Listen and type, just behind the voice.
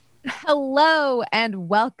Hello and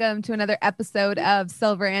welcome to another episode of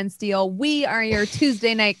Silver and Steel. We are your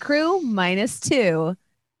Tuesday night crew -2.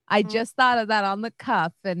 I just thought of that on the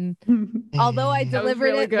cuff, and although I delivered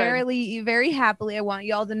really it good. very happily, I want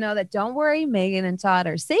you all to know that don't worry, Megan and Todd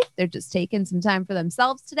are safe. They're just taking some time for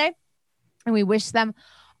themselves today, and we wish them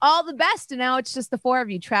all the best. And now it's just the four of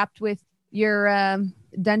you trapped with your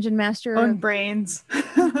dungeon master own brains.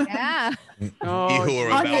 Yeah. Oh, we who are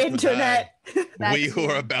On about the to internet. die. We who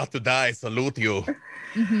are about to die salute you.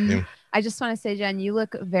 Mhm. Yeah. I just want to say, Jen, you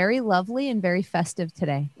look very lovely and very festive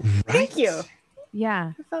today. Thank you.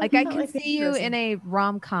 Yeah. felt- Like I felt can like see you person. in a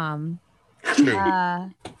rom-com. True.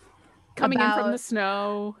 Coming in from about the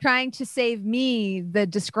snow. trying to save me, the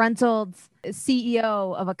disgruntled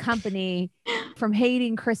CEO of a company, from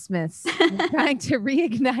hating Christmas, and trying to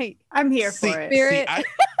reignite. I'm here See- for it. Spirit.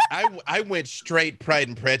 I went straight Pride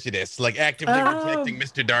and Prejudice, like actively Oh. protecting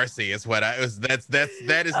Mr. Darcy is what I was. That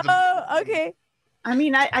is the. Oh, okay. I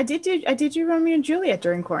mean, I did do Romeo and Juliet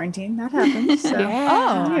during quarantine. That happened. So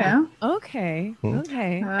Oh. you know. Okay.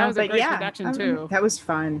 Okay. That was a but great yeah, production, too. That was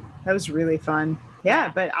fun. That was really fun.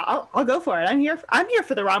 Yeah, but I'll go for it. I'm here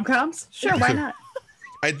for the rom-coms. Sure, why not?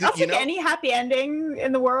 I did, I'll take any happy ending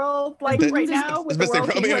in the world, like right now. I With was the gonna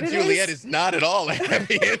world say, being Romeo what and it Juliet is not at all a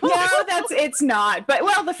happy ending. No, it's not. But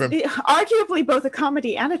well, arguably both a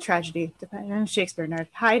comedy and a tragedy, depending on Shakespeare nerd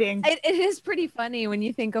hiding. It is pretty funny when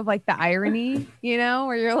you think of like the irony,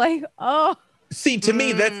 where you're like, oh. See, to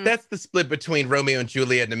me, that's the split between Romeo and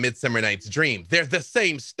Juliet and A Midsummer Night's Dream. They're the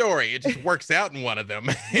same story. It just works out in one of them.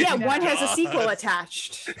 Yeah, one has a sequel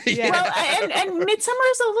attached. Yeah. Well, and Midsummer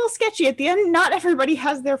is a little sketchy at the end. Not everybody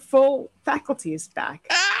has their full faculties back.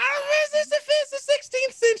 It's the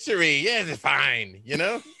 16th century. Yeah, it's fine.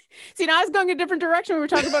 See, now I was going a different direction. We were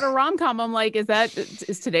talking about a rom-com. I'm like, is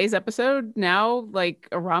today's episode now like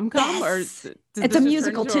a rom-com? Yes. Or does It's this a just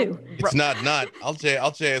musical, turn into too. It's not. I'll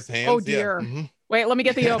jazz hands. Oh, dear. Yeah. Mhm. Wait, let me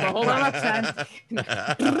get the oboe. Hold on.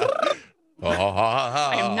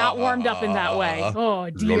 I am not warmed up in that way. Oh,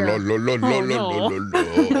 dear. Oh, no.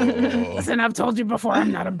 Listen, I've told you before,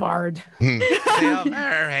 I'm not a bard. Silver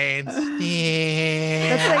and steel.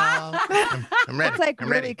 I'm ready. It's like I'm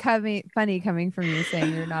really ready. funny coming from you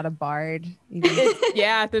saying you're not a bard.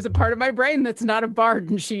 Yeah, there's a part of my brain that's not a bard,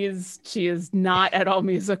 and she is not at all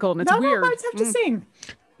musical, and it's Not all weird. bards have to sing.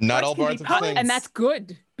 Not all Bards bards can be have to poets. sing. And that's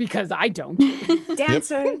good because I don't.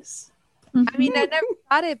 Dancers. I mean, I never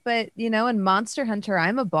thought it, but in Monster Hunter,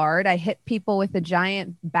 I'm a bard. I hit people with a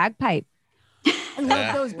giant bagpipe. I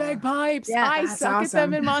love those bagpipes. Yeah, I that's suck at them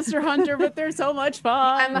awesome. in Monster Hunter, but they're so much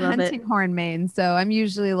fun. I'm a Love it. hunting horn main, so I'm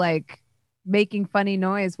usually like making funny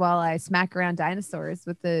noise while I smack around dinosaurs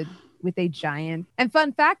with a giant. And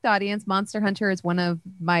fun fact, audience, Monster Hunter is one of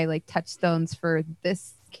my like touchstones for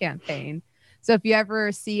this campaign. So if you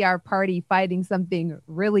ever see our party fighting something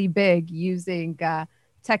really big using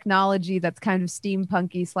technology that's kind of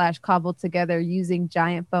steampunky / cobbled together using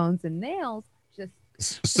giant bones and nails, just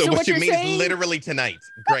So what what you you're mean saying- is literally tonight.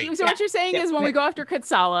 Great. So what you're saying is when we go after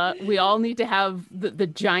Katsala, we all need to have the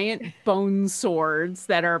giant bone swords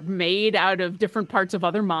that are made out of different parts of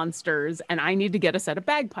other monsters, and I need to get a set of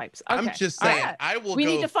bagpipes. Okay. I'm just All saying, right. I will We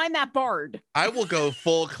go. need to find that bard. I will go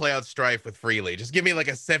full Cloud Strife with Freely. Just give me like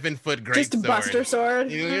a 7-foot great Just a sword. buster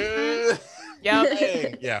sword. Yeah.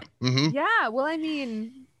 Yep. Yeah. hmm yeah. Well, I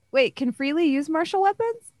mean, wait, can Freely use martial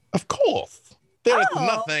weapons? Of course. There's Oh.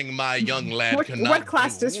 nothing my young lad cannot What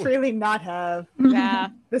class do. does Freely not have? Yeah.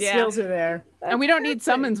 The Yeah. skills are there. And we don't need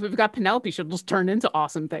summons. We've got Penelope. She'll just turn into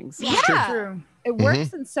awesome things. Yeah. True. It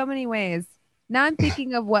works in so many ways. Now I'm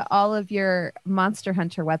thinking of what all of your Monster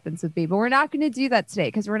Hunter weapons would be, but we're not going to do that today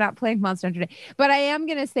because we're not playing Monster Hunter today. But I am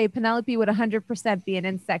going to say Penelope would 100% be an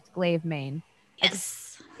insect glaive main.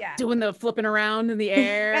 Yes. Yeah. Doing the flipping around in the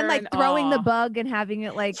air. And like throwing the aw. bug and having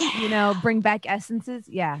it like, bring back essences.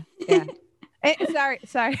 Yeah. Yeah. Sorry.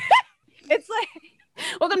 It's like,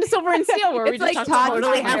 Welcome to Silver and Steel, where we It's just like talk Todd about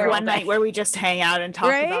Totally Monster have Hunter one night where we just hang out and talk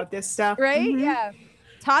Right? about this stuff. right? Mhm. Yeah.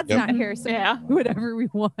 Todd's Yep. not here, so Yeah. do whatever we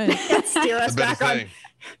want. Steer I us was about back to on. say,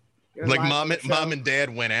 your like line mom of the show. and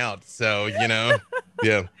dad went out, so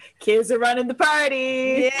yeah. Kids are running the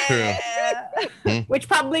party, Yeah. which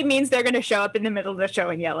probably means they're going to show up in the middle of the show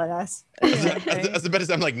and yell at us. I was about to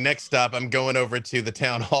say, I'm like, next stop, I'm going over to the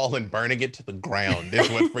town hall and burning it to the ground. Is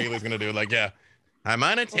what Freely's gonna do. Like, yeah, I'm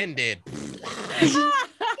unattended.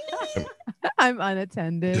 I'm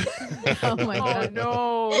unattended. Oh my Oh god.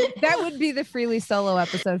 no. That would be the Freely solo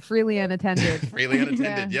episode, Freely unattended. Freely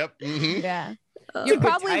unattended. Yep. Mhm. Yeah. Oh. You're Good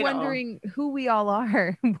probably title. wondering who we all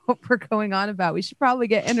are and what we're going on about. We should probably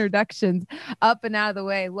get introductions up and out of the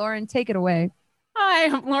way. Lauren, take it away. Hi,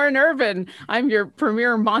 I'm Lauren Irvin. I'm your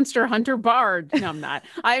premier monster hunter bard. No, I'm not.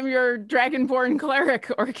 I'm your dragonborn cleric,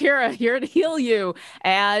 Orkira, here to heal you.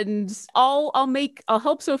 And I'll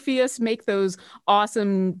help Sophia's make those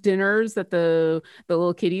awesome dinners that the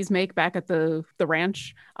little kitties make back at the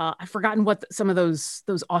ranch. I've forgotten what some of those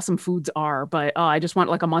awesome foods are, but I just want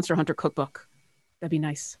like a monster hunter cookbook. That'd be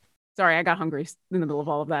nice. Sorry, I got hungry in the middle of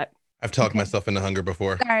all of that. I've talked myself into hunger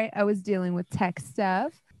before. Sorry, I was dealing with tech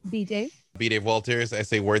stuff. B. Dave Walters. I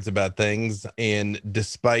say words about things, and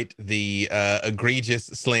despite the egregious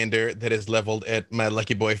slander that is leveled at my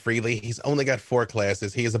lucky boy Freely, he's only got 4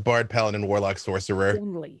 classes. He is a bard, paladin, warlock, sorcerer.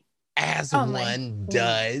 One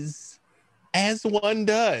does. As one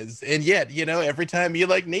does. And yet, every time you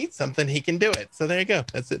need something, he can do it. So there you go.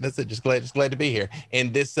 That's it. Just glad to be here.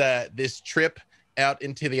 And this trip out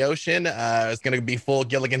into the ocean is going to be full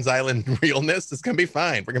Gilligan's Island realness. It's going to be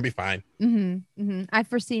fine. We're going to be fine. I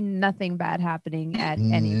foresee nothing bad happening at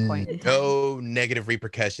any point in time. No negative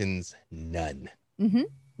repercussions. None.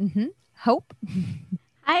 Hope.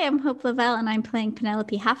 I am Hope Lavelle, and I'm playing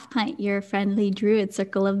Penelope Halfpint, your friendly druid,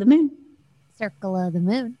 Circle of the Moon. Circle of the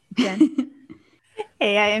Moon. Jen.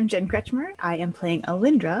 Hey, I am Jen Kretschmer. I am playing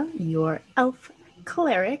Alindra, your elf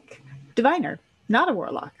cleric diviner, not a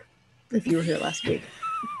warlock. If you were here last week.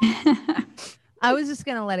 I was just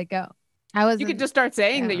gonna let it go. You could just start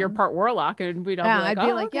saying that you're part warlock, and we'd all be like, I'd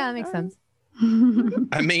be like, okay, that makes sense.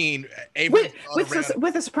 I mean,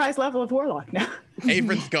 with a surprise level of warlock now.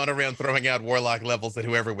 Avron's gone around throwing out warlock levels at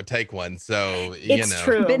whoever would take one. So it's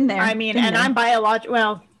true. Been there. I mean, I'm biological.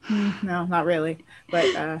 Well, no, not really,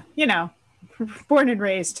 but born and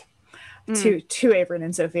raised to Avron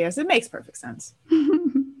and Sophia, so it makes perfect sense.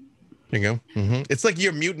 There you go. It's like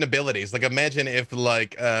your mutant abilities. Like imagine if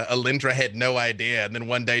Alindra had no idea and then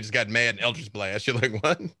one day just got mad and Eldritch Blast. You're like,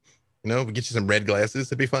 what? We get you some red glasses.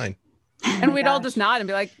 It'd be fine. And we'd all just nod and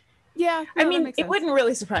be like, yeah. I mean, it wouldn't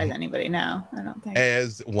really surprise anybody now, I don't think.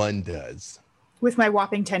 As one does. With my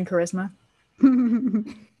whopping 10 charisma.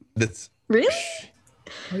 That's really?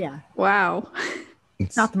 Oh, yeah. Wow.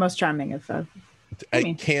 It's not the most charming of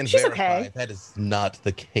I can she's verify okay. that is not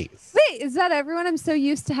the case. Wait, is that everyone? I'm so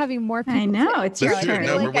used to having more people. I know, it's your turn.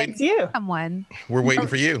 No, we're waiting. It's you. Someone. We're waiting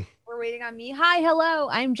for you. We're waiting on me. Hi, hello.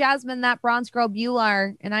 I'm Jasmine, that bronze girl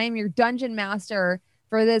Bular, and I am your dungeon master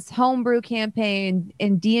for this homebrew campaign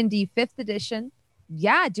in D&D 5th edition.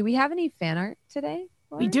 Yeah, do we have any fan art today?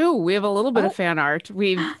 We do. We have a little bit of fan art.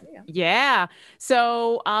 Yeah.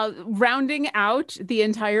 So rounding out the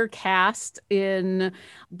entire cast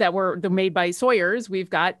that were made by Sawyers, we've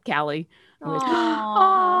got Callie.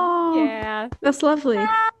 Oh, yeah. That's lovely.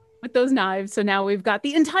 With those knives. So now we've got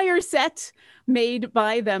the entire set made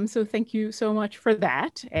by them. So thank you so much for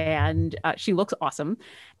that. And she looks awesome.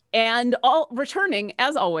 And all returning,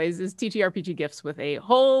 as always, is TTRPG Gifts with a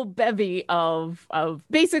whole bevy of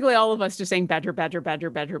basically all of us just saying badger, badger, badger,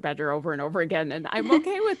 badger, badger over and over again. And I'm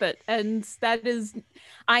okay with it. And that is,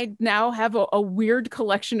 I now have a weird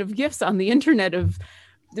collection of gifts on the internet of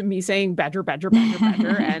me saying badger, badger, badger,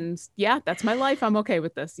 badger. And yeah, that's my life. I'm okay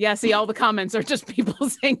with this. Yeah, see, all the comments are just people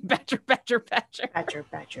saying badger, badger, badger. Badger,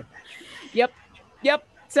 badger, badger. Yep.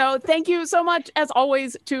 So thank you so much, as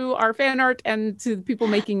always, to our fan art and to the people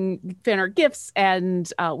making fan art gifts. And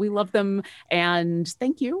we love them. And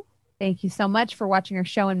thank you. Thank you so much for watching our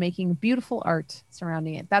show and making beautiful art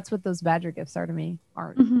surrounding it. That's what those badger gifts are to me.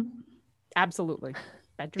 Art. Absolutely.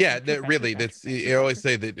 Really, that's, you always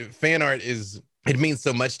say that fan art it means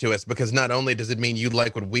so much to us because not only does it mean you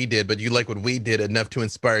like what we did, but you like what we did enough to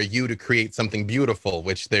inspire you to create something beautiful,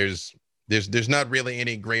 which there's not really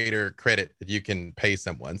any greater credit that you can pay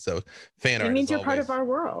someone. So fan art means you're part of our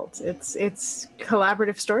world. It's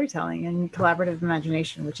collaborative storytelling and collaborative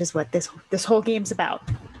imagination, which is what this whole game's about.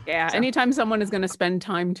 Yeah. So. Anytime someone is going to spend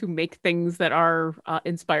time to make things that are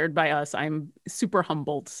inspired by us, I'm super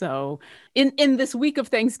humbled. So in this week of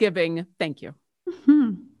Thanksgiving, thank you.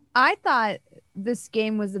 I thought this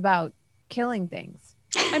game was about killing things.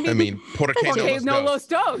 I mean, porque no los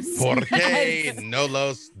dos. Porque no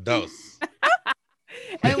los dos.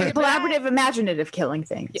 And collaborative, imaginative killing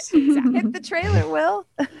things. Yeah, exactly. Hit the trailer, Will.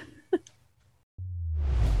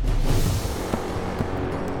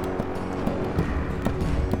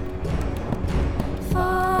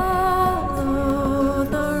 Follow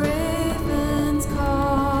the raven's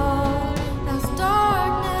call as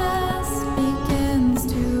darkness begins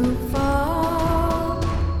to fall.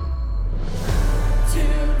 To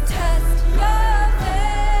test your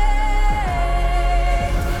fate,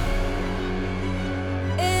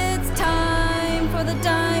 it's time for the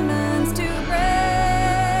diamonds to break.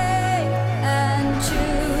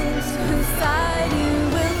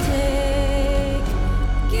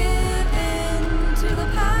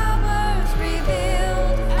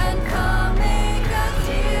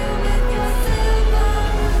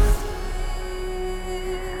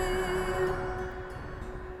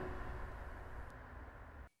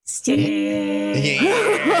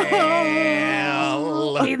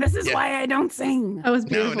 well. See, this is why I don't sing. That was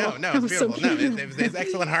No, beautiful. no, That it's was so beautiful. No, it's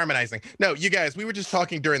excellent harmonizing. No, you guys, we were just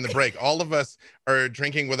talking during the break. All of us are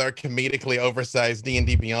drinking with our comedically oversized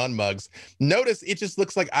D&D Beyond mugs. Notice it just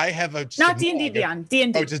looks like I have a Not D&D Beyond,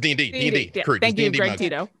 D&D. Oh, just D&D. D&D. Yeah, Crew, thank just you, D&D Greg mug.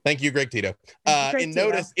 Tito. Thank you, Greg Tito. Greg And Tito.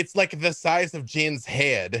 notice it's like the size of Jin's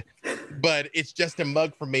head, but it's just a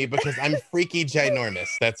mug for me because I'm freaky ginormous.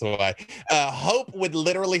 That's why. Hope would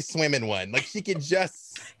literally swim in one. Like she could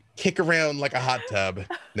just kick around like a hot tub.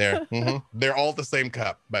 There. They're all the same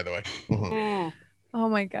cup, by the way. Oh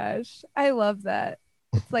my gosh. I love that.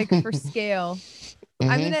 It's like for scale.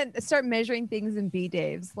 I'm going to start measuring things in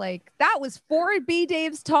B-Daves. Like that was 4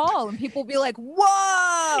 B-Daves tall. And people be like,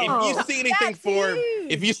 whoa. If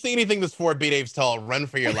you see anything that's 4 B-Daves tall, run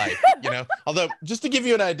for your life. Although, just to give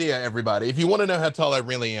you an idea, everybody, if you want to know how tall I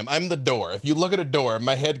really am, I'm the door. If you look at a door,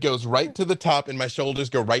 my head goes right to the top and my shoulders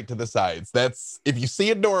go right to the sides. If you see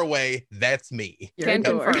a doorway, that's me. Can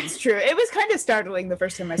confirm. It's true. It was kind of startling the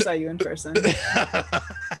first time I saw you in person. I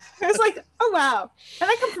was like, oh wow. And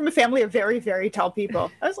I come from a family of very, very tall people.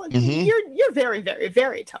 I was like, you're very, very,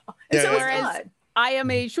 very tall. And so whereas it's odd. I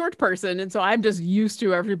am a short person, and so I'm just used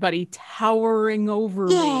to everybody towering over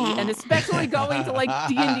me, and especially going to like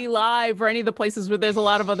D&D Live or any of the places where there's a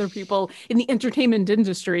lot of other people in the entertainment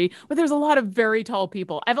industry, where there's a lot of very tall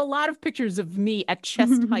people. I have a lot of pictures of me at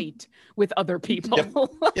chest height with other people.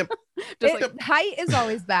 Yep. Height is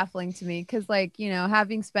always baffling to me because, like,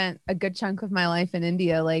 having spent a good chunk of my life in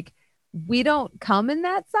India, like, we don't come in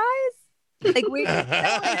that size. Like,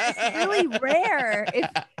 it's really rare.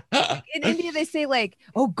 In India, they say, like,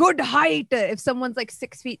 oh, good height. If someone's like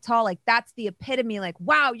 6 feet tall, like, that's the epitome. Like,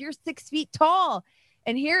 wow, you're 6 feet tall.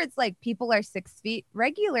 And here it's like people are 6 feet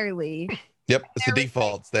regularly. Yep, it's the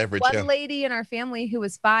default. It's the average. One lady in our family who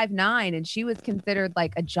was 5'9", and she was considered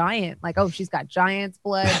like a giant. Like, oh, she's got giant's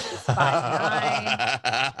blood. She's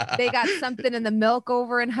 5'9". They got something in the milk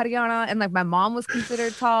over in Haryana, and like my mom was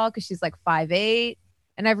considered tall because she's like 5'8",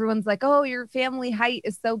 and everyone's like, oh, your family height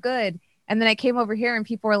is so good. And then I came over here, and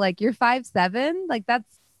people were like, you're 5'7"? Like,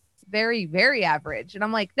 that's very, very average. And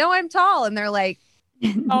I'm like, no, I'm tall. And they're like,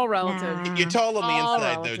 all relative. You're tall on the All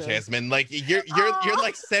inside, relative. though, Jasmine. Like you're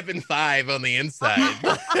like 7'5" on the inside.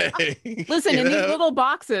 Listen, in these little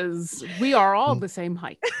boxes, we are all the same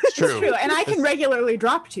height. It's true. It's true. And I can regularly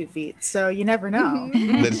drop 2 feet, so you never know.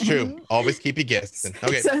 That's true. Always keep your guessing.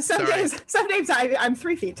 Okay. So some sorry. days I'm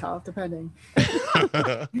 3 feet tall, depending.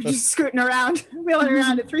 You're just scooting around, wheeling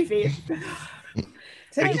around at 3 feet.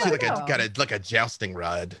 So I get you never like a jousting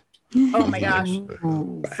rod. Oh my gosh,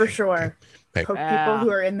 for sure. Okay. Poke people who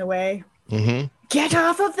are in the way. Mm-hmm. Get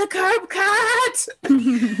off of the curb cut!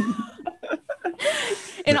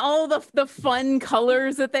 And all the fun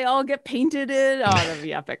colors that they all get painted in. Oh, that'd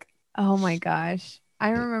be epic. oh my gosh. I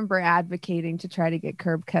remember advocating to try to get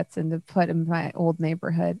curb cuts and to put in my old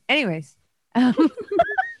neighborhood. Anyways.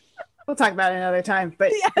 We'll talk about it another time.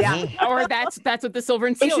 But yeah, Or that's what the Silver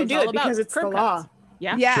and they Seal should is do all it about. because it's the curb law. cuts.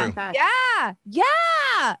 Yeah. Yeah. True.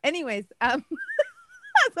 Yeah. Anyways, as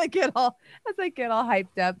I get all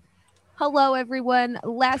hyped up. Hello, everyone.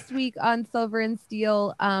 Last week on Silver and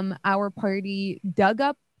Steel, our party dug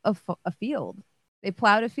up a field. They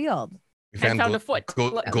plowed a field. We And found a foot.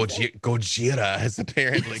 Gojira has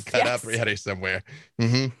apparently cut up right here somewhere.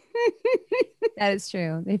 Mm-hmm. That is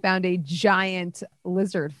true. They found a giant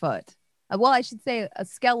lizard foot. Well, I should say a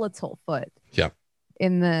skeletal foot. Yeah.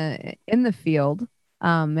 In the field,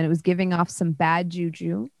 and it was giving off some bad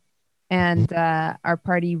juju. And our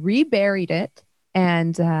party reburied it,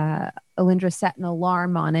 and Alindra set an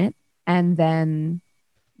alarm on it, and then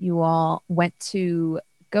you all went to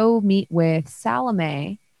go meet with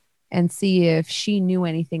Salome and see if she knew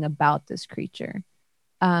anything about this creature.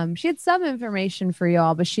 She had some information for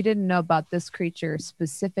y'all, but she didn't know about this creature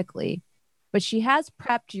specifically. But she has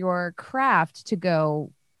prepped your craft to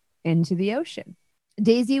go into the ocean.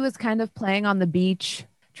 Daisy was kind of playing on the beach,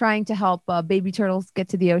 trying to help baby turtles get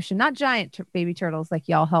to the ocean. Not giant baby turtles like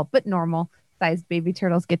y'all help, but normal sized baby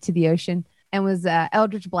turtles get to the ocean, and was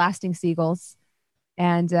eldritch blasting seagulls.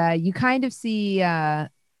 And you kind of see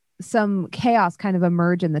some chaos kind of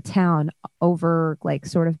emerge in the town over, like,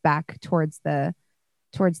 sort of back towards the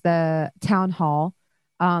town hall.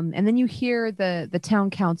 And then you hear the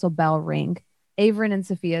town council bell ring. Averin and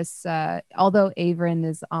Sophia's, although Averin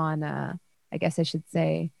is on, I guess I should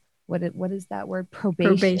say, what is that word?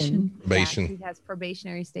 Probation. Yeah, he has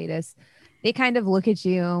probationary status. They kind of look at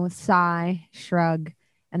you, sigh, shrug,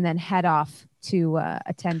 and then head off to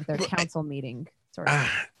attend their council meeting. Sort of.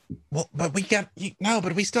 Well, but we got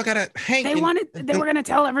but we still gotta hang. They were gonna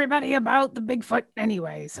tell everybody about the Bigfoot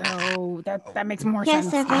anyway, so that makes more Yes,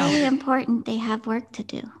 sense. they're very important. They have work to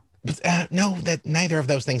do. No, that neither of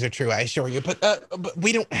those things are true. I assure you. But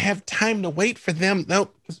we don't have time to wait for them. No.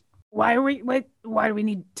 Why do we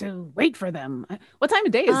need to wait for them? What time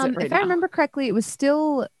of day is it right if now? I remember correctly, it was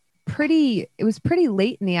pretty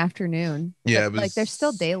late in the afternoon. Yeah, but, like there's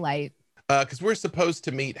still daylight. Because we're supposed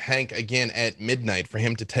to meet Hank again at midnight for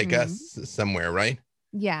him to take us somewhere, right?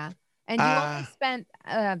 Yeah, and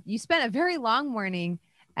you spent a very long morning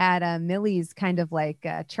at Millie's, kind of like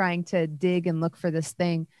trying to dig and look for this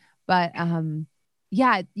thing. But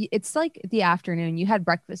yeah, it's like the afternoon. You had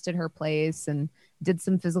breakfast at her place and did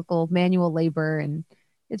some physical manual labor, and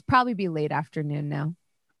it's probably be late afternoon now.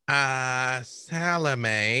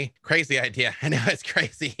 Salome, crazy idea. I know it's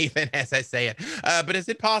crazy even as I say it. But is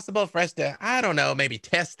it possible for us to, I don't know, maybe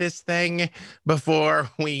test this thing before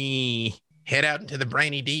we head out into the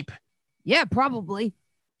brainy deep? Yeah, probably.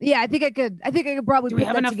 Yeah, I think I could probably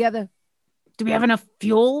put that together. Do we have enough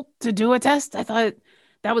fuel to do a test? I thought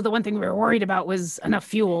that was the one thing we were worried about, was enough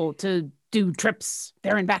fuel to do trips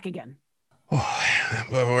there and back again. Oh,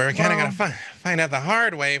 we're kind of going to find out the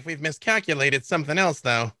hard way if we've miscalculated something else,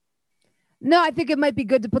 though. No, I think it might be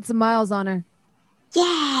good to put some miles on her.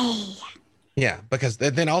 Yay! Yeah, because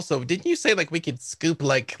then also, didn't you say like we could scoop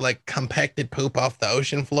like compacted poop off the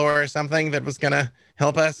ocean floor or something that was going to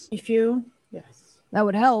help us? Yes. That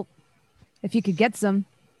would help if you could get some.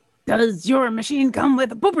 Does your machine come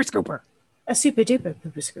with a pooper scooper? A super duper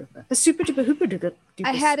pooper scooper. A super duper hooper duper.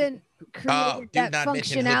 I hadn't created that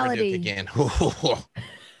functionality again.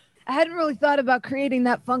 I hadn't really thought about creating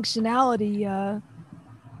that functionality.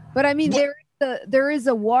 But I mean, there is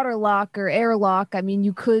a water lock or airlock. I mean,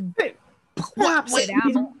 you could.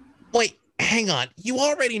 Wait, hang on. You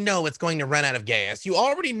already know it's going to run out of gas. You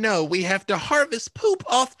already know we have to harvest poop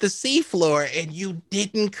off the seafloor, and you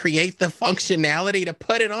didn't create the functionality to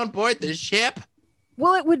put it on board the ship?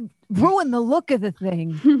 Well, it would ruin the look of the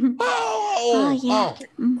thing.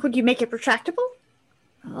 Could you make it retractable?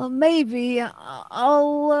 Maybe.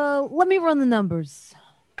 I'll let me run the numbers.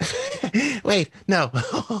 Wait, no,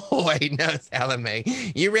 Salome.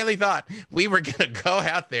 You really thought we were gonna go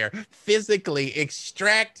out there, physically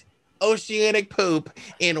extract oceanic poop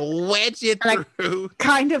and wedge it through? I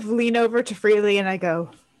kind of lean over to Freely and I go,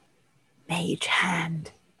 mage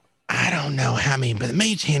hand. I don't know how many, but the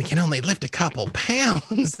mage hand can only lift a couple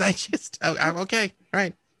pounds. I'm okay. All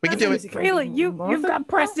right, we can do it. Really, you've got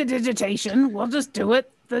prestidigitation. We'll just do it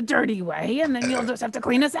the dirty way, and then you'll just have to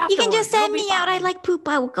clean us afterwards. You can just send me out. I like poop.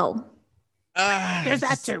 I will go. There's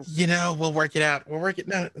that too. We'll work it out.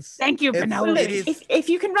 Thank you, Penelope. If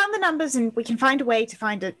you can run the numbers and we can find a way to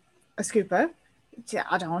find a scooper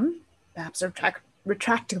to add on, perhaps a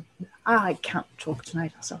retractable. I can't talk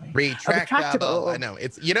tonight. Sorry. Retractable. I know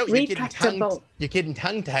it's you're getting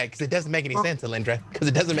tongue tied because it doesn't make any sense, Alindra. Because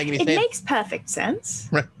it doesn't make any sense. It makes perfect sense.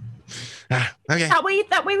 Right. Okay. That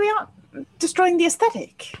way we aren't destroying the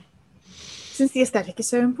aesthetic, since the aesthetic is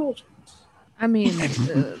so important. I mean,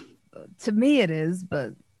 to me it is,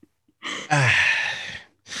 but I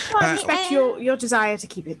respect your desire to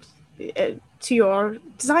keep it to your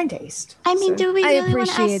design taste. I mean, do we really want to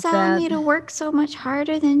appreciate ask Salome to work so much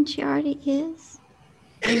harder than she already is?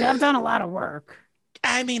 I've done a lot of work.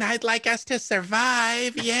 I mean, I'd like us to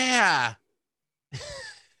survive. Yeah.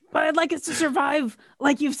 But I'd like us to survive,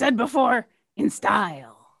 like you've said before, in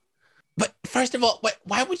style. But first of all,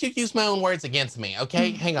 why would you use my own words against me?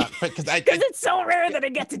 Okay, hang on, because it's so rare that I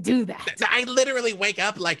get to do that. I literally wake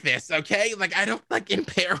up like this. Okay, like I don't like in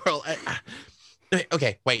peril.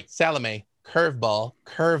 Okay, wait, Salome, curveball,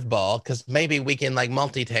 because maybe we can like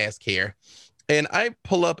multitask here. And I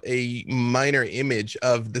pull up a minor image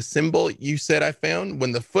of the symbol you said I found.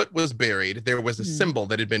 When the foot was buried, there was a symbol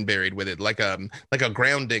that had been buried with it, like a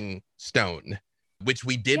grounding stone, which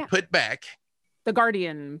we did put back. The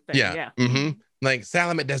guardian thing, yeah. Mm-hmm. Like,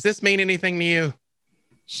 Salome, does this mean anything to you?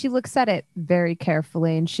 She looks at it very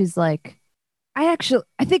carefully and she's like, I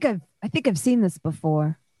think I've seen this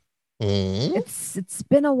before. It's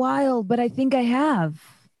been a while, but I think I have.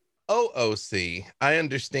 OOC, I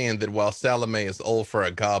understand that while Salome is old for a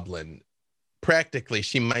goblin, practically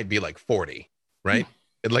she might be like 40, right?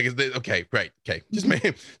 Okay, right. Okay. Just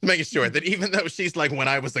making sure that even though she's like when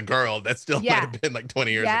I was a girl, that still might have been like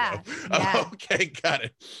 20 years ago. Yeah. Okay, got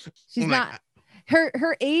it. She's not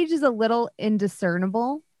her age is a little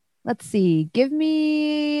indiscernible. Let's see. Give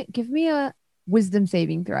me a wisdom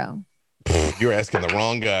saving throw. You're asking the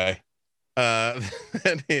wrong guy.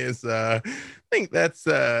 That is I think that's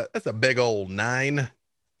a big old 9.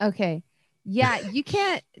 Okay. Yeah, you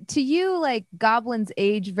can't. To you, like goblins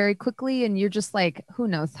age very quickly, and you're just like, who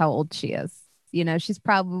knows how old she is? You know, she's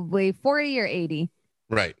probably 40 or 80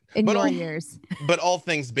 Right. in But your all- years. But all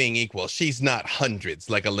things being equal, she's not hundreds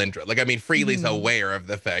like Alindra. Like, I mean, Freely's Mhm. aware of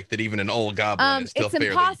the fact that even an old goblin is still It's fairly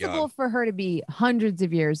impossible young. for her to be hundreds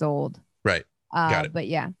of years old. Right. Got it. But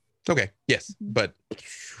yeah, Okay. Yes. But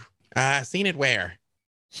seen it where?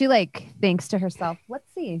 she like thinks to herself, let's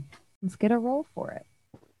see, let's get a roll for it.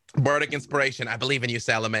 Bardic inspiration. I believe in you,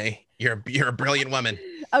 Salome. You're a brilliant woman.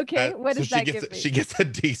 Okay, what does so that she give gets me? she gets a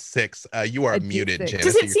D6. You are A muted, D6. Janice.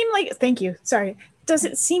 Does it seem like? Thank you. Sorry. Does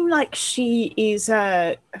it seem like she is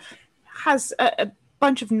has a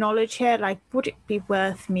bunch of knowledge here? Like, would it be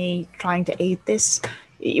worth me trying to aid this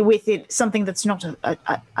with it? Something that's not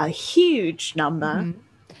a huge number. Mhm.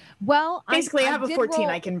 Well, Basically, I have a did 14 roll-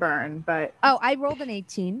 I can burn, but Oh, I rolled an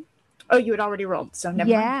 18. oh, you had already rolled, so never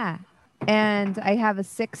mind. Yeah. And I have a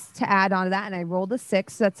 6 to add on to that. And I rolled a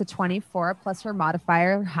 6. So that's a 24 plus her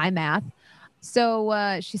modifier, high math.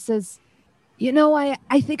 So she says, you know, I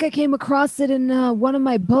think I came across it in one of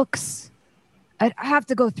my books. I have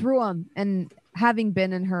to go through them. And having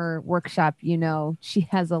been in her workshop, you know, she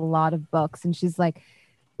has a lot of books. And she's like,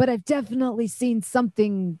 but I've definitely seen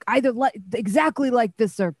something either exactly like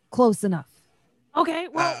this or close enough. Okay,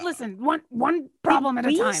 well, listen, one problem at a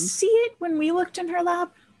Did we time. see it when we looked in her lab?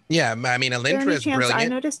 Yeah, I mean, Is there Alindra any is chance I brilliant.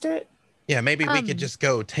 noticed it? Yeah, maybe we could Um, just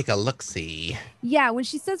go take a look-see. Yeah, when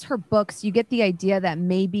she says her books, you get the idea that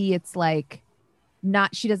maybe it's like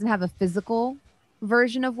not she doesn't have a physical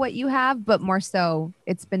version of what you have, but more so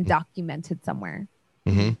it's been documented somewhere.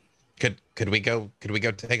 Mm-hmm. Could we go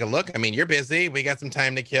take a look? I mean, you're busy. We got some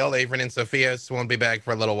time to kill. Averin and Sophia won't be back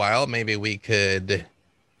for a little while. Maybe we could.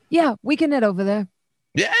 Yeah, we can head over there.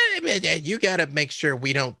 Yeah, you gotta make sure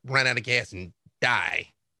we don't run out of gas and die.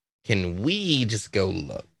 Can we just go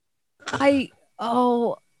look?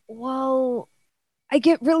 I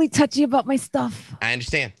get really touchy about my stuff. I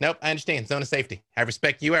understand. Nope, I understand. Zone of safety. I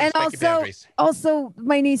respect you. I And respect your boundaries. Also,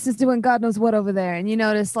 my niece is doing God knows what over there, and you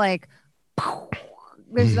notice like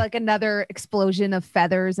there's like another explosion of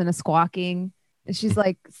feathers and a squawking. And she's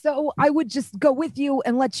like, so I would just go with you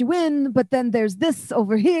and let you in, but then there's this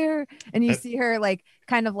over here. And you see her like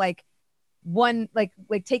kind of like one like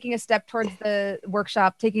taking a step towards the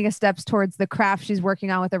workshop, taking a steps towards the craft she's working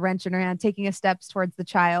on with a wrench in her hand, taking a steps towards the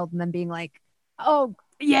child, and then being like, oh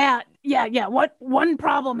Yeah. What one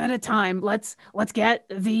problem at a time. Let's get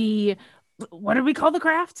the what did we call the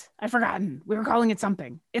craft? I've forgotten. We were calling it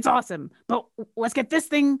something. It's awesome. But let's get this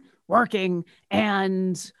thing working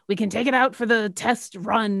and we can take it out for the test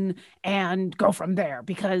run and go from there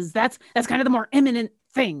because that's kind of the more imminent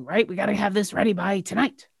thing, right? We got to have this ready by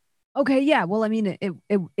tonight. okay, yeah. Well, I mean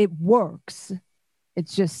it works.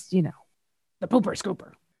 It's just, you know, The pooper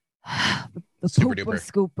scooper. the Super pooper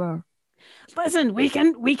duper. scooper. Listen, we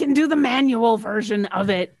can do the manual version of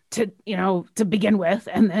it to begin with,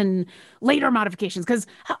 and then later modifications. Because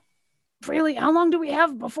really, how long do we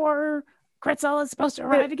have before Kretzel is supposed to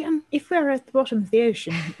arrive again? If we're at the bottom of the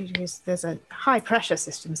ocean, there's a high pressure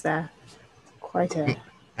systems there. Quite a.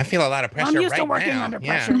 I feel a lot of pressure I'm used right to working now. under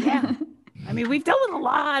Yeah. pressure. Yeah. I mean, we've dealt with a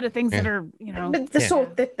lot of things that are, But the Yeah.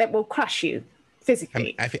 sort that will crush you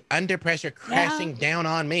physically. I feel under pressure crashing down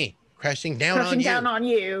on me. Crashing down Crushing on you. down on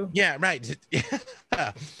you. Yeah, right.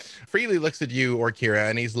 Freely looks at you, Orkira,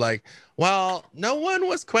 and he's like, well, no one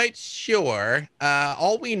was quite sure.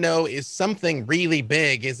 All we know is something really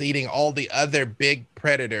big is eating all the other big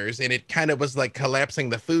predators, and it kind of was like collapsing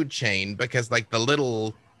the food chain because like the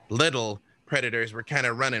little predators were kind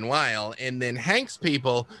of running wild. And then Hank's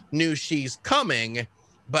people knew she's coming,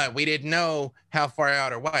 but we didn't know how far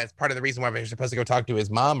out or why. It's part of the reason why we were supposed to go talk to his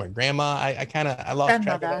mom or grandma. I lost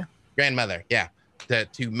track of Grandmother. it. Grandmother, yeah.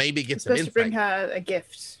 To maybe get We're some supposed to bring insight. her a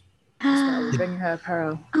gift. We're bringing her a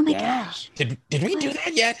pearl. Oh my Yeah. gosh. Did we do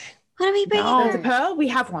that yet? What are we bringing No. The her? pearl? We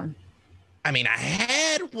have one. I mean, I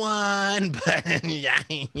had one, but yeah,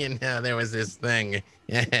 there was this thing.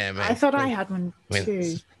 Yeah, man. I thought I had one with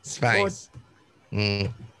too. spice.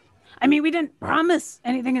 Mm. I mean, we didn't promise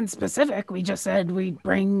anything in specific. We just said we'd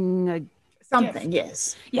bring a Something,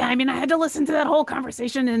 yes. Yeah, I mean, I had to listen to that whole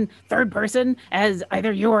conversation in third person as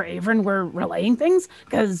either you or Averin were relaying things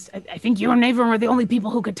because I think you and Averin were the only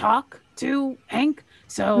people who could talk to Hank.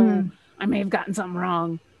 So I may have gotten something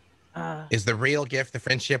wrong. Is the real gift the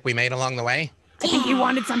friendship we made along the way? I think he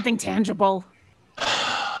wanted something tangible.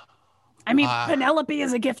 I mean, Penelope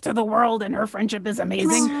is a gift to the world and her friendship is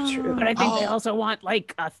amazing. It's true. But I think they Oh. also want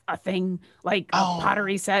like a thing, like a Oh.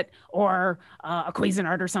 pottery set or a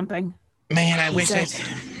Cuisinart or something. Man, I wish I.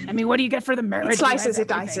 I mean, what do you get for the marriage? It slices, has it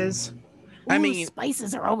everything? dices. I mean,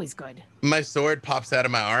 spices are always good. my sword pops out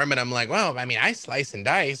of my arm and I'm like, well, I mean, I slice and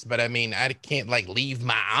dice, but I mean, I can't like leave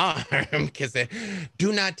my arm because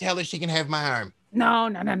do not tell her she can have my arm. No.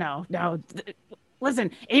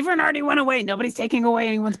 Listen, Avern already went away. Nobody's taking away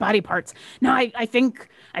anyone's body parts. No, I think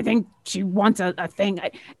she wants a thing.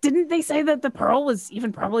 Didn't they say that the pearl was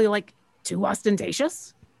even probably like too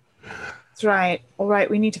ostentatious? That's right. All right,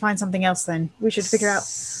 we need to find something else then. We should figure out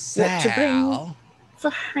what to bring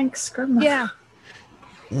for Hank's grandma. Yeah.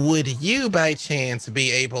 Would you by chance be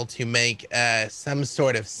able to make some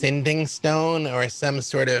sort of sending stone or some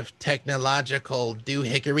sort of technological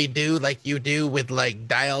doohickery-doo like you do with like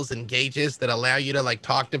dials and gauges that allow you to like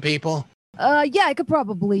talk to people? Yeah, I could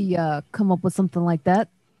probably come up with something like that.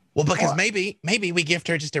 Well, because maybe we gift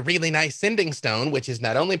her just a really nice sending stone, which is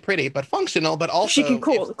not only pretty but functional, but also She can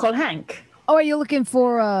call Hank. Oh, are you looking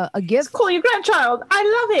for a gift? Just call your grandchild.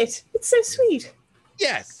 I love it. It's so sweet.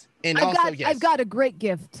 Yes. And I've got a great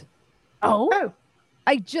gift. Oh.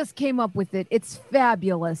 I just came up with it. It's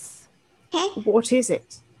fabulous. What is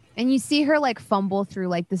it? And you see her like fumble through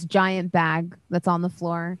like this giant bag that's on the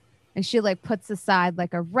floor. And she like puts aside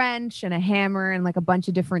like a wrench and a hammer and like a bunch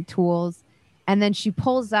of different tools. And then she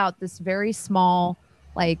pulls out this very small,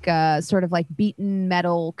 like sort of like beaten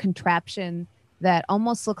metal contraption that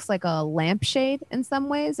almost looks like a lampshade in some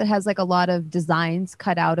ways. It has like a lot of designs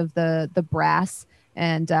cut out of the brass.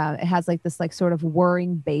 And it has like this like sort of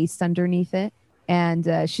whirring bass underneath it.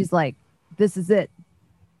 And she's like, this is it.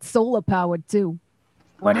 Solar powered too.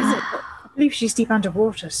 What is it? I believe she's deep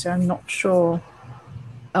underwater, so I'm not sure.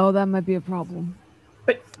 Oh, that might be a problem.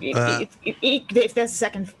 But if there's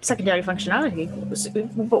secondary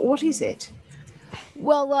functionality, but what is it?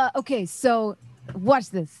 Well, okay, so watch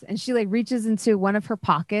this. And she like reaches into one of her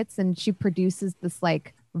pockets and she produces this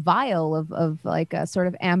like vial of like a sort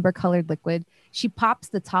of amber colored liquid. She pops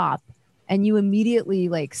the top and you immediately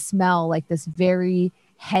like smell like this very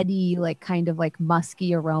heady, like kind of like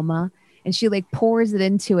musky aroma. And she like pours it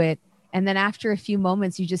into it. And then after a few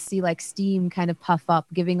moments, you just see like steam kind of puff up,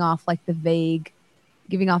 giving off the vague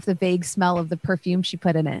smell of the perfume she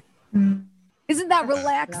put in it. Isn't that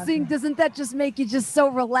relaxing? Doesn't that just make you just so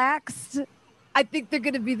relaxed? I think they're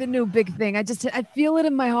going to be the new big thing. I feel it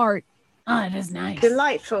in my heart. Oh, it is nice.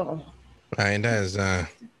 Delightful. It does.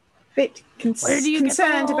 Bit Where do you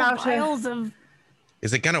concerned get about vials of?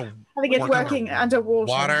 Is it gonna having it working underwater?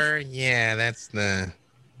 Water? Yeah, that's the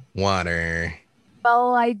water.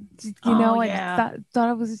 Well, I yeah. just thought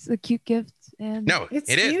it was a cute gift. And No, It's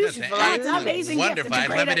it is. beautiful. It's an amazing gift. Wonderful. It's a I'd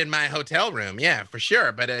great love it in my hotel room. Yeah, for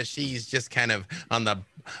sure. But she's just kind of on the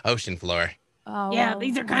ocean floor. oh, Yeah, well,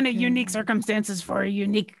 these are kind of okay. unique circumstances for a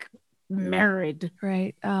unique married.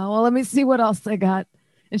 Right. Well, let me see what else I got.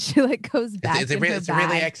 And she like goes back. It's a in her really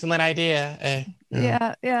bag. excellent idea.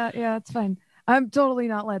 Yeah, it's fine. I'm totally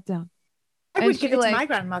not let down. I And would she, give it to like- my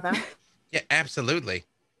grandmother. Yeah, absolutely.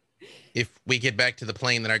 If we get back to the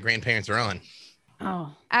plane that our grandparents are on.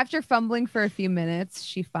 Oh, After fumbling for a few minutes,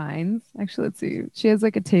 she finds. Actually, let's see. She has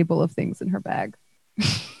like a table of things in her bag.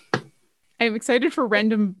 I'm excited for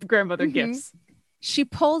random grandmother Mhm. gifts. She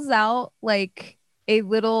pulls out like a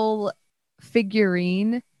little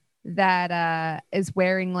figurine that is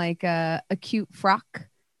wearing like a cute frock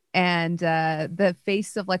and the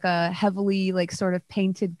face of like a heavily like sort of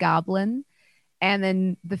painted goblin. And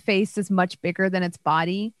then the face is much bigger than its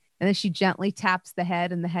body. And then she gently taps the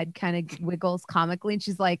head and the head kind of wiggles comically. And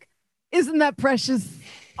she's like, isn't that precious?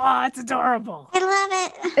 oh, it's adorable. I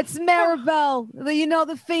love it. It's Maribel,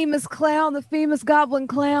 the famous clown, the famous goblin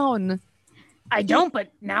clown. I don't,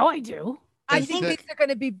 but now I do. I Is think that- these are going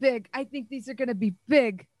to be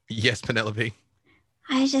big. Yes, Penelope.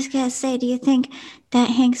 I was just gonna say, do you think that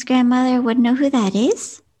Hank's grandmother would know who that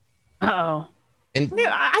is? Uh-oh. And No,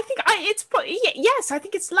 I think yes, I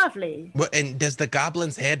think it's lovely. and does the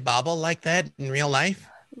goblin's head bobble like that in real life?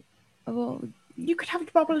 Oh, You could have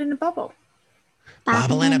it bobble in a bubble.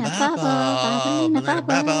 Bobble in a bubble, bubble. bobble in a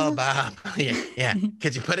bubble. Bob. Yeah.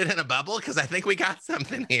 Could you put it in a bubble? Because I think we got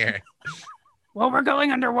something here. Well, we're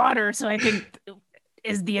going underwater, so I think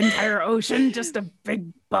is the entire ocean just a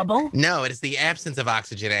big bubble? No, it is the absence of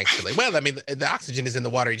oxygen, actually. Well, I mean, the oxygen is in the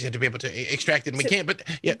water. You just have to be able to extract it, and we So- can't. But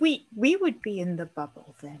yeah, We would be in the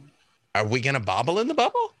bubble then. are we gonna bobble in the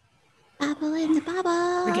bubble? Bubble in the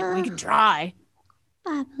bubble. We can try.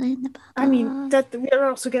 Bubble in the bubble. I mean, that we're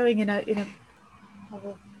also going in a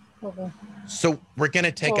bubble. So we're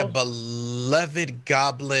gonna take a Oh. beloved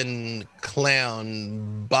goblin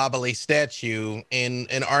clown bobbly statue in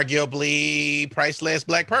an arguably priceless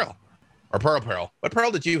black pearl. Or pearl. What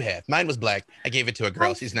pearl did you have? Mine was black. I gave it to a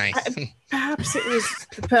girl. She's nice. Perhaps it was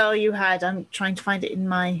the pearl you had. I'm trying to find it in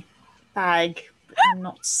my bag, but I'm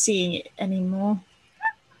not seeing it anymore.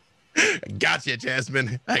 Gotcha,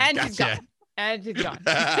 Jasmine. I And he's gotcha. gone. And he's gone.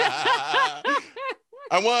 I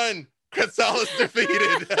won. Quetzalus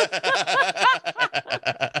defeated.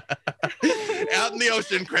 Out in the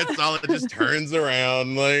ocean, Quetzalus just turns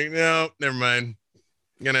around like, no, never mind.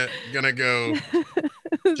 Gonna go.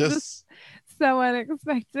 Just So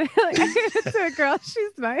unexpected. Like, I gave it to a girl.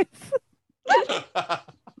 She's nice.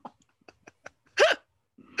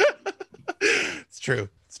 It's true.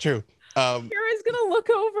 It's true. Kira's gonna look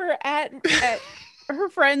over at her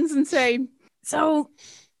friends and say, "So,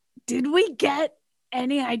 did we get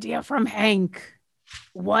any idea from Hank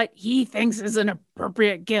what he thinks is an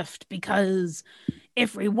appropriate gift? Because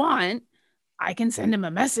if we want, I can send him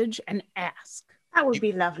a message and ask." That would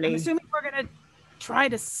be I'm lovely. assuming we're gonna try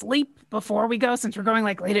to sleep before we go, since we're going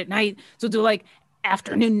like late at night. So do like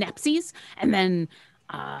afternoon napsies, and then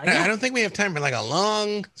I don't think we have time for like a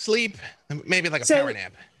long sleep. Maybe like a So- power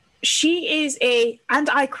nap. She is a, and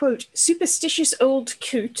I quote, superstitious old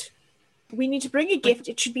coot. We need to bring a gift.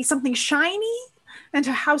 It should be something shiny, and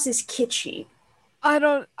her house is kitschy. I've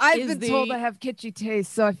Is been told the- I have kitschy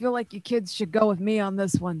taste, so I feel like you kids should go with me on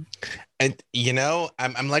this one. And you know,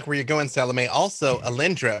 I'm like where you're going, Salome. Also,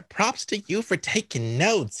 Alindra, props to you for taking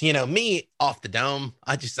notes. You know, me off the dome.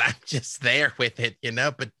 I'm just there with it, you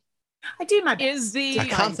know, but I do my best. is the a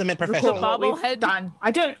consummate Recall professional. what we've bobblehead- done.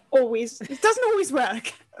 I don't always. It doesn't always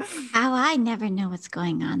work. Oh, I never know what's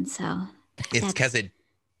going on, so. It's because it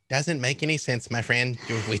doesn't make any sense, my friend.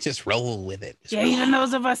 We just roll with it. Just Yeah, roll. even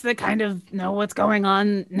those of us that kind of know what's going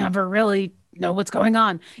on never really know what's going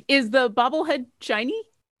on. Is the bobblehead shiny?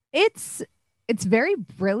 It's very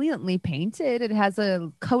brilliantly painted. It has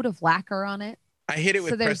a coat of lacquer on it. I hit it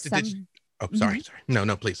So with there's prestidigitation. some Oh, sorry.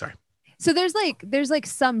 No, please, sorry. so there's like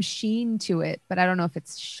some sheen to it, but I don't know if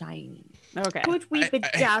it's shiny. Okay. Could we I-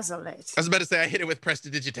 bedazzle it? I was about to say I hit it with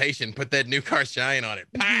prestidigitation. Put that new car shine on it.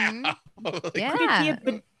 Mhm. Pow! Like, Yeah. Could it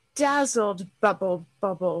be a bedazzled bubble?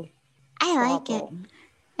 I like it. bubble?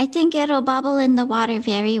 I think it'll bubble in the water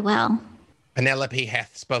very well. Penelope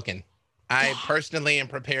hath spoken. I personally am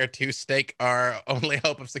prepared to stake our only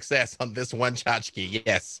hope of success on this one tchotchke.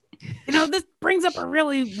 Yes. You know, this brings up a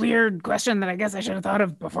really weird question that I guess I should have thought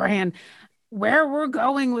of beforehand. Where we're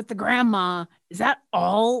going with the grandma, is that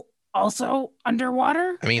all also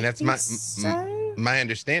underwater? I mean, that's my So? my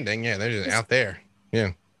understanding. Yeah, they're just out there.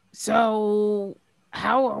 So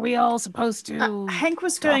how are we all supposed to Hank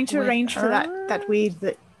was going talk to with arrange for her? that weed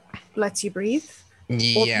that lets you breathe. Or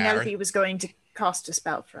Yeah. Penelope was going to cast a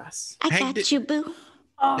spell for us. I Hank got did- you, boo.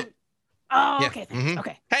 Oh, Yeah, okay, thanks. mhm.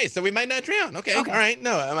 Okay. Hey, so we might not drown. Okay. Okay. All right.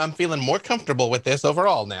 No, I'm feeling more comfortable with this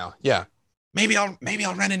overall now. Yeah. Maybe I'll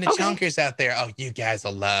run into Okay. Chonkers out there. Oh, you guys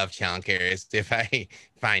will love Chonkers if I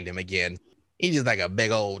find him again. He's just like a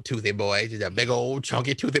big old toothy boy. Just a big old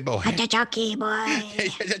chunky toothy boy. A jockey boy.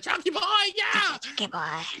 He's a chunky boy. Yeah. Jockey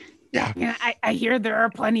boy. Yeah, I hear there are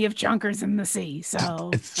plenty of chunkers in the sea, so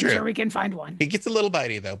It's I'm true. sure we can find one. He gets a little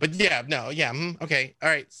bitey though. But yeah, no, yeah. Okay. All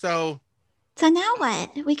right. So So now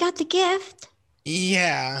what? We got the gift.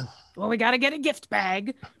 yeah. Well, we got to get a gift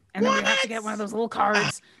bag, and then we have to get one of those little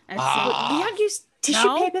cards. And Ah. We have used tissue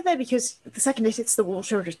No? paper though, because the second it hits the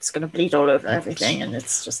water, it's going to bleed all over everything, and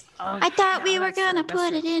it's just I thought we were gonna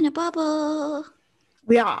put it in a bubble.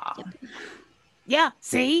 we are. Yeah,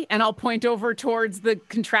 see? And I'll point over towards the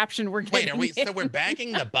contraption we're getting. Wait, are we? So we're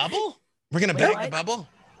bagging the bubble? We're gonna Wait, bag what? the bubble?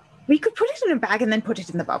 We could put it in a bag and then put it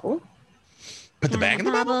in the bubble. Put the Got bag in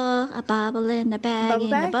the bubble? A bubble in the bag Bubble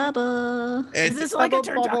in bag? the bubble. Is It's, this like a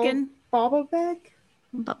Bubble, turducken? Bubble bag?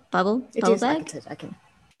 Bubble? It Bubble is like bag? a turducken.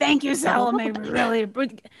 Thank you, Salome. We really.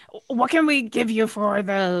 What can we give you for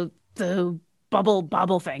the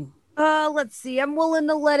bubble thing? Let's see. I'm willing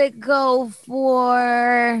to let it go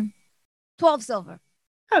for 12 silver.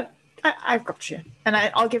 Oh, I've got you. And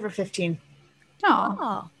I'll give her 15. Oh,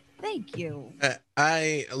 Oh, thank you.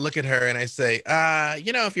 I look at her and I say,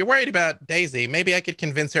 you know, if you're worried about Daisy, maybe I could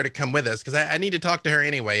convince her to come with us because I need to talk to her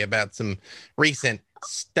anyway about some recent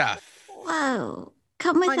stuff. whoa.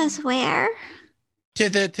 Come with us where? To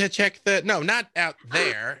check the not out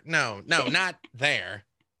there. No, not there.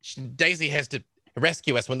 Daisy has to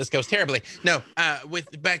rescue us when this goes terribly. No,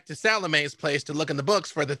 with back to Salome's place to look in the books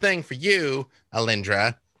for the thing for you,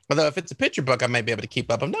 Alindra. Although if it's a picture book, I might be able to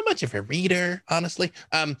keep up. I'm not much of a reader, honestly.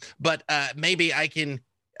 But maybe I can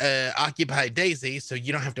occupy Daisy so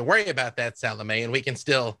you don't have to worry about that, Salome, and we can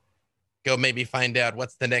still go maybe find out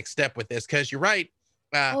what's the next step with this. Because you're right,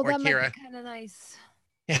 Oh, or that Kira. might be kind of nice.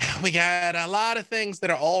 Yeah, we got a lot of things that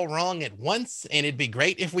are all wrong at once, and it'd be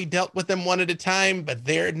great if we dealt with them one at a time, but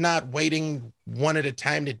they're not waiting one at a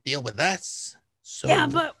time to deal with us. So Yeah,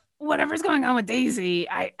 but whatever's going on with Daisy,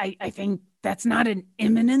 I think that's not an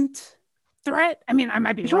imminent threat. I mean, I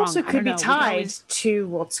might be It wrong. also I could don't be know. We tied always- to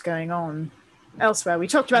what's going on elsewhere. We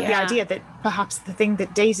talked about the Yeah. idea that perhaps the thing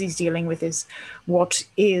that Daisy's dealing with is what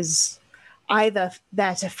is either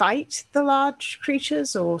there to fight the large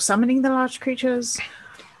creatures or summoning the large creatures.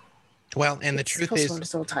 Well, and the It's truth possible is,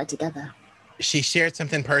 it's all tied together. she shared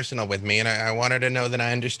something personal with me, and I want her to know that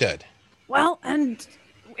I understood. Well, and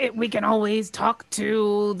we can always talk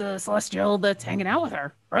to the Celestial that's hanging out with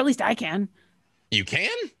her, or at least I can. You can?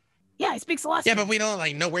 Yeah, I speak Celestial. Yeah, but we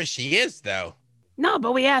don't know where she is, though. No,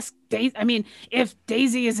 but we ask Daisy. I mean, if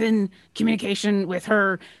Daisy is in communication with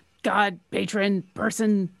her god, patron,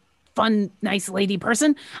 person, fun, nice lady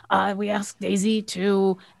person, we ask Daisy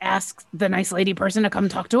to ask the nice lady person to come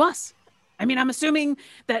talk to us. I mean, I'm assuming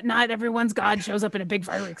that not everyone's god shows up in a big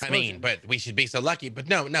fiery explosion. I mean, but we should be so lucky. But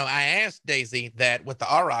no, I asked Daisy that with the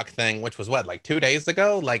Auroch thing, which was what, like 2 days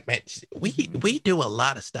ago? Like, man, we do a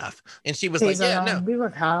lot of stuff. And she was like, yeah, no. We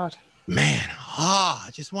work hard. Man, I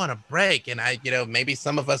just want a break. And maybe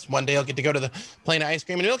some of us one day will get to go to the Plain Ice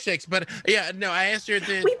Cream and Milkshakes. But yeah, no, I asked her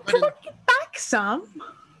that. We brought you back some.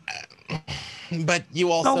 But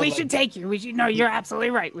you also. Oh, we should take you. No, you're absolutely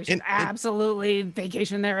right. We should absolutely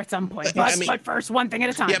vacation there at some point. But first, one thing at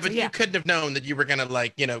a time. Yeah, but you couldn't have known that you were gonna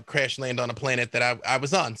crash land on a planet that I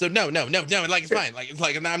was on. So no. Like it's fine. Like it's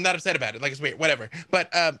like I'm not upset about it. Like it's weird. Whatever. But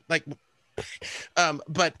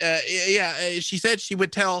she said she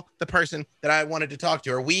would tell the person that I wanted to talk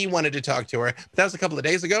to her. We wanted to talk to her. But that was a couple of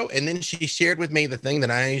days ago, and then she shared with me the thing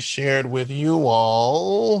that I shared with you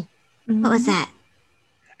all. What was that?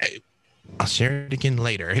 I'll share it again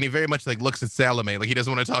later. And he very much looks at Salome like he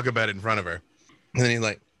doesn't want to talk about it in front of her. And then he's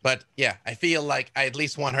like, but yeah, I feel like I at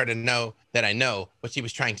least want her to know that I know what she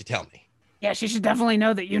was trying to tell me. Yeah, she should definitely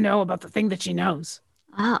know that you know about the thing that she knows.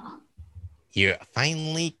 Oh. You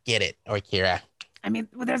finally get it, Orkira. I mean,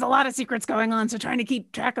 there's a lot of secrets going on, so trying to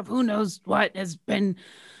keep track of who knows what has been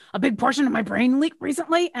a big portion of my brain leak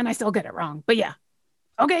recently, and I still get it wrong. But yeah.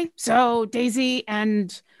 Okay, so Daisy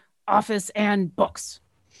and office and books.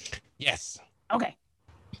 Yes. Okay.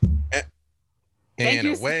 And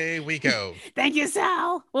away we go. Thank you,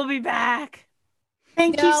 Sal. We'll be back.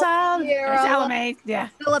 Thank you, Sal. Salome. Yeah.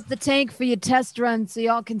 Fill up the tank for your test run so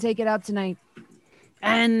y'all can take it out tonight.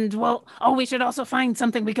 And we should also find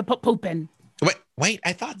something we could put poop in. Wait,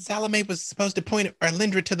 I thought Salome was supposed to point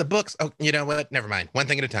Arlindra to the books. Oh, you know what? Never mind. One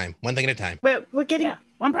thing at a time. We're getting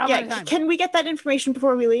one problem at a time. Can we get that information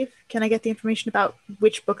before we leave? Can I get the information about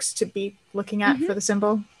which books to be looking at for the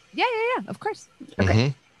symbol? Yeah, of course. Okay. Mm-hmm.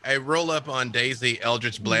 I roll up on Daisy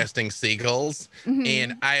Eldritch blasting seagulls,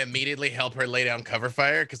 and I immediately help her lay down cover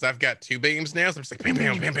fire because I've got 2 beams now. So I'm just like, bam,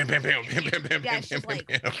 bam, bam, bam, bam, bam, bam, bam, bam, Yeah, bam, she's bam, like,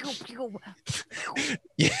 bam. pew,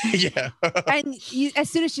 pew. Yeah. And as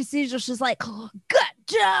soon as she sees you, she's like, "Get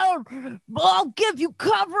down! I'll give you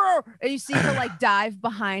cover!" And you see her dive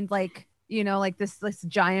behind this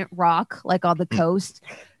giant rock on the coast.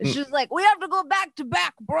 And she's like, "We have to go back to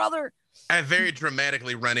back, brother." I very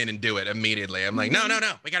dramatically run in and do it immediately. I'm like, no.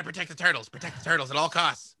 We got to protect the turtles at all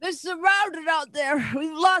costs. They're surrounded out there.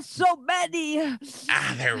 We've lost so many.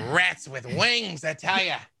 They're rats with wings, I tell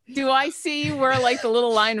ya. Do I see where the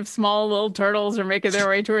little line of small little turtles are making their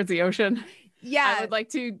way towards the ocean? Yeah. I would like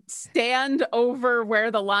to stand over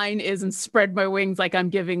where the line is and spread my wings like I'm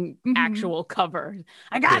giving actual cover.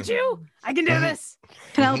 I got you. I can do this.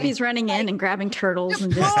 Penelope's running in and grabbing turtles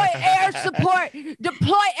and Deploy just air support.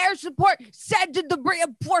 Deploy air support. Send in the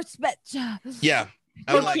reinforcement. Yeah.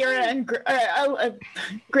 Both Kira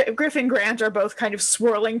and Griffin Grant are both kind of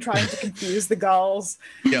swirling, trying to confuse the gulls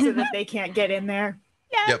so that they can't get in there.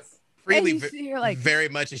 Yes. Yep. Freely And you see her, very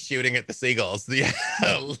much is shooting at the seagulls. Yeah,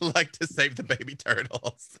 like to save the baby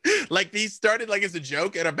turtles. These started as a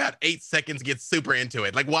joke, and about 8 seconds gets super into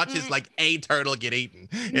it. Watches a turtle get eaten,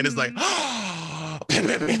 and it's like,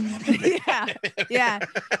 yeah.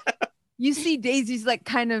 You see Daisy's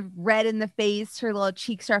kind of red in the face. Her little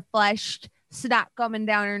cheeks are flushed. Snot coming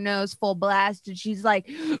down her nose, full blast, and she's like,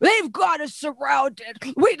 "They've got us surrounded.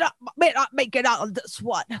 We may not make it out of this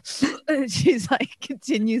one." And she's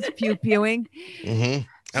continues pew-pewing.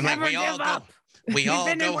 Mm-hmm. I'm Never we all give up. go. We all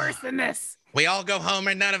We've been in go. worse than this. We all go home,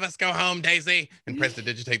 and none of us go home, Daisy. And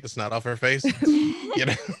prestidigitate the snot off her face.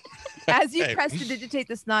 As you press to digitate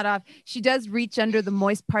the snot off, she does reach under the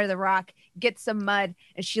moist part of the rock, get some mud,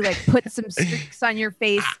 and she puts some streaks on your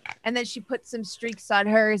face, and then she puts some streaks on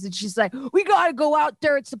hers, and she's like, "We gotta go out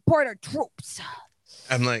there and support our troops."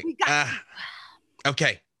 I'm like,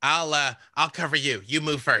 okay, I'll cover you. You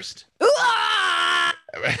move first. You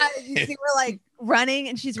see her running,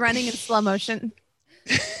 and she's running in slow motion.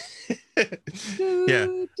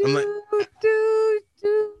 Yeah. I'm like,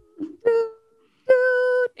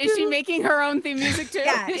 Is she making her own theme music too?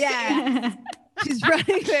 Yeah. She's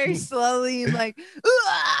running very slowly and like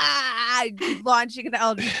launching an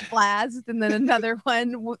eldritch blast, and then another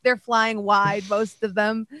one. They're flying wide, most of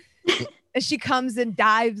them. As she comes and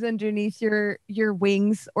dives underneath your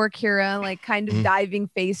wings, Orkira, like kind of diving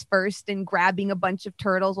face first and grabbing a bunch of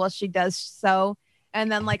turtles while she does so,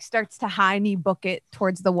 and then like starts to high knee book it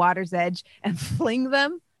towards the water's edge and fling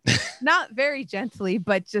them, not very gently,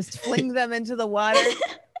 but just fling them into the water.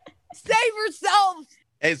 Save yourselves!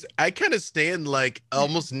 As I kind of stand like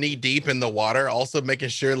almost knee deep in the water, also making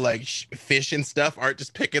sure like fish and stuff aren't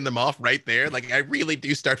just picking them off right there. Like I really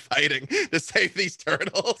do start fighting to save these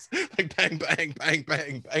turtles. Like bang, bang, bang,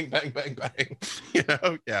 bang, bang, bang, bang, bang. You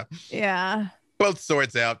know, yeah. Yeah. Both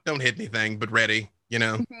swords out. Don't hit anything, but ready. You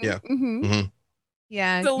know, yeah.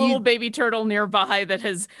 Yeah. The little baby turtle nearby that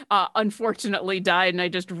has unfortunately died, and I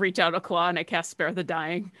just reach out a claw and I cast Spare the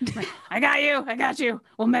Dying. Like, I got you.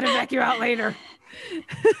 We'll medevac you out later.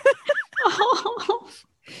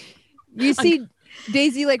 You see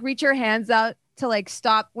Daisy like reach her hands out to like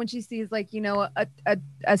stop when she sees like, you know,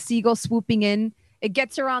 a seagull swooping in. It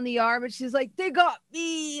gets her on the arm and she's like, they got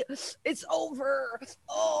me. It's over.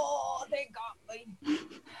 Oh, they got me.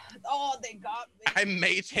 Oh, they got me. I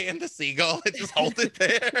mage hand the seagull and just hold it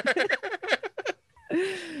there.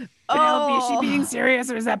 Penelope, is she being serious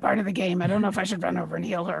or is that part of the game? I don't know if I should run over and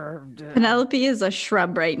heal her. Penelope is a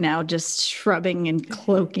shrub right now, just shrubbing and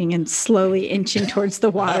cloaking and slowly inching towards the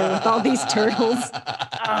water with all these turtles.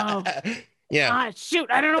 Oh. Yeah. Ah, shoot.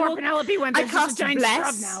 I don't know where Penelope went. I There's just cast a giant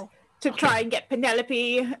Bless shrub now. to try and get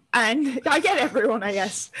Penelope, and I get everyone, I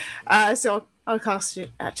guess. So I'll cast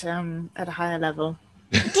it at a higher level.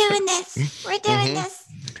 We're doing this. We're doing this.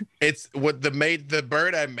 It's what the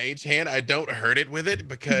bird I mage hand. I don't hurt it with it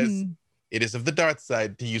because it is of the dark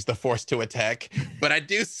side to use the force to attack. But I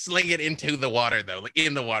do sling it into the water though, like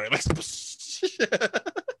in the water. Like, This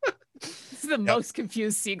is the most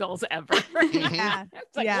confused seagulls ever. Yeah.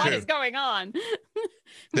 It's like, Yeah. what True. is going on?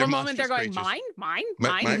 They're One moment they're monstrous going, creatures. mine,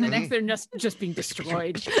 Mine, and the mhm. next they're just being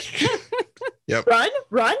destroyed. Yep. Run.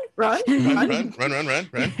 Run.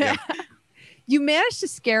 Yeah. You managed to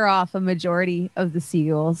scare off a majority of the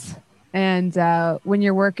seagulls. And when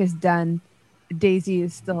your work is done, Daisy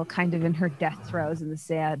is still kind of in her death throes in the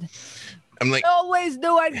sand. I'm like, I always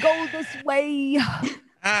knew I'd go this way.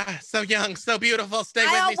 so young, so beautiful. Stay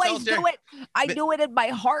I with me, always soldier. do it. I do it in my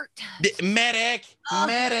heart. Medic. Medic.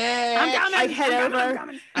 I'm coming. I head I'm over.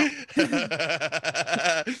 coming.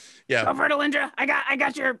 Oh, Yeah. over to Lindra. I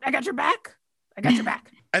got your back. I got your back.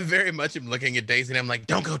 I very much am looking at Daisy and I'm like,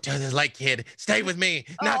 don't go to the light, kid. Stay with me,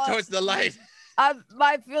 not towards the light.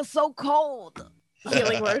 I feel so cold.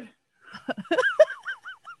 Healing word.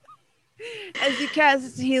 As you cast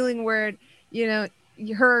this healing word, you know,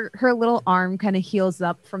 her little arm kind of heals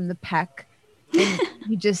up from the peck. And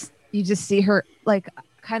you just see her like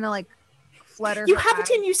kind of like flutter. You her have it eyes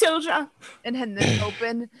in you, soldier. and then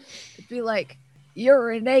open. It'd be like,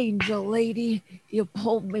 you're an angel, lady. You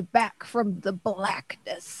pulled me back from the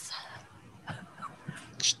blackness.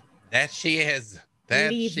 That she is.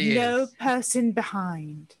 That Leave she no is. person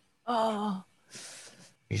behind. Oh,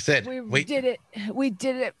 He said, we did it. We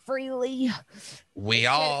did it freely. we Said,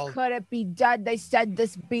 all, could it be done? They said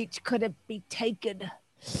this beach couldn't be taken.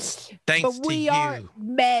 thanks But to we you. aren't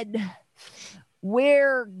men.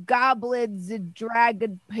 We're goblins and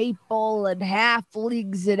dragon people and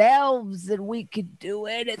halflings and elves, and we can do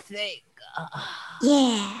anything.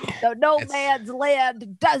 Yeah. So no It's- man's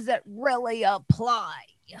land doesn't really apply.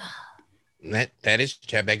 That is,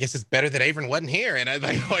 I guess it's better that Avon wasn't here. And I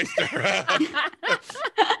like hoist her up.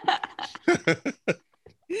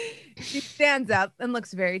 She stands up and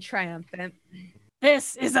looks very triumphant.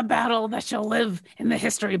 This is a battle that shall live in the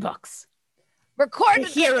history books. Recorded The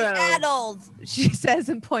hero. in the annals, she says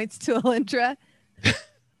and points to Alindra.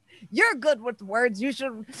 You're good with words.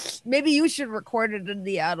 Maybe you should record it in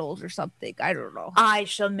the annals or something. I don't know. I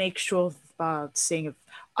shall make sure the bards sing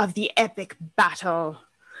of the epic battle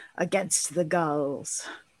against the gulls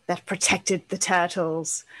that protected the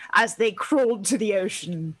turtles as they crawled to the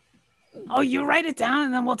ocean. Oh, you write it down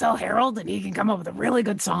and then we'll tell Harold and he can come up with a really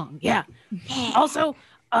good song. Yeah. Also,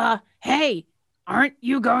 hey, aren't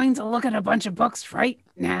you going to look at a bunch of books right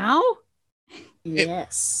now?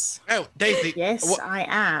 Yes. Oh, Daisy. Yes, I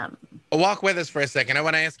am. Walk with us for a second. I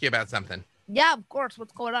want to ask you about something. Yeah, of course.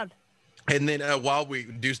 What's going on? And then while we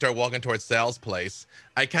do start walking towards Sal's place,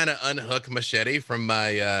 I kind of unhook Machete from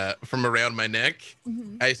my from around my neck.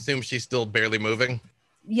 I assume she's still barely moving.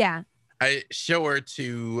 Yeah. I show her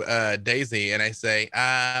to Daisy and I say,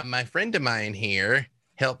 my friend of mine here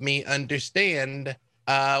help me understand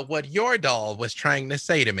what your doll was trying to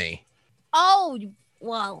say to me. Oh,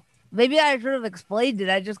 well, maybe I should have explained it.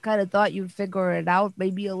 I just kind of thought you'd figure it out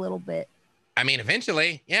maybe a little bit. I mean,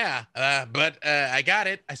 eventually, yeah. But I got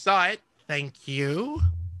it. I saw it. Thank you.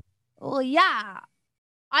 Well, yeah.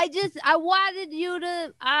 I wanted you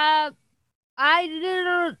to, I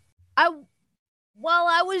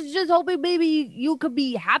was just hoping maybe you could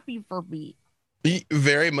be happy for me. He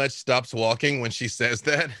very much stops walking when she says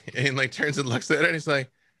that and like turns and looks at her and he's like,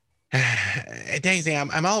 Daisy,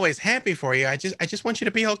 I'm always happy for you. I just want you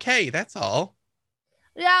to be okay. That's all.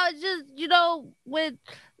 Yeah, it's just, when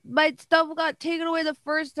my stuff got taken away the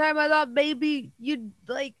first time, I thought maybe you'd,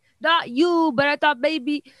 like, not you, but I thought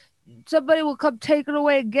maybe somebody will come take it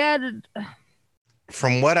away again.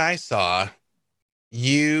 From what I saw,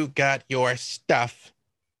 you got your stuff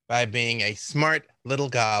by being a smart little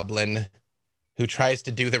goblin who tries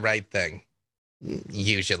to do the right thing.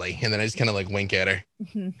 Usually. And then I just kind of like wink at her.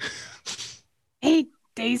 Hey,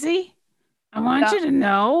 Daisy, I want you to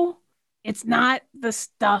know it's not the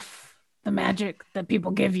stuff, the magic that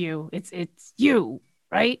people give you. It's you,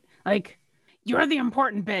 right? Like, you're the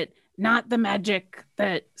important bit, not the magic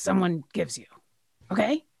that someone gives you.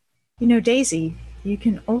 Okay? Daisy, you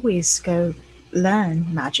can always go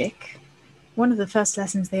learn magic. One of the first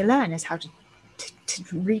lessons they learn is how to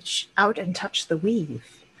reach out and touch the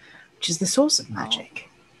weave, which is the source of magic.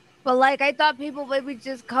 But like, I thought people maybe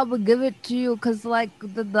just come and give it to you because like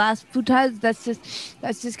the last few times, that's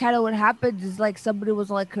just kind of what happened. Is like somebody was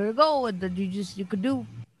like, "Here you go," and then you could do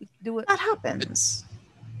it. That happens.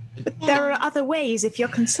 But there are other ways. If you're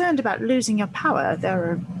concerned about losing your power, there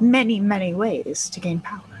are many, many ways to gain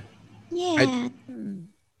power. Yeah.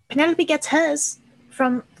 Penelope gets hers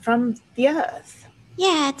from the earth.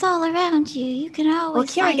 Yeah, it's all around you. You can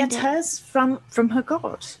always Kira find gets it. hers from her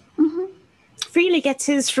god. Mm-hmm. Freely gets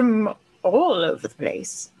his from all over the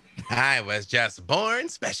place. I was just born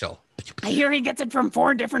special. I hear he gets it from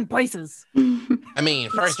 4 different places. I mean,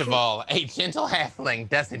 first of all, a gentle halfling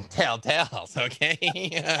doesn't tell tales,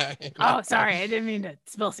 okay? Oh, sorry, I didn't mean to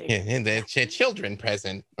spill secrets. Yeah, and the children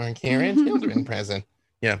present, or Karen, children present.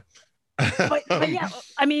 Yeah. But yeah,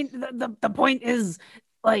 I mean, the point is,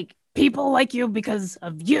 like, people like you because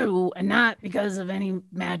of you and not because of any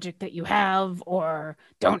magic that you have or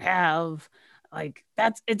don't have. Like,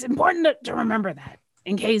 it's important to remember that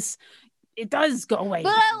in case it does go away.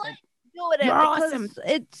 But I like doing it You're because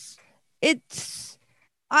awesome. it's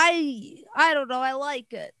I don't know, I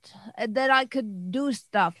like it. And then I could do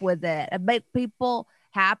stuff with it and make people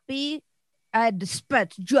happy and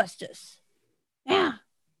dispense justice. Yeah.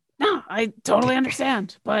 No, I totally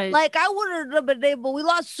understand. But Like, I wouldn't have been able, we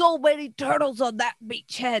lost so many turtles on that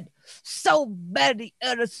beachhead. So many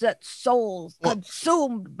innocent souls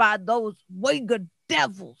consumed by those winged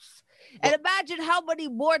devils. And imagine how many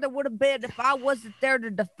more there would have been if I wasn't there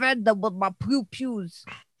to defend them with my pew-pews.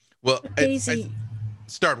 Well, Daisy. I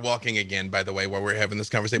start walking again, by the way, while we're having this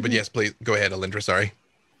conversation. But yes, please, go ahead, Alindra, sorry.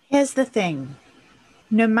 Here's the thing.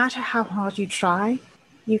 No matter how hard you try,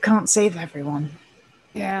 you can't save everyone.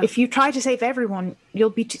 yeah. If you try to save everyone, you'll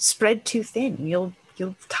be spread too thin. You'll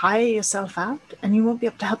tire yourself out, and you won't be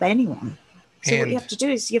able to help anyone. So what you have to do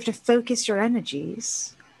is you have to focus your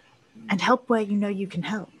energies and help where you know you can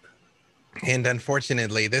help. And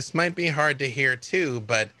unfortunately, this might be hard to hear too,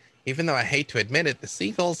 but even though I hate to admit it, the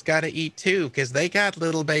seagulls got to eat too, because they got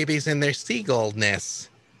little babies in their seagull nests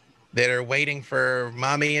that are waiting for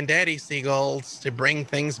mommy and daddy seagulls to bring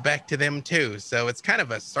things back to them too. So it's kind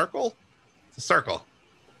of a circle. It's a circle.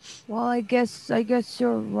 Well, I guess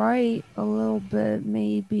you're right a little bit,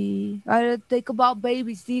 maybe. I didn't think about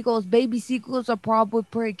baby seagulls. Baby seagulls are probably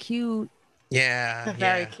pretty cute. Yeah. They're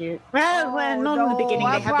very cute. Well, not in the no, beginning.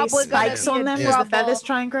 I'm They have these probably gonna spikes be on in them as the trouble. feathers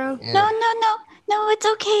try and grow. Yeah. No, it's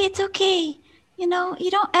okay. It's okay. You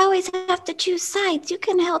don't always have to choose sides. You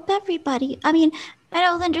can help everybody. I mean, I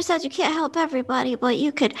know Linda says you can't help everybody, but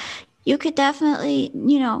you could definitely,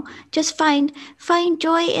 just find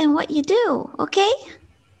joy in what you do, okay?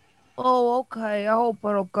 Oh, okay. I hope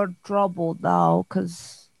I don't get in trouble now,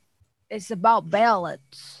 because it's about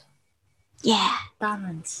balance. Yeah.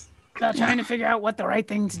 Balance. Trying to figure out what the right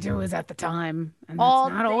thing to do is at the time. And that's All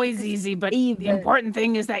not always things easy, but even. the important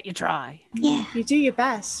thing is that you try. Yeah. You do your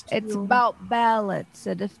best. It's about balance.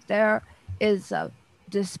 And if there is a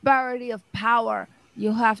disparity of power,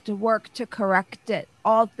 you have to work to correct it,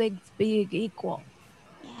 all things being equal.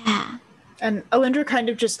 Yeah. And Alindra kind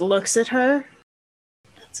of just looks at her.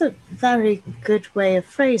 That's a very good way of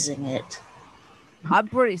phrasing it. I'm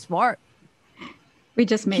pretty smart. We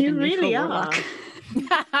just made You a neutral really are. warlock.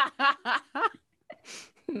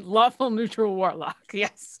 Lawful neutral warlock.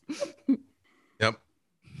 Yes. Yep.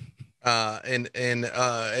 And then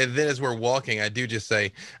as we're walking, I do just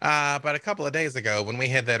say, but a couple of days ago when we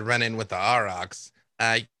had that run-in with the Aurochs,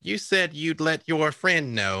 you said you'd let your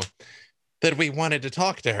friend know that we wanted to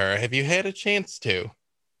talk to her. Have you had a chance to?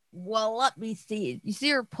 Well, let me see. You see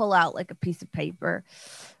her pull out like a piece of paper.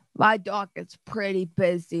 My docket's pretty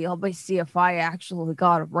busy. Let me see if I actually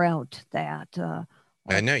got around to that.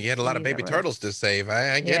 I know you had a lot of baby turtles to save.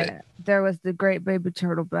 I get it. There was the Great Baby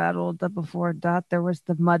Turtle Battle. Before that, there was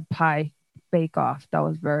the Mud Pie Bake Off. That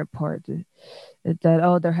was very important.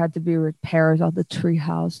 There had to be repairs on the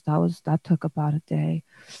treehouse. That took about a day.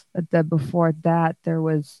 And then before that, there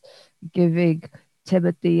was giving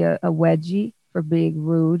Timothy a wedgie for being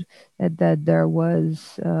rude, and then there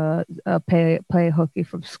was play hooky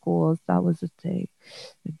from school. That was a thing.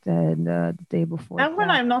 And then the day before. And when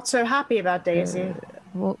I'm not so happy about Daisy.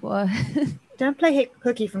 What? Don't play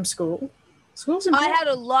hooky from school. School's important. I had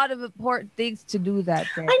a lot of important things to do that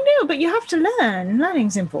day. I know, but you have to learn.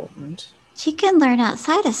 Learning's important. She can learn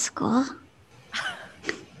outside of school.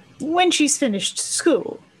 When she's finished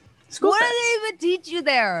school. What do they even teach you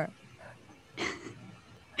there?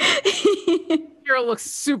 Girl looks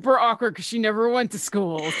super awkward because she never went to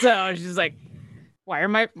school. So she's like, why are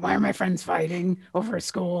my friends fighting over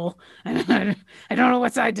school? I don't know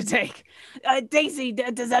what side to take. Daisy,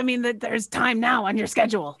 does that mean that there's time now on your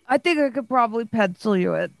schedule? I think I could probably pencil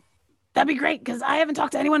you in. That'd be great because I haven't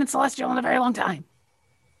talked to anyone in Celestial in a very long time.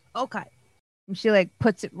 Okay. She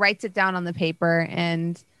writes it down on the paper,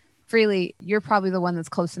 and Freely, you're probably the one that's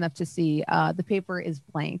close enough to see. The paper is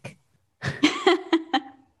blank.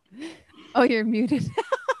 Oh, you're muted.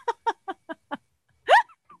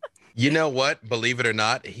 You know what? Believe it or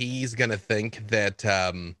not, he's gonna think that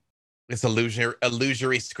it's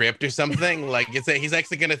illusory script or something. Like he's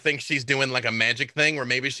actually gonna think she's doing like a magic thing, or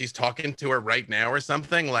maybe she's talking to her right now or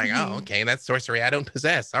something. Like, oh, okay, that's sorcery I don't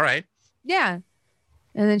possess. All right. Yeah.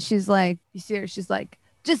 And then she's like, you see her, she's like,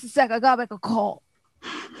 just a sec, I gotta make a call.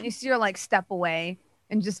 And you see her like step away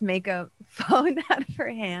and just make a phone out of her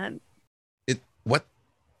hand.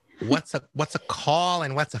 What's a call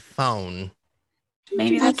and what's a phone?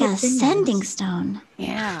 Maybe like a sending stone.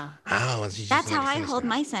 Yeah. Oh, that's how I hold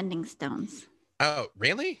my sending stones. Oh,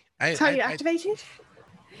 really? That's how you activate it?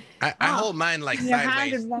 I hold mine like your sideways.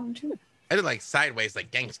 hand in one too. I do like sideways,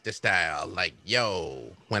 like gangster style, like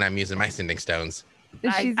yo, when I'm using my sending stones.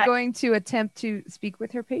 She's going to attempt to speak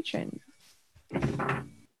with her patron.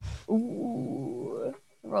 Ooh,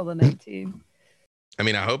 roll a 19. I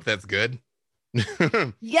mean, I hope that's good.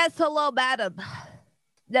 Yes, hello, madam.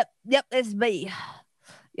 Yep, it's me.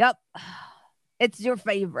 Yep, it's your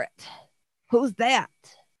favorite. Who's that?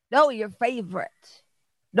 No, your favorite.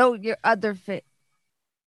 No, your other fit.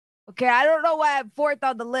 Okay, I don't know why I'm fourth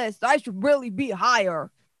on the list. I should really be higher.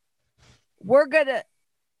 Well,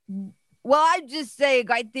 I'm just saying,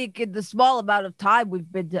 I think in the small amount of time we've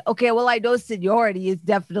been okay, well, I know seniority is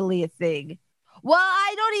definitely a thing. Well,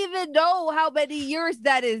 I don't even know how many years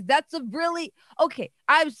that is. That's a really... Okay,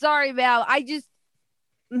 I'm sorry, ma'am. I just...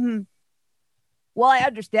 Well, I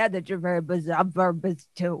understand that you're very busy. I'm very busy,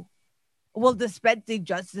 too. Well, dispensing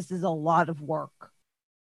justice is a lot of work.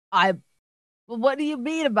 What do you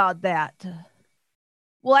mean about that?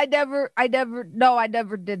 Well, I never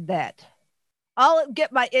did that. I'll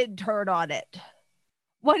get my intern on it.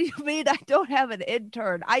 What do you mean I don't have an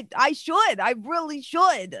intern? I should. I really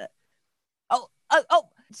should.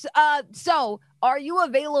 So are you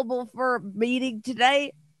available for a meeting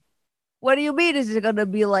today? What do you mean? Is it going to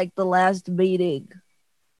be like the last meeting?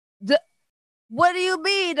 What do you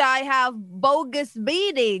mean I have bogus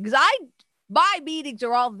meetings? My meetings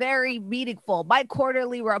are all very meaningful. My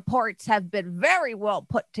quarterly reports have been very well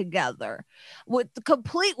put together,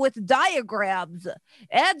 complete with diagrams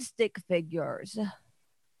and stick figures.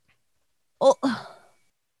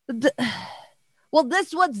 Well,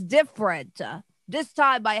 this one's different. This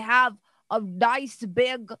time I have a nice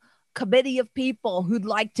big committee of people who'd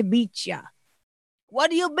like to meet you. What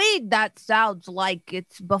do you mean that sounds like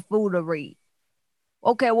it's buffoonery?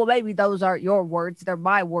 Okay, well, maybe those aren't your words. They're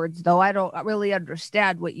my words, though. I don't really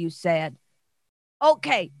understand what you said.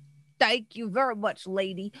 Okay, thank you very much,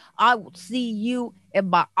 lady. I will see you in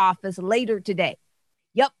my office later today.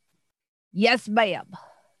 Yep. Yes, ma'am.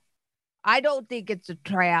 I don't think it's a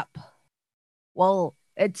trap. Well,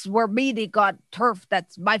 we're meeting on turf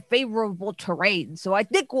that's my favorable terrain, so I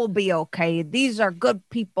think we'll be okay. These are good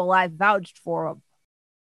people. I vouched for them.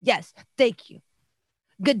 Yes, thank you.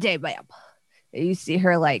 Good day, ma'am. You see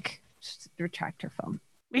her like just retract her phone.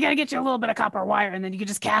 We gotta get you a little bit of copper wire, and then you can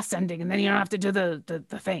just cast sending, and then you don't have to do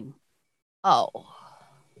the thing. Oh,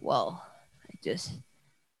 well, it's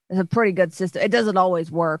a pretty good system. It doesn't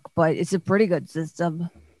always work, but it's a pretty good system.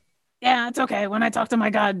 Yeah, it's okay. When I talk to my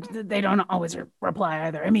god, they don't always reply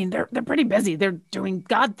either. I mean, they're pretty busy. They're doing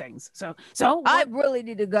god things. So I really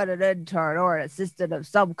need to get an intern or an assistant of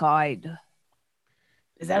some kind.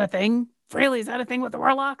 Is that a thing? Freely, is that a thing with the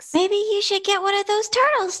warlocks? Maybe you should get one of those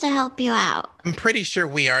turtles to help you out. I'm pretty sure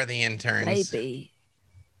we are the interns. Maybe.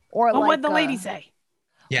 Or well, what'd the lady say?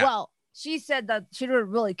 Yeah. Well, she said that she didn't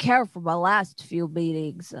really care for my last few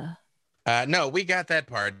meetings. No, we got that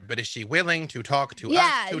part, but is she willing to talk to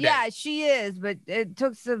us today? Yeah, she is, but it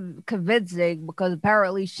took some convincing because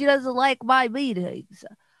apparently she doesn't like my meetings.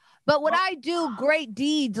 But when I do great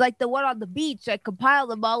deeds like the one on the beach, I compile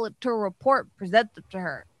them all into a report and present them to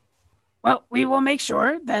her. Well, we will make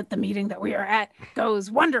sure that the meeting that we are at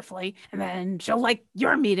goes wonderfully, and then she'll like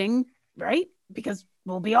your meeting, right? Because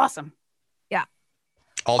we'll be awesome. Yeah.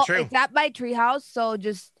 All true. It's at my treehouse, so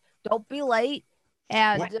just don't be late.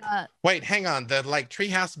 And wait, hang on. The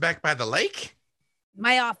treehouse back by the lake?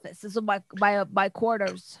 My office. This is my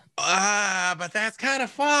quarters. But that's kind of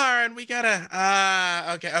far, and we gotta.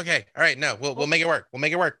 Okay. All right, no, we'll make it work. We'll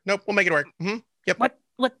make it work. Nope, we'll make it work. Mm-hmm. Yep.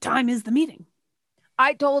 What time is the meeting?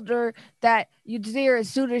 I told her that you'd see her as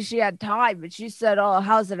soon as she had time, and she said, "Oh,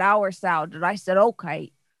 how's an hour sound?" And I said,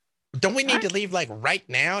 "Okay." Don't we need to leave right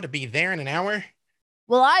now to be there in an hour?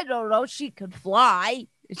 Well, I don't know. She could fly.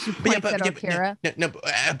 She points at Okira.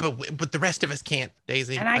 But the rest of us can't,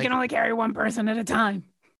 Daisy. And I can only carry one person at a time.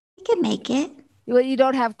 You can make it. Well, you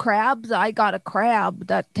don't have crabs? I got a crab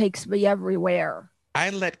that takes me everywhere.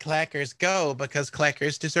 I let Clackers go because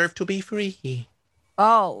Clackers deserve to be free.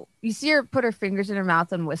 Oh, you see her put her fingers in her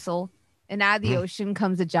mouth and whistle. And out of the ocean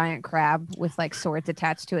comes a giant crab with swords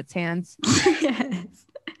attached to its hands. Yes.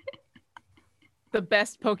 The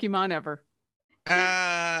best Pokemon ever.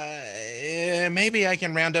 Maybe I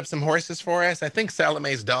can round up some horses for us. I think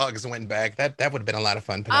Salome's dogs went back. That would have been a lot of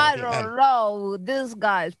fun. I don't know. This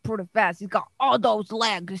guy's pretty fast. He's got all those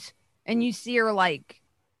legs. And you see her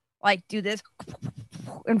do this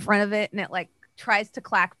in front of it, and it tries to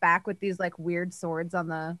clack back with these weird swords on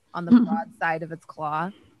the broad side of its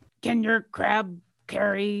claw. Can your crab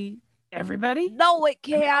carry everybody? No, it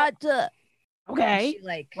can't. Okay.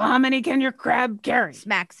 Well, how many can your crab carry?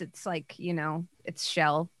 Smacks its its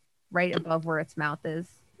shell right above where its mouth is.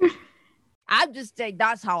 I'm just saying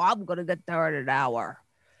that's how I'm gonna get there in an hour.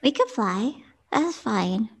 We could fly. That's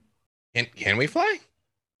fine. Can we fly?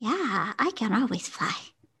 Yeah, I can always fly.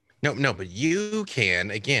 No, but you can.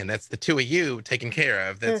 Again, that's the two of you taken care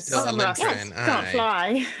of. That's still Alintra and I. Can't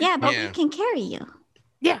fly. Yeah, but we can carry you.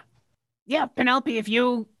 Yeah, Penelope, if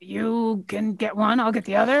you can get one, I'll get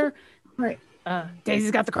the other. Right.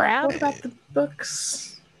 Daisy's got the crab. What about the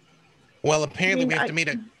books? Well, apparently we have to meet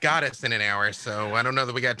a goddess in an hour, so I don't know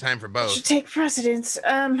that we got time for both. Should take precedence.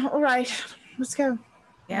 All right, let's go.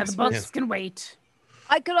 Yeah, the books can wait.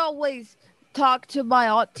 I could always talk to my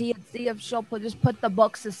auntie and see if she'll just put the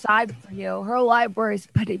books aside for you. Her library's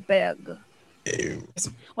pretty big.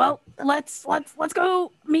 Well, let's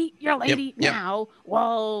go meet your lady now.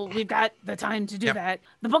 Well, we've got the time to do that.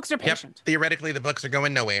 The books are patient. Theoretically, the books are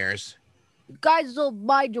going nowheres. You guys don't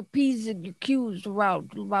mind your P's and your Q's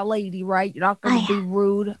around my lady, right? You're not going to be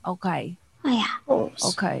rude? Okay. Oh, yeah.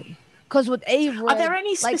 Okay. Because with Avery, are there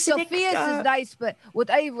any specific... Sophia's is nice, but with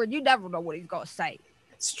Avery, you never know what he's going to say.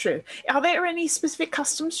 It's true. Are there any specific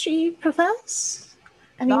customs she prefers?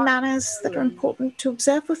 Any manners that are important to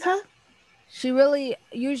observe with her? She really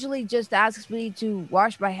usually just asks me to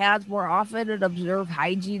wash my hands more often and observe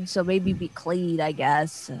hygiene, so maybe be clean, I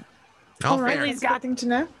guess. All right, it's got thing to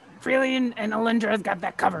know. Freely and Alindra's got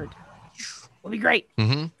that covered. Will be great.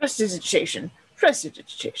 Mm-hmm. Prestidigitation.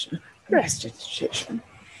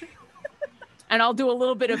 And I'll do a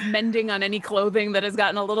little bit of mending on any clothing that has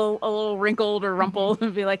gotten a little wrinkled or rumpled,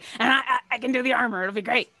 and be like, and I can do the armor. It'll be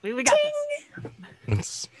great. We got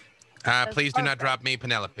this. Please do not drop me,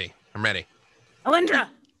 Penelope. I'm ready. Alindra.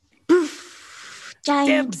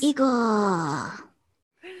 Giant eagle.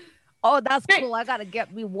 Oh, that's cool. I gotta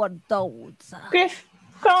get me one of those. Griff,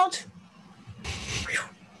 Gold.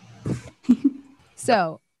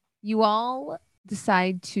 So, you all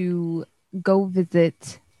decide to go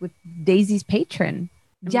visit with Daisy's patron.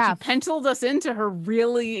 Yeah, she penciled us into her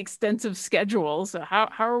really extensive schedule. So how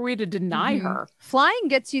are we to deny her? Flying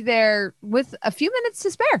gets you there with a few minutes to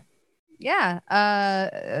spare. Yeah,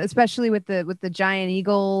 especially with the giant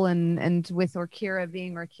eagle and with Orkira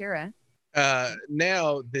being Orkira.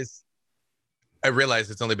 Now I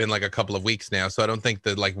realize it's only been a couple of weeks now, so I don't think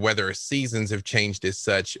the weather or seasons have changed as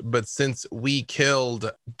such. But since we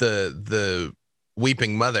killed the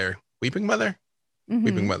Weeping Mother,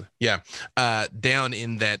 Weeping Mother. Yeah. Down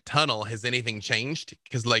in that tunnel, has anything changed?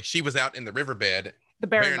 Because like she was out in the riverbed. The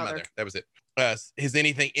Baron Mother. That was it. Is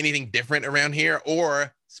anything different around here?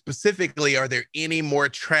 Or specifically, are there any more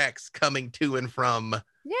tracks coming to and from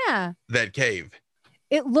that cave?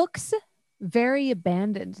 It looks very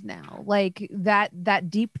abandoned now. Like that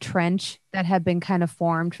deep trench that had been kind of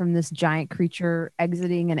formed from this giant creature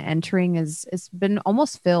exiting and entering has been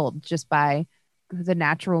almost filled just by the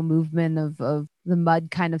natural movement of the mud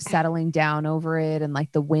kind of settling down over it, and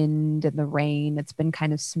like the wind and the rain. It's been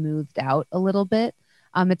kind of smoothed out a little bit.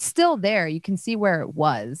 It's still there. You can see where it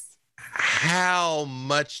was. How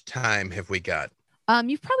much time have we got?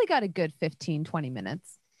 You've probably got a good 15-20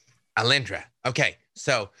 minutes. Alindra. Okay.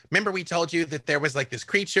 So remember we told you that there was like this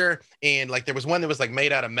creature, and like there was one that was like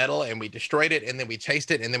made out of metal, and we destroyed it, and then we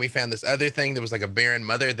chased it, and then we found this other thing that was like a Baron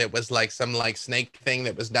Mother that was like some like snake thing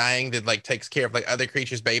that was dying that like takes care of like other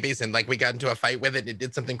creatures' babies, and like we got into a fight with it and it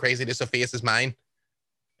did something crazy to Sophia's mind.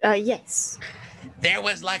 Yes. There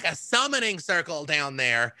was like a summoning circle down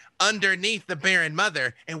there underneath the Baron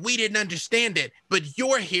Mother, and we didn't understand it, but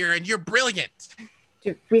you're here and you're brilliant.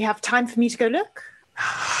 Do we have time for me to go look?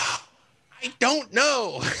 I don't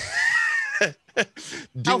know.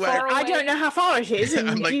 I don't know how far it is,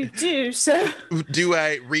 and like, you do, so. Do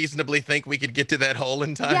I reasonably think we could get to that hole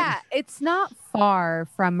in time? Yeah, it's not far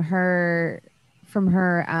from her,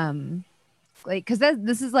 like, because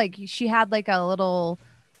this is like, she had like a little,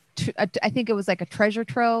 I think it was like a treasure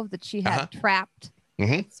trove that she had trapped,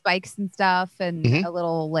 spikes and stuff, and a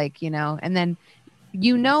little like, and then,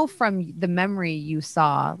 from the memory you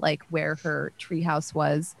saw, like where her treehouse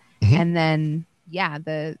was. And then,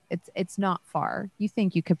 it's not far. You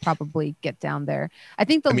think you could probably get down there. I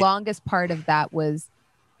think the longest part of that was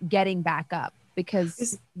getting back up, because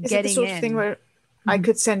is it the sort of thing where I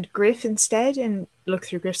could send Griff instead and look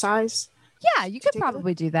through Griff's eyes? Yeah, you could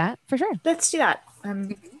probably do that for sure. Let's do that.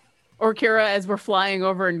 Or Kira, as we're flying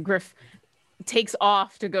over and Griff takes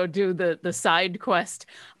off to go do the side quest.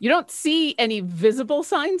 You don't see any visible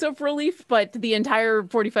signs of relief, but the entire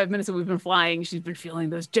 45 minutes that we've been flying, she's been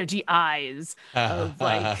feeling those judgy eyes of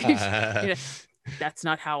like, that's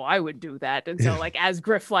not how I would do that. And so like as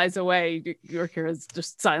Griff flies away, your Kira's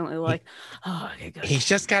just silently like, oh, okay, good. He's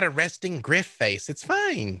just got a resting Griff face. It's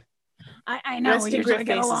fine. I know we usually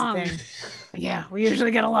get along. Yeah, we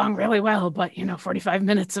usually get along really well, but 45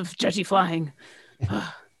 minutes of judgy flying.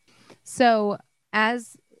 So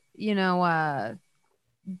as,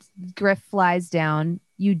 Griff flies down,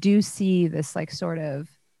 you do see this like sort of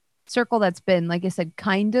circle that's been, like I said,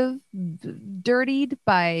 kind of dirtied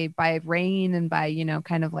by rain and by,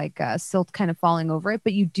 kind of like silt kind of falling over it.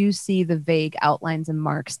 But you do see the vague outlines and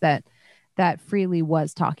marks that Freely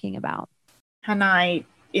was talking about. Can I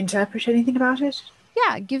interpret anything about it?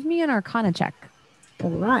 Yeah, give me an Arcana check. All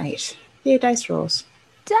right. Here, dice rolls.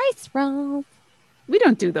 Dice roll. We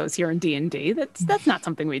don't do those here in D&D. That's not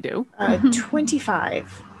something we do.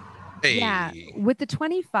 25. Hey. Yeah, with the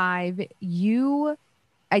 25, you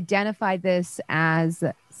identify this as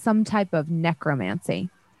some type of necromancy,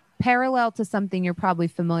 parallel to something you're probably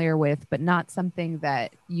familiar with, but not something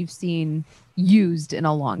that you've seen used in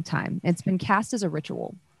a long time. It's been cast as a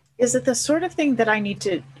ritual. Is it the sort of thing that I need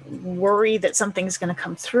to worry that something's going to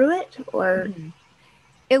come through it, or?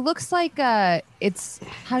 It looks like it's,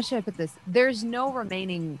 how should I put this? There's no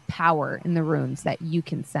remaining power in the runes that you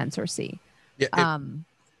can sense or see. Yeah.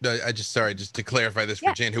 Just to clarify this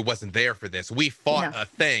for Jen, who wasn't there for this. We fought a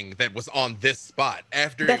thing that was on this spot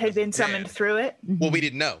after that had been summoned through it. Well, we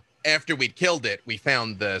didn't know. After we'd killed it, we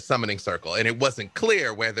found the summoning circle, and it wasn't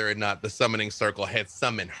clear whether or not the summoning circle had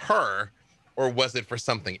summoned her, or was it for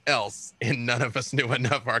something else. And none of us knew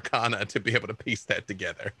enough Arcana to be able to piece that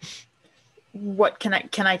together. What can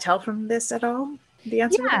I tell from this at all? The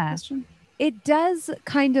answer to that question? It does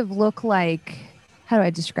kind of look like, how do I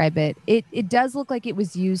describe it? It does look like it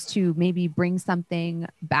was used to maybe bring something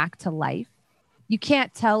back to life. You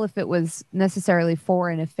can't tell if it was necessarily for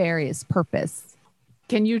a nefarious purpose.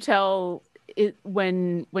 Can you tell it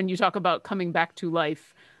when you talk about coming back to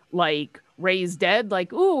life, like raise dead,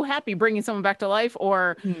 like, ooh, happy bringing someone back to life,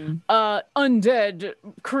 or undead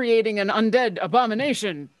creating an undead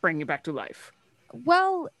abomination bringing back to life?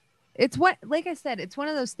 Well, like I said, it's one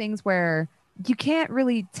of those things where you can't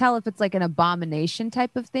really tell if it's like an abomination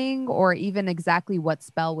type of thing or even exactly what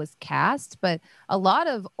spell was cast. But a lot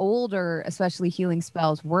of older, especially healing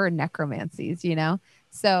spells, were necromancies,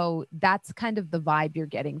 So that's kind of the vibe you're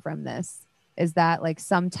getting from this, is that like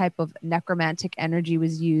some type of necromantic energy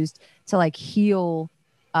was used to like heal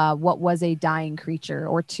what was a dying creature,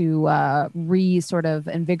 or to sort of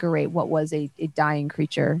invigorate what was a dying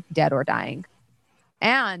creature, dead or dying.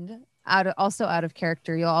 And also out of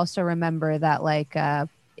character, you'll also remember that like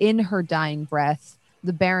in her dying breath,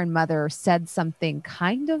 the Baron Mother said something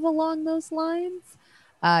kind of along those lines.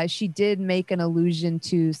 She did make an allusion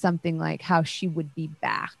to something like how she would be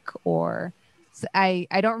back, or I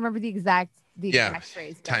don't remember the exact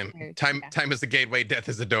phrase. Time is the gateway, death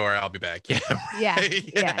is the door. I'll be back. Yeah.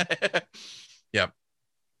 Yeah. Yep.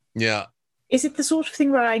 Yeah. Is it the sort of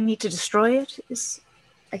thing where I need to destroy it? Is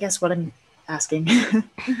I guess what I'm asking.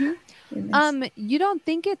 Mm-hmm. You don't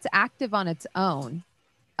think it's active on its own?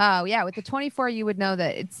 Oh yeah, with the 24, you would know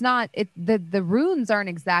that it's not. The runes aren't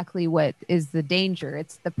exactly what is the danger.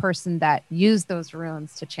 It's the person that used those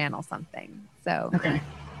runes to channel something. So okay.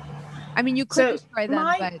 I mean, you could destroy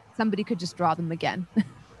them, but somebody could just draw them again.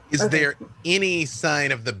 Is there any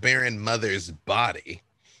sign of the Baron Mother's body?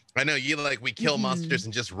 I know you we kill monsters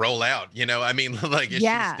and just roll out, you know? I mean, is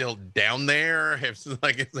she still down there? Is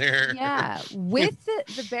there... Yeah, with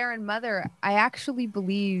the Baron Mother, I actually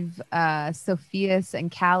believe Sophias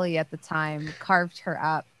and Callie at the time carved her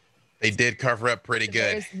up. They did carve her up pretty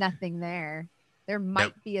good. There's nothing there. There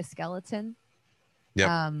might be a skeleton.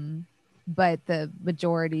 Yep. But the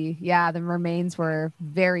majority, the remains were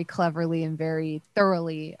very cleverly and very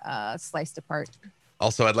thoroughly sliced apart.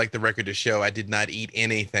 Also, I'd like the record to show I did not eat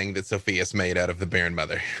anything that Sophia's made out of the Baron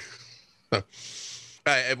Mother.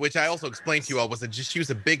 Which I also explained to you all was that she was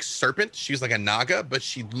a big serpent. She was like a naga, but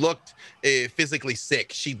she looked physically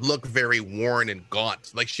sick. She looked very worn and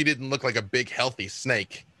gaunt. Like she didn't look like a big, healthy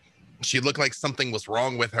snake. She looked like something was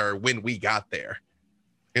wrong with her when we got there.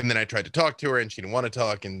 And then I tried to talk to her and she didn't want to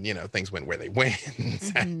talk. And, things went where they went.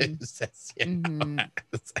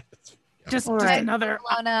 Just another...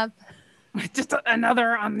 Just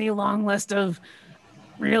another on the long list of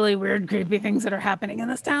really weird, creepy things that are happening in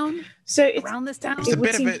this town. Around this town. It's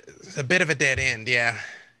a bit of a dead end, yeah.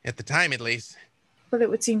 At the time, at least. Well, it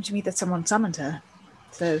would seem to me that someone summoned her.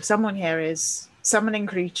 So someone here is summoning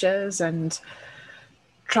creatures and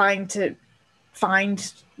trying to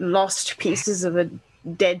find lost pieces of a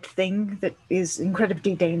dead thing that is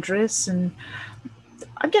incredibly dangerous. And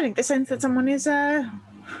I'm getting the sense that someone is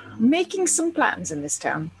making some plans in this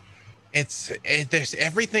town. There's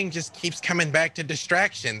everything just keeps coming back to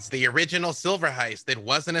distractions. The original silver heist that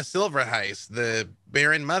wasn't a silver heist, the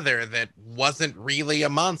Baron Mother that wasn't really a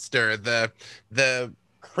monster, the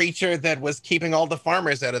creature that was keeping all the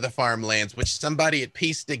farmers out of the farmlands, which somebody had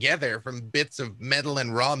pieced together from bits of metal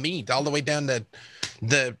and raw meat, all the way down to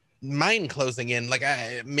the mine closing in.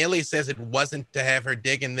 Millie says it wasn't to have her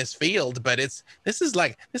dig in this field, but this is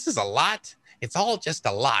a lot. It's all just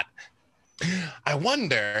a lot. I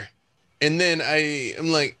wonder. And then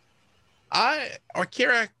I'm like, or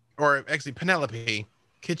Kira, or actually Penelope,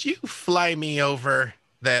 could you fly me over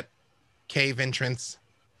that cave entrance?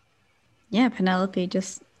 Yeah, Penelope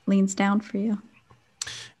just leans down for you.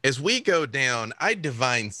 As we go down, I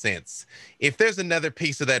divine sense if there's another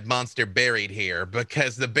piece of that monster buried here,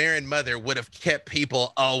 because the Baron Mother would have kept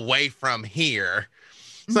people away from here.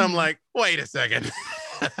 So I'm like, wait a second.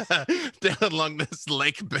 Down along this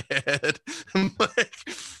lake bed. I'm like...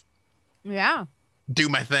 Yeah. Do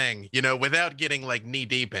my thing, without getting knee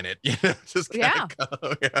deep in it, just kind of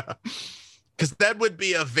go. Yeah. Because that would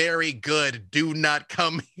be a very good do not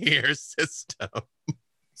come here system.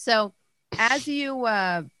 So as you,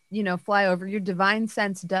 fly over, your divine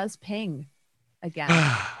sense does ping again.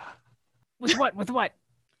 With what?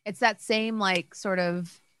 It's that same sort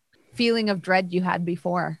of feeling of dread you had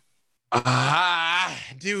before.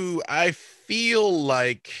 Do I feel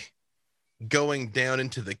like going down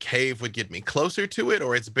into the cave would get me closer to it,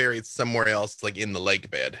 or it's buried somewhere else, in the lake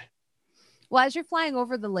bed? Well, as you're flying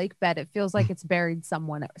over the lake bed, it feels like it's buried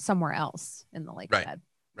somewhere else in the lake bed.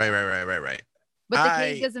 Right. But the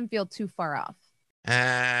cave doesn't feel too far off.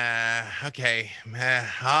 Okay.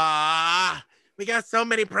 We got so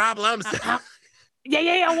many problems.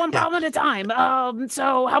 Yeah. One problem at a time.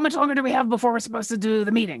 So how much longer do we have before we're supposed to do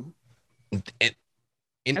the meeting?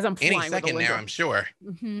 As I'm any second now, I'm sure.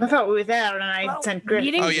 I thought we were there, and I sent Griff.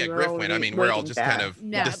 Oh yeah, Griff went. I mean, we're all just kind of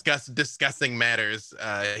discussing matters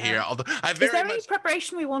here. Although is there any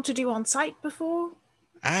preparation we want to do on site before?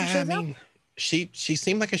 I mean, she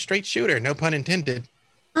seemed like a straight shooter. No pun intended.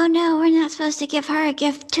 Oh no, we're not supposed to give her a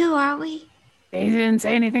gift too, are we? They didn't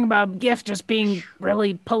say anything about gift, just being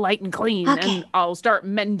really polite and clean. Okay. And I'll start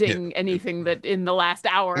mending anything that in the last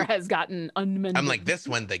hour has gotten unmended. I'm like, this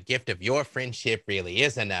one, the gift of your friendship really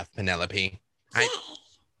is enough, Penelope. I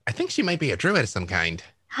think she might be a druid of some kind.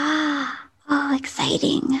 Oh,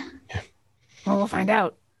 exciting. Yeah. Well, we'll find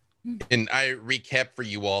out. And I recap for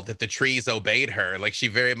you all that the trees obeyed her. She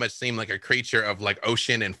very much seemed like a creature of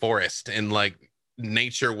ocean and forest, and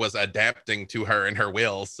nature was adapting to her and her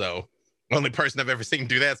will. So only person I've ever seen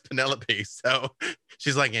do that is Penelope. So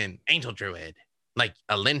she's like an angel druid, like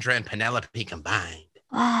Alindra and Penelope combined.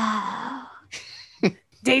 Wow.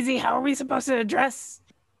 Daisy, how are we supposed to address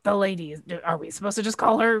the lady? Are we supposed to just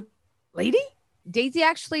call her lady? Daisy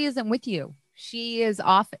actually isn't with you. She is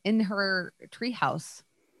off in her treehouse.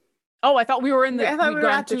 Oh, I thought we were in the. I thought we were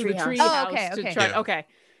at the tree treehouse. house. Oh, okay, to okay. try- Yeah. okay.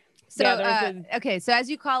 So, Yeah, okay. So as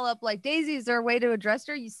you call up, like, Daisy, is there a way to address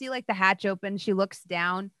her? You see, like, the hatch open. She looks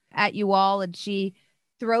down at you all, and she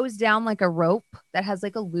throws down like a rope that has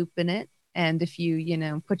like a loop in it. And if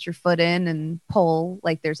you, put your foot in and pull,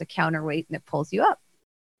 like, there's a counterweight, and it pulls you up.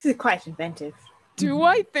 This is quite inventive. Do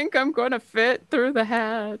I think I'm going to fit through the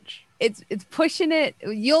hatch? It's pushing it.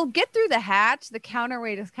 You'll get through the hatch. The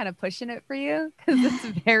counterweight is kind of pushing it for you because it's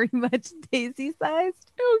very much Daisy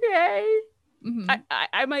sized. Okay. Mhm.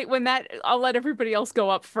 I might I'll let everybody else go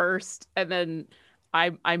up first, and then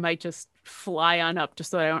I might just fly on up just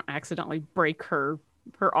so I don't accidentally break her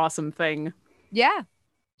awesome thing. Yeah.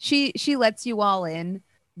 She lets you all in.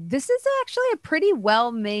 This is actually a pretty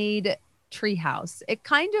well-made treehouse. It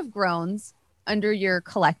kind of groans under your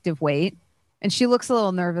collective weight. And she looks a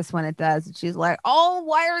little nervous when it does. And she's like, "Oh,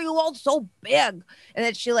 why are you all so big?" And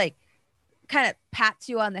then she like kind of pats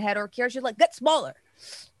you on the head, or Kira, she's like, "Get smaller.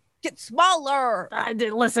 Get smaller." I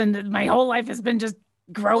did listen. My whole life has been just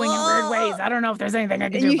growing in weird ways. I don't know if there's anything I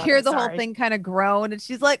can do. And you about hear this. the whole Sorry. thing kind of groan, and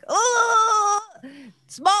she's like, "Oh,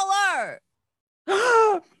 smaller."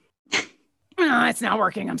 No, it's not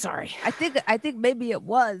working. I'm sorry. I think maybe it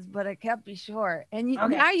was, but I can't be sure. And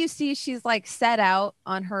Okay. now you see she's like set out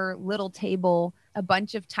on her little table a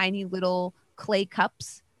bunch of tiny little clay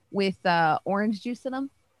cups with orange juice in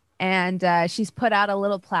them, and she's put out a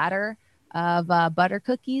little platter of butter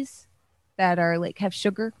cookies that are like have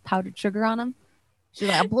powdered sugar on them. She's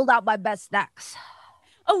like, "I pulled out my best snacks."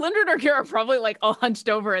 Alindra and Kira are probably like all hunched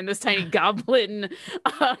over in this tiny goblin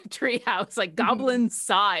treehouse, like goblin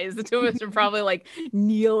size. The two of us are probably like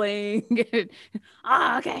kneeling.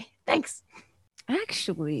 Okay, thanks.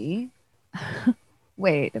 Actually,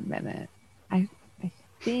 wait a minute. I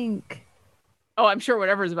think. Oh, I'm sure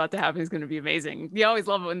whatever's about to happen is going to be amazing. You always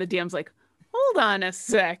love it when the DM's like, "Hold on a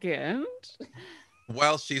second."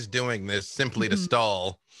 While she's doing this, simply to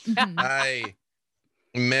stall, Mhm. I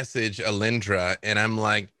message Alindra and I'm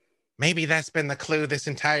like, maybe that's been the clue this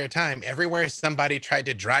entire time. Everywhere somebody tried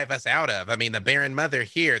to drive us out of. I mean, the Barren Mother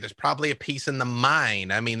here, there's probably a piece in the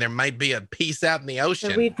mine. I mean, there might be a piece out in the So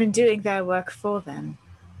ocean. we've been doing their work for them.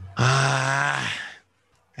 I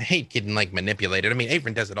hate getting like manipulated. I mean,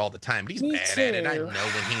 Averin does it all the time, but he's Me bad at it. I too. know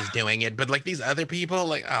when he's doing it, but like these other people,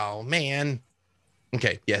 like, oh man.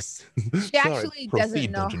 Okay, yes. She actually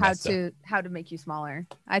doesn't know how to make you smaller.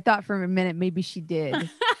 I thought for a minute maybe she did.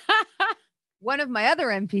 One of my other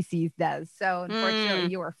NPCs does. So unfortunately,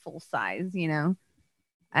 you are full size,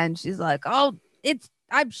 And she's like, "Oh,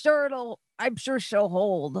 I'm sure she'll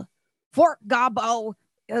hold. Fort Gobbo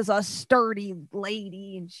is a sturdy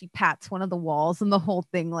lady," and she pats one of the walls, and the whole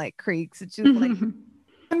thing like creaks. It's just like,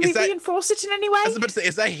 Can we reinforce it in any way? I was about to say,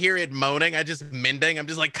 as I hear it moaning, I'm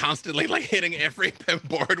just like constantly like hitting every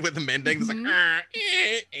board with mending. It's like,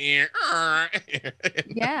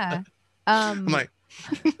 yeah. I'm like,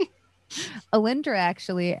 Alindra,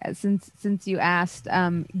 actually, since you asked,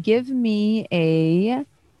 give me a.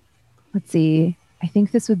 Let's see. I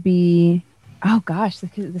think this would be. Oh gosh,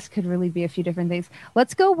 this could really be a few different things.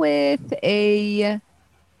 Let's go with an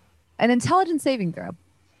intelligence saving throw.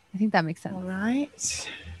 I think that makes sense. All right.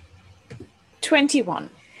 21.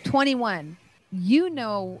 21. You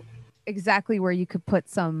know exactly where you could put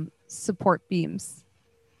some support beams,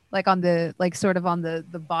 like on the sort of on the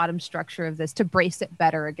bottom structure of this to brace it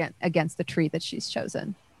better against the tree that she's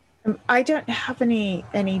chosen. I don't have any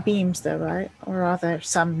beams though, right? Or are there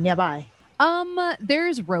some nearby?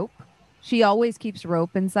 There's rope. She always keeps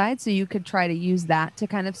rope inside, so you could try to use that to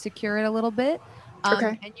kind of secure it a little bit.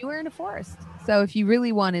 Okay. And you were in a forest, so if you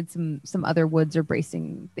really wanted some other woods or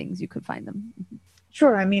bracing things, you could find them.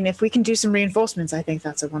 Sure. I mean, if we can do some reinforcements, I think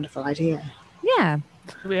that's a wonderful idea. Yeah.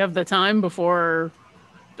 Do we have the time before,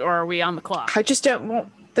 or are we on the clock? I just don't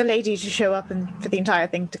want the lady to show up and for the entire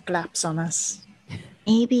thing to collapse on us.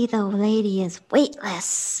 Maybe the lady is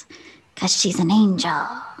weightless because she's an angel.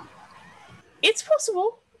 It's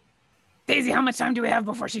possible. Daisy, how much time do we have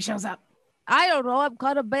before she shows up? I don't know. I'm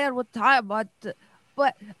kind of bad with time, but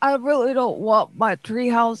I really don't want my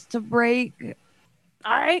treehouse to break.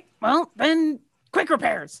 All right. Well, then quick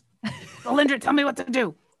repairs. Alindra, tell me what to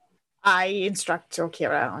do. I instruct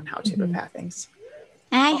Okira on how to repair things.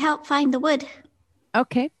 I help find the wood.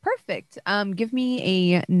 Okay, perfect. Give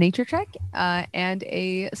me a nature check and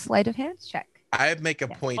a sleight of hand check. I make a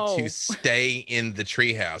point to stay in the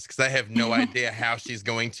treehouse because I have no idea how she's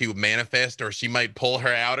going to manifest, or she might pull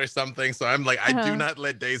her out or something. So I'm like, I do not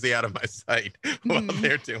let Daisy out of my sight while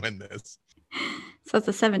they're doing this. So it's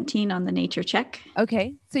a 17 on the nature check.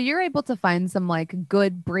 Okay, so you're able to find some like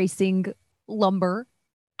good bracing lumber.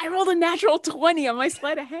 I rolled a natural 20 on my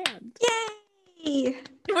sleight of hand. Yay!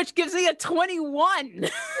 Which gives me a 21.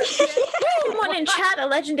 Someone in chat a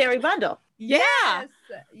legendary bundle. Yeah.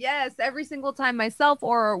 Yes. Every single time myself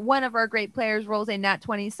or one of our great players rolls a nat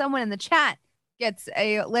 20, someone in the chat gets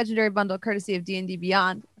a legendary bundle courtesy of D&D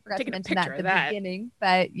Beyond. I forgot to mention that at the beginning,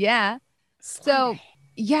 but yeah. So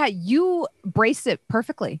yeah, you brace it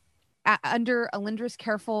perfectly under Alindra's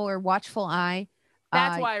careful or watchful eye.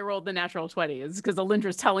 That's why I rolled the natural 20, is because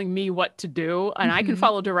Alindra's telling me what to do, and I can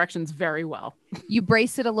follow directions very well. You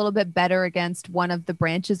brace it a little bit better against one of the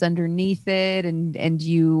branches underneath it, and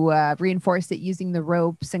you reinforce it using the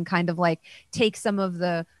ropes and kind of like take some of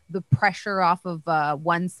the pressure off of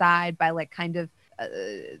one side by like kind of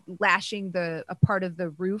lashing a part of the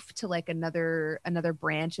roof to like another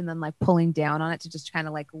branch, and then like pulling down on it to just kind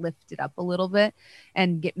of like lift it up a little bit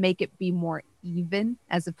and make it be more even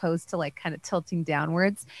as opposed to like kind of tilting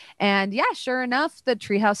downwards. And yeah, sure enough, the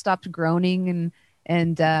treehouse stopped groaning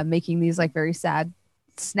and making these like very sad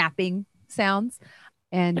snapping sounds.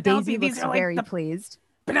 And Daisy looks very pleased.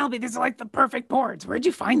 Penelope, these are like the perfect boards. Where'd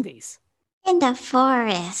you find these? In the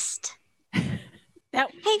forest.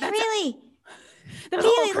 Really? That was a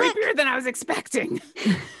little creepier than I was expecting.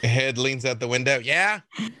 Head leans out the window. Yeah?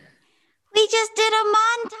 We just did a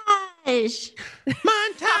montage.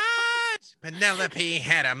 Montage! Penelope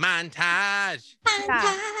had a montage.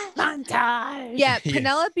 Montage. Yeah,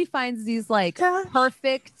 Penelope finds these like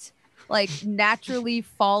perfect, like naturally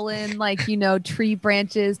fallen, like, you know, tree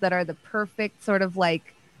branches that are the perfect sort of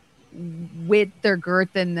like width or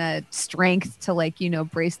girth and the strength to like, you know,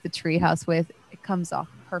 brace the treehouse with. It comes off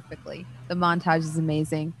perfectly. The montage is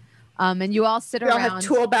amazing. And you all sit around. We all have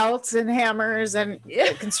tool belts and hammers and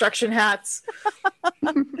construction hats.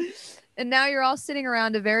 And now you're all sitting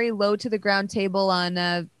around a very low to the ground table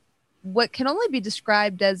on what can only be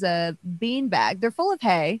described as a beanbag. They're full of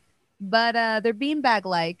hay, but they're beanbag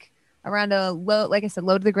like around a low, like I said,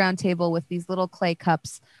 low to the ground table with these little clay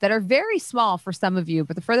cups that are very small for some of you,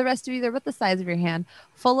 but for the rest of you, they're about the size of your hand,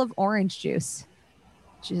 full of orange juice.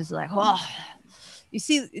 She's like, oh, you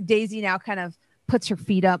see Daisy now kind of puts her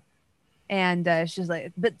feet up and she's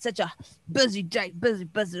like, but such a busy day, busy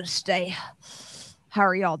day. How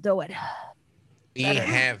are y'all doing? We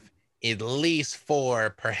have at least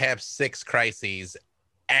 4, perhaps 6 crises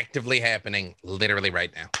actively happening literally right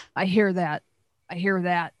now. I hear that.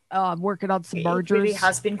 I'm working on some mergers. It really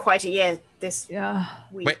has been quite a year this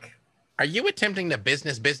week. Wait, are you attempting to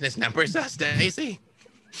business numbers us, Daisy?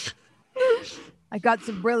 I got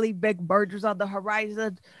some really big mergers on the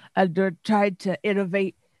horizon, and they're trying to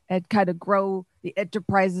innovate and kind of grow the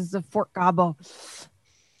enterprises of Fort Cabo.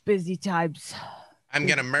 Busy times. I'm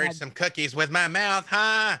going to merge some cookies with my mouth,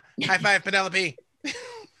 huh? High five, Penelope.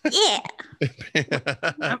 Yeah.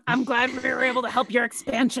 I'm glad we were able to help your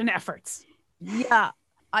expansion efforts. Yeah.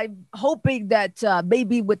 I'm hoping that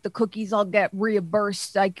maybe with the cookies I'll get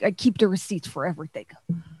reimbursed. I keep the receipts for everything.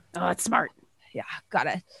 Oh, that's smart. Yeah,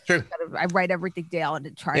 I write everything down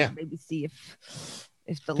and try to maybe see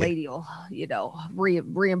if the lady will, you know,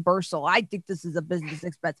 reimburse. So I think this is a business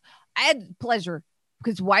expense. I had pleasure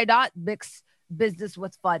because why not mix business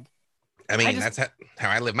with fun? I mean, that's how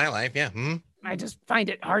I live my life. Yeah. Mm-hmm. I just find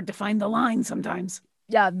it hard to find the line sometimes.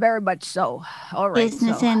 Yeah, very much so. All right.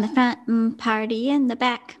 Business in the front, party in the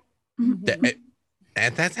back.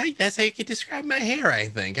 That's how you could describe my hair, I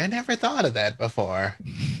think. I never thought of that before.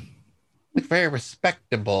 Look very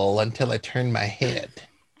respectable until I turn my head.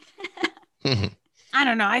 I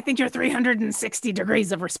don't know. I think you're 360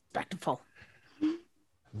 degrees of respectful.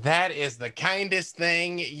 That is the kindest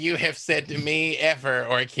thing you have said to me ever,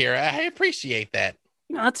 Orkira. I appreciate that.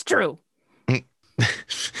 No, that's true.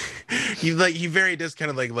 He very does kind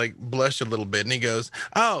of like blush a little bit, and he goes,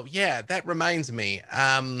 "Oh yeah, that reminds me.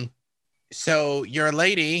 So you're a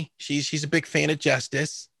lady. She's a big fan of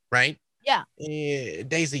justice, right? Yeah.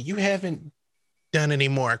 Daisy, you haven't done any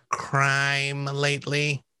more crime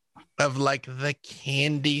lately of like the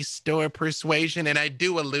candy store persuasion?" And I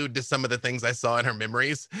do allude to some of the things I saw in her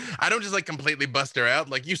memories. I don't just like completely bust her out.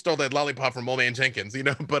 Like, you stole that lollipop from Old Man Jenkins, you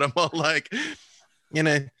know, but I'm all like, you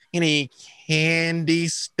know, any candy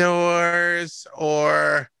stores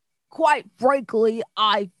or... Quite frankly,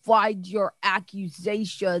 I find your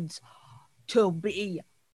accusations to be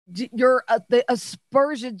the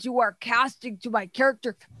aspersions you are casting to my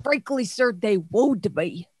character, frankly, sir, they wound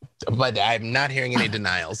me. But I'm not hearing any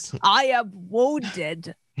denials. I am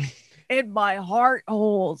wounded in my heart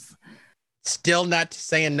holes. Still not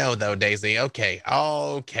saying no, though, Daisy. Okay.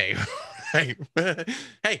 Hey,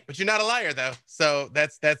 but you're not a liar, though. So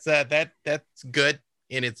that's good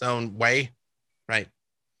in its own way, right?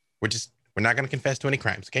 We're not going to confess to any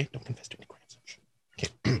crimes, okay? Don't confess to any crimes.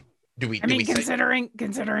 Okay.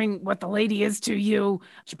 Considering what the lady is to you,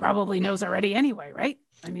 she probably knows already anyway, right?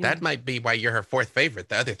 I mean, that might be why you're her fourth favorite.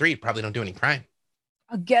 The other three probably don't do any crime.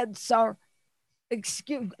 Again, sir,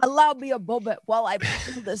 allow me a moment while I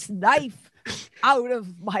pull this knife out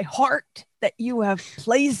of my heart that you have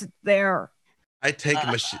placed there. I take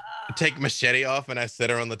Machete off and I sit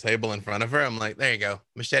her on the table in front of her. I'm like, there you go.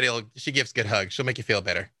 Machete, she gives good hugs. She'll make you feel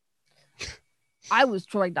better. I was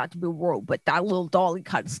trying not to be rude, but that little dolly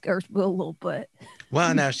kind of scares me a little bit.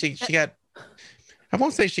 Well, now she got, I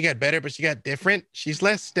won't say she got better, but she got different. She's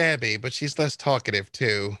less stabby, but she's less talkative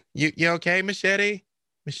too. You okay, Machete?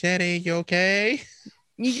 Machete, you okay?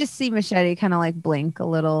 You just see Machete kind of like blink a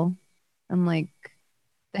little and like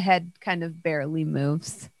the head kind of barely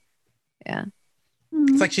moves. Yeah.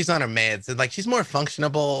 It's like she's on her meds and like she's more functional,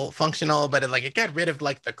 but it got rid of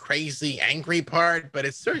like the crazy angry part, but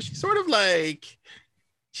she's sort of like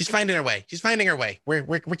she's finding her way.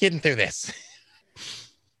 We're getting through this.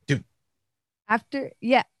 Dude. After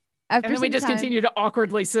and then we just continue to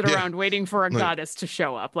awkwardly sit around waiting for a goddess to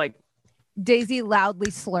show up. Like Daisy loudly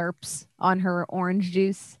slurps on her orange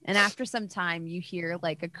juice, and after some time you hear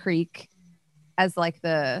like a creak as like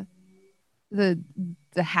the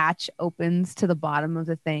hatch opens to the bottom of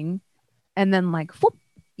the thing, and then like whoop,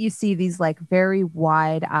 you see these like very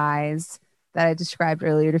wide eyes that I described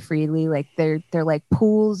earlier to Freely. Like they're like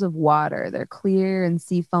pools of water. They're clear and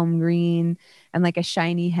seafoam green, and like a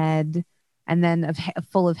shiny head, and then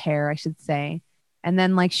full of hair, I should say. And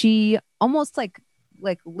then like she almost like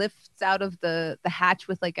lifts out of the hatch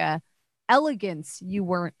with like a elegance you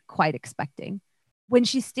weren't quite expecting. When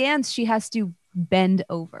she stands, she has to bend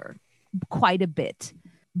over quite a bit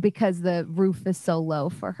because the roof is so low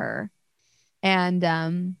for her.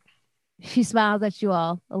 And she smiles at you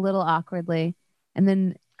all a little awkwardly and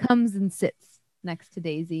then comes and sits next to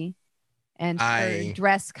Daisy. And her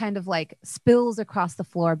dress kind of like spills across the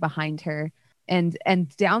floor behind her and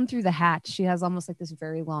down through the hatch. She has almost like this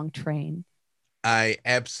very long train. I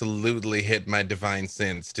absolutely hit my divine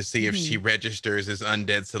sense to see if she registers as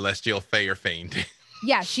undead, celestial, fae, or fiend.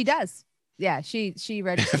 Yeah, she does. Yeah, she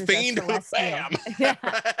registers fiend, as celestial. Yeah.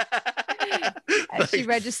 She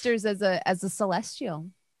registers as a celestial.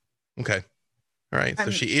 Okay. All right. So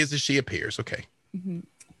she is as she appears. Okay. Mm-hmm.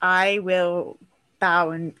 I will bow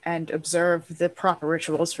and observe the proper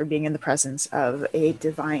rituals for being in the presence of a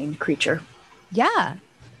divine creature. Yeah.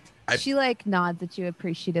 She like nods at you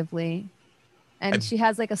appreciatively. And she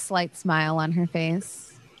has like a slight smile on her face.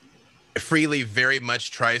 Freely very much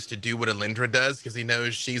tries to do what Alindra does because he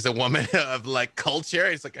knows she's a woman of like culture.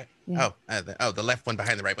 He's like, the left one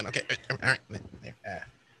behind the right one. Okay, all right.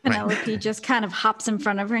 Penelope just kind of hops in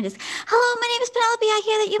front of her and just, hello, my name is Penelope. I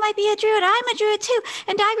hear that you might be a druid. I'm a druid too,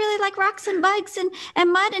 and I really like rocks and bugs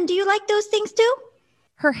and mud. And do you like those things too?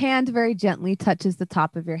 Her hand very gently touches the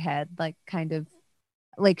top of your head, like kind of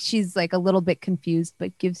like she's like a little bit confused,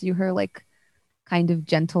 but gives you her like kind of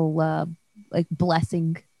gentle like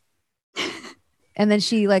blessing. And then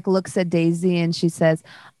she like looks at Daisy and she says,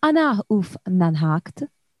 Anna uf nanhakt.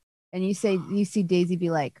 And you see Daisy be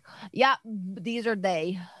like, yeah, these are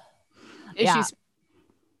they. Is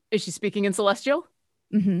she speaking in Celestial?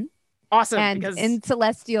 Mm-hmm. Awesome. And because in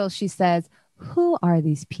Celestial, she says, who are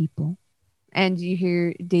these people? And you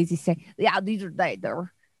hear Daisy say, yeah, these are they.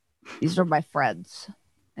 These are my friends.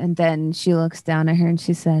 And then she looks down at her and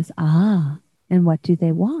she says, and what do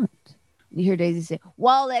they want? You hear Daisy say,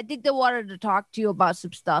 well, I think they wanted to talk to you about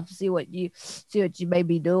some stuff, see what you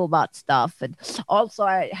maybe do about stuff. And also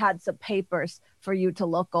I had some papers for you to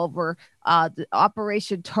look over. The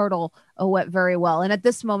Operation Turtle went very well. And at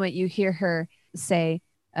this moment you hear her say,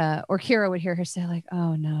 or Kira would hear her say like,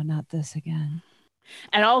 oh no, not this again.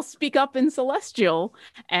 And I'll speak up in Celestial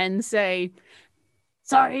and say,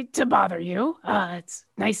 sorry to bother you. It's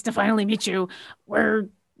nice to finally meet you.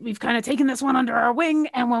 We've kind of taken this one under our wing,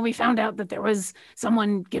 and when we found out that there was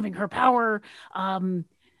someone giving her power,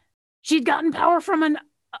 she'd gotten power from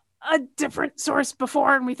a different source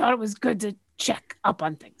before, and we thought it was good to check up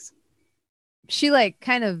on things. She like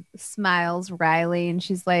kind of smiles wryly, and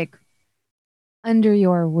she's like, under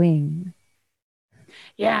your wing.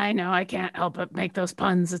 Yeah, I know. I can't help but make those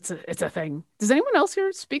puns. It's a thing. Does anyone else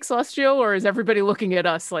here speak Celestial, or is everybody looking at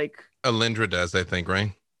us like? Alindra does, I think,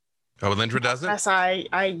 right? Oh, Alindra doesn't? Yes,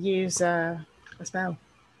 I use a spell.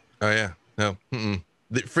 Oh, yeah. No.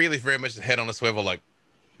 Freely very much head on a swivel, like.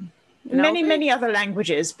 Many other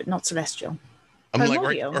languages, but not Celestial. I'm like,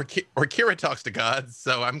 or Kira talks to gods,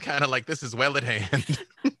 so I'm kind of like, this is well at hand.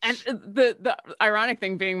 And the ironic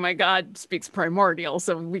thing being, my god speaks Primordial,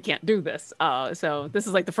 so we can't do this. So this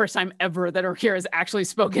is like the first time ever that Orkira has actually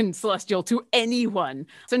spoken Celestial to anyone.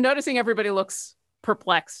 So noticing everybody looks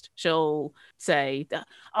perplexed, she'll say,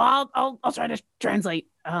 I'll try to translate.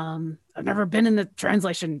 I've never been in the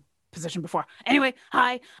translation position before. Anyway,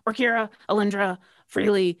 hi, Orkira, Alindra,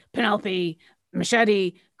 Freely, Penelope,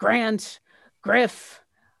 Machete, Grant, Griff,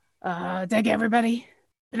 dig everybody.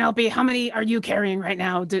 Penelope, how many are you carrying right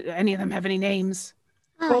now? Do any of them have any names?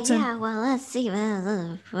 Oh, yeah, well, let's see.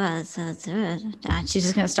 She's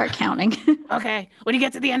just going to start counting. Okay, when you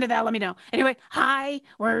get to the end of that, let me know. Anyway, hi,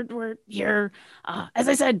 we're here, as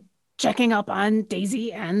I said, checking up on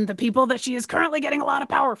Daisy and the people that she is currently getting a lot of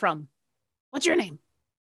power from. What's your name?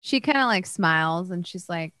 She kind of like smiles and she's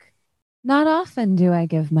like, not often do I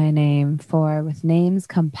give my name, for with names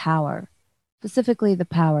come power, specifically the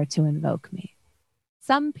power to invoke me.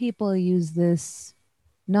 Some people use this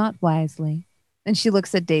not wisely. And she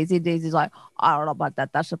looks at Daisy. Daisy's like, I don't know about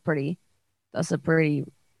that. That's a pretty, that's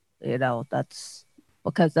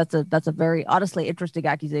because that's a very honestly interesting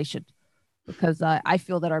accusation, because I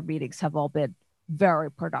feel that our meetings have all been very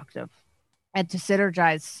productive. And to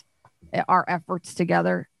synergize our efforts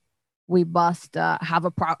together, we must have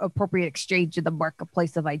appropriate exchange in the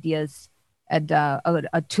marketplace of ideas and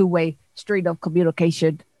a two-way stream of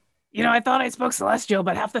communication. You know, I thought I spoke Celestial,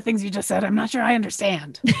 but half the things you just said, I'm not sure I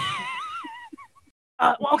understand.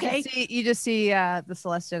 Well, okay. You just see the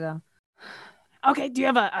Celestial go. Okay, do you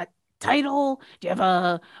have a title? Do you have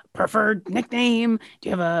a preferred nickname? Do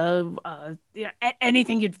you have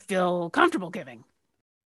anything you'd feel comfortable giving?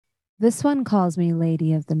 This one calls me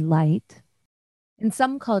Lady of the Light. In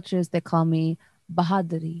some cultures, they call me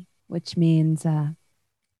Bahadri, which means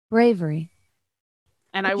bravery.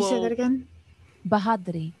 And I will say that again.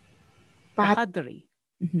 Bahadri. Bahadri.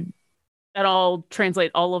 Mm-hmm. And I'll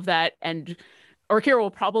translate all of that, and Orkira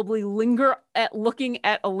will probably linger at looking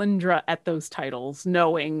at Alindra at those titles,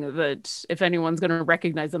 knowing that if anyone's going to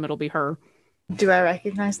recognize them, it'll be her. Do I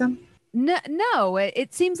recognize them? No.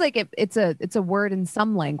 It seems like it's a word in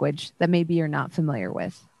some language that maybe you're not familiar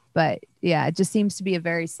with. But yeah, it just seems to be a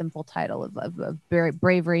very simple title of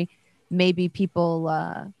bravery. Maybe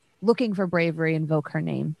people looking for bravery invoke her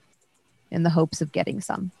name in the hopes of getting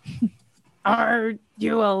some. Are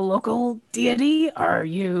you a local deity? Are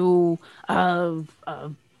you a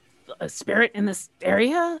spirit in this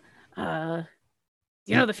area? Do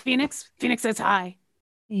you know the Phoenix? Phoenix says hi.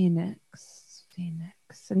 Phoenix.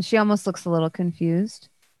 And she almost looks a little confused.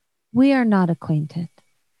 We are not acquainted.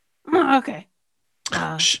 Oh, okay.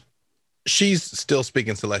 She's still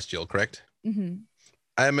speaking Celestial, correct? Mm-hmm.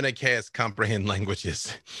 I'm going to cast Comprehend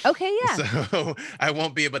Languages. Okay, yeah. So I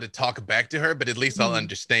won't be able to talk back to her, but at least I'll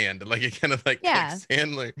understand. Like, it kind of like kicks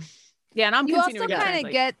in. Like... Yeah, and you also kind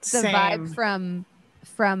of get the vibe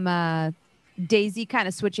from Daisy kind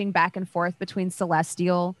of switching back and forth between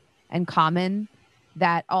Celestial and Common,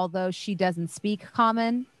 that although she doesn't speak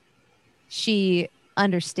Common, she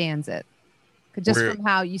understands it. Just from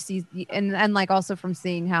how you see, and like also from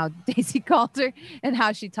seeing how Daisy called her and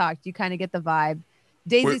how she talked, you kind of get the vibe.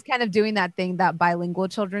 Daisy's kind of doing that thing that bilingual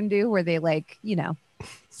children do, where they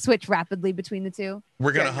switch rapidly between the two.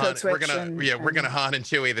 We're gonna Han and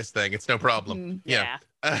Chewie this thing. It's no problem. Yeah.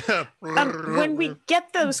 When we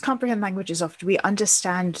get those comprehend languages off, do we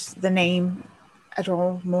understand the name at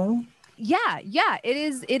all more? Yeah.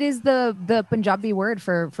 It is the Punjabi word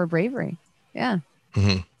for bravery. Yeah.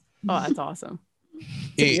 Mm-hmm. Oh, that's awesome.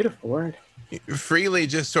 It's a beautiful word. Freely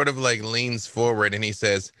just sort of like leans forward and he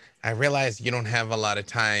says, I realize you don't have a lot of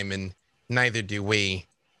time, and neither do we.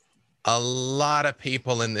 A lot of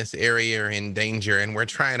people in this area are in danger, and we're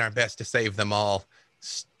trying our best to save them all,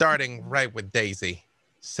 starting right with Daisy.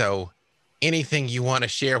 So anything you want to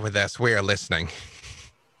share with us, we're listening.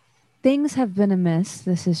 Things have been amiss,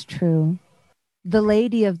 this is true. The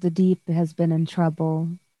Lady of the Deep has been in trouble.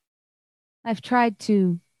 I've tried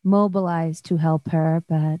to mobilize to help her,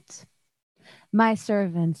 but my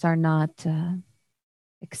servants are not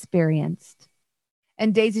experienced.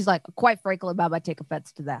 And Daisy's like, quite frankly, Bob, I take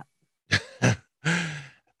offense to that.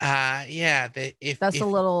 That's a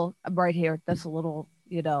little right here. That's a little,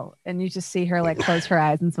 and you just see her like close her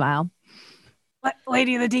eyes and smile. What,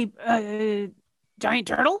 Lady of the Deep, giant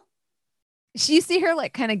turtle? You see her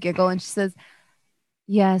like kind of giggle and she says,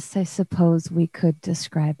 yes, I suppose we could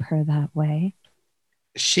describe her that way.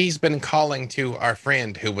 She's been calling to our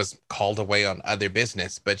friend who was called away on other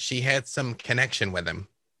business, but she had some connection with him.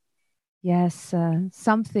 Yes,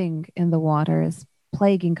 something in the water is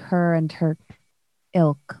plaguing her and her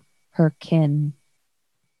ilk, her kin.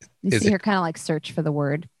 You see her kind of like search for the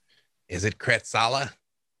word. Is it Kretzala?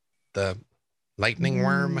 The lightning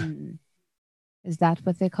worm? Is that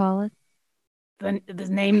what they call it? The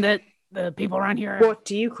name that the people around here... What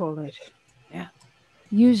do you call it? Yeah.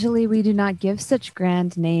 Usually we do not give such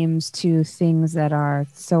grand names to things that are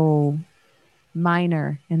so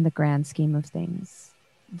minor in the grand scheme of things.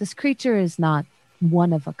 This creature is not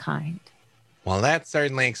one of a kind. Well, that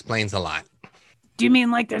certainly explains a lot. Do you mean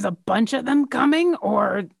like there's a bunch of them coming,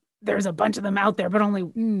 or there's a bunch of them out there, but only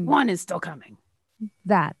one is still coming?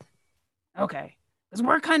 That. Okay. Because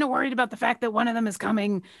we're kind of worried about the fact that one of them is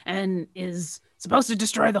coming and is supposed to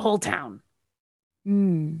destroy the whole town.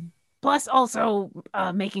 Plus also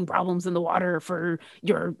making problems in the water for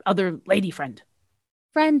your other lady friend.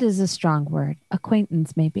 Friend is a strong word.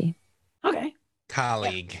 Acquaintance, maybe. Okay.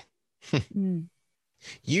 Colleague. Yeah.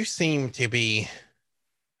 You seem to be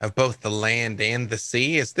of both the land and the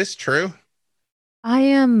sea. Is this true? I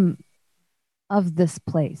am of this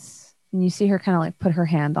place. And you see her kind of like put her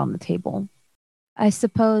hand on the table. I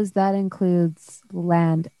suppose that includes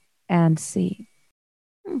land and sea.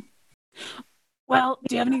 Well,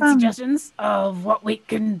 do you have any suggestions of what we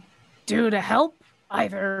can do to help?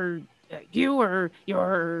 Either you or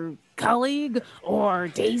your colleague or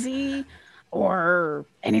Daisy or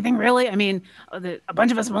anything really? I mean, a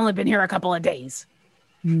bunch of us have only been here a couple of days.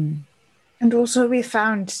 And also we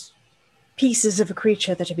found pieces of a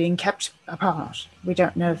creature that are being kept apart. We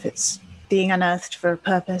don't know if it's being unearthed for a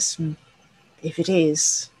purpose. And if it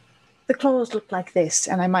is, the claws look like this,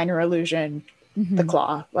 and a minor illusion, the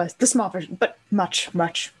claw was the small version, but much,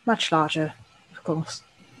 much, much larger, of course.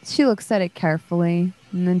 She looks at it carefully,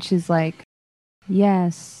 and then she's like,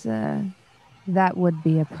 yes, that would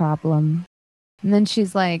be a problem. And then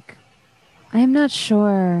she's like, I'm not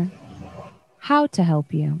sure how to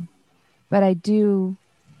help you, but I do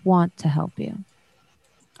want to help you.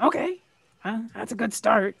 Okay, that's a good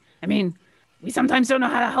start. I mean, we sometimes don't know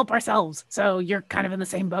how to help ourselves, so you're kind of in the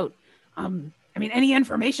same boat. I mean, any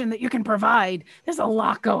information that you can provide, there's a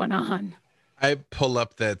lot going on. I pull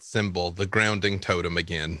up that symbol, the grounding totem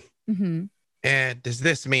again. Does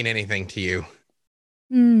this mean anything to you?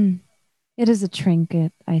 It is a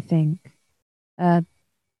trinket, I think.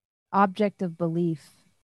 Object of belief.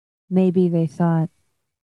 Maybe they thought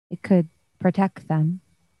it could protect them.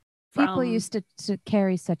 People used to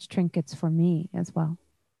carry such trinkets for me as well.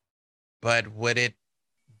 But would it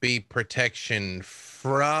be protection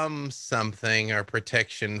from something or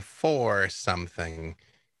protection for something?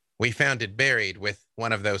 We found it buried with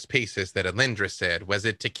one of those pieces that Alindra said. Was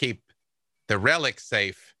it to keep the relic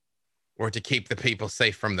safe or to keep the people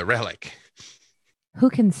safe from the relic? Who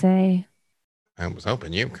can say? I was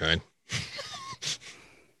hoping you could.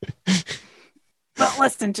 Well,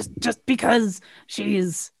 listen, just because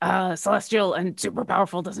she's celestial and super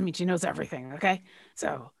powerful doesn't mean she knows everything, okay?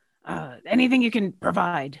 So anything you can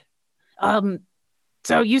provide.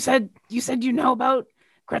 So you said you know about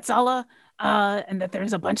Kretzala, and that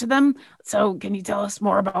there's a bunch of them. So can you tell us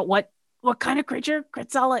more about what kind of creature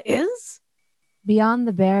Kretzala is? Beyond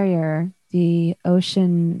the barrier, the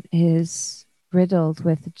ocean is riddled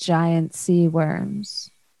with giant sea worms.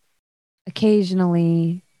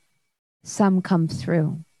 Occasionally, some come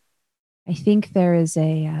through. I think there is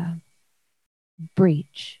a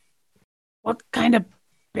breach. What kind of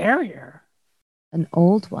barrier? An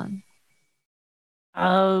old one.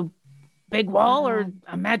 A big wall or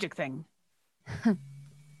a magic thing?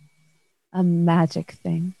 A magic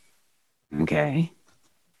thing. Okay.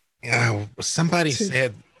 Yeah, somebody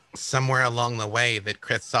said somewhere along the way that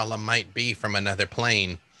Kretzala might be from another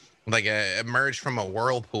plane, like emerged from a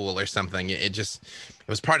whirlpool or something. It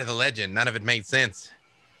was part of the legend. None of it made sense.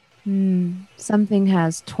 Something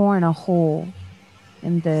has torn a hole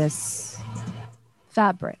in this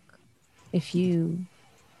fabric. If you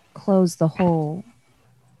close the hole,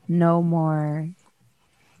 no more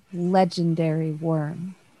legendary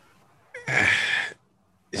worm.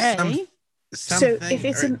 So if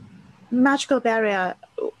it's a magical barrier,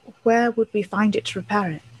 where would we find it to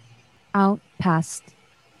repair it? Out past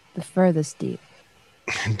the furthest deep.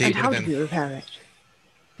 And how do we repair it?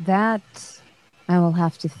 That I will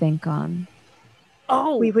have to think on.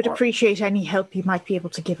 Oh, we would appreciate any help you might be able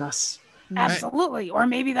to give us. Absolutely. Or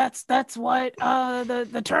maybe that's what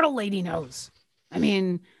the turtle lady knows. I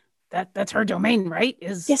mean, that's her domain, right?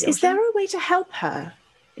 Yes, is there a way to help her?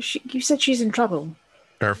 You said she's in trouble.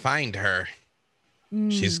 Or find her.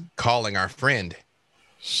 She's calling our friend.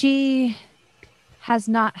 She has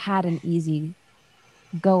not had an easy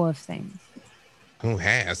go of things. Who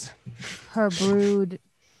has? Her brood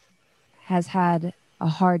has had a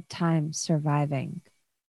hard time surviving.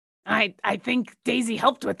 I think Daisy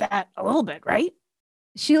helped with that a little bit, right?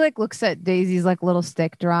 She like looks at Daisy's like little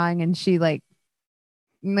stick drawing and she like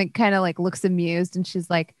kind of like looks amused and she's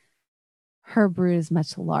like, her brood is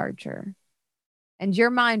much larger. And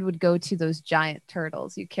your mind would go to those giant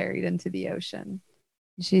turtles you carried into the ocean.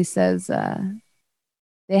 She says,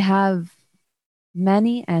 they have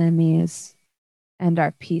many enemies and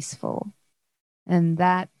are peaceful. And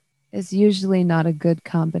that is usually not a good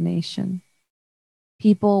combination.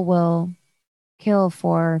 People will kill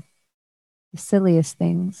for the silliest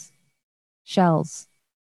things. Shells.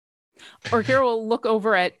 Orkira will look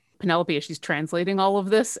over at Penelope as she's translating all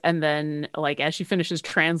of this, and then like as she finishes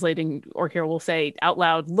translating, Orkira will say out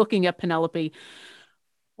loud, looking at Penelope,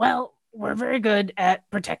 well, we're very good at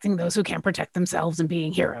protecting those who can't protect themselves and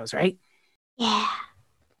being heroes, right? Yeah,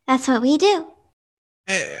 that's what we do.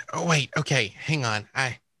 Wait, okay, hang on.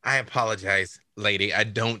 I apologize, lady. I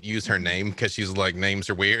don't use her name because she's like, names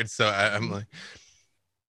are weird. So I'm like,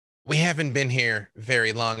 we haven't been here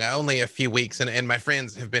very long, only a few weeks, and my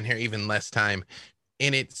friends have been here even less time.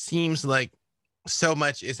 And it seems like so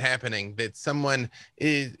much is happening that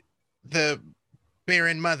the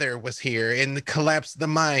Baron Mother was here and collapsed the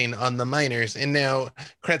mine on the miners. And now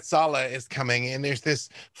Kretzala is coming and there's this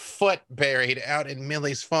foot buried out in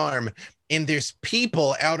Millie's farm. And there's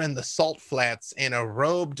people out in the salt flats and a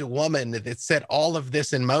robed woman that set all of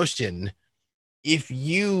this in motion. If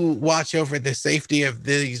you watch over the safety of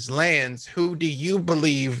these lands, who do you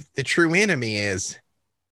believe the true enemy is?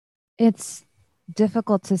 It's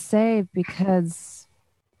difficult to say because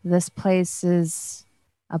this place is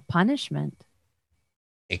a punishment.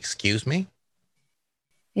 Excuse me?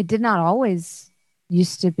 It did not always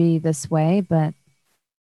used to be this way, but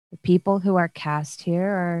the people who are cast here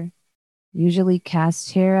are usually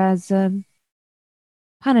cast here as a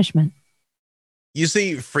punishment. You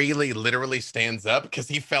see, Freely literally stands up because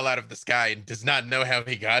he fell out of the sky and does not know how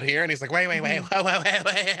he got here. And he's like, wait. No.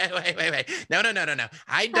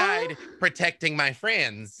 I died protecting my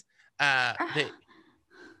friends. Are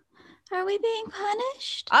we being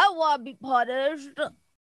punished? I want to be punished.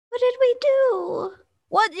 What did we do?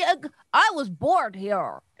 I was born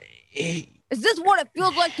here. Is this what it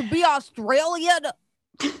feels like to be Australian?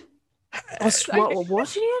 Australian?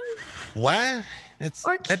 What?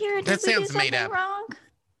 Or Kira, that did we do sounds made something up. wrong?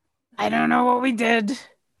 I don't know what we did.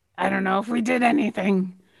 I don't know if we did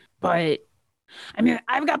anything, but I mean,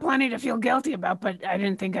 I've got plenty to feel guilty about, but I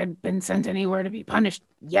didn't think I'd been sent anywhere to be punished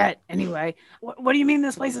yet. Anyway, what do you mean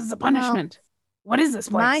this place is a punishment? What is this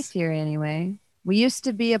place? My theory, anyway. We used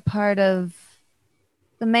to be a part of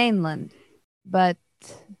the mainland, but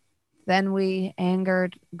then we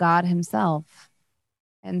angered God himself.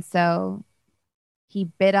 And so he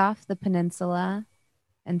bit off the peninsula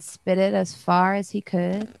and spit it as far as he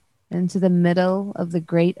could into the middle of the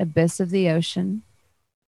great abyss of the ocean.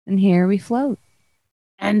 And here we float.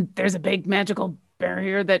 And there's a big magical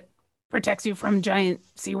barrier that protects you from giant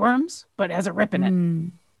sea worms, but has a rip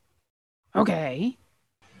in it. Okay.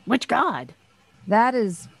 Which god? That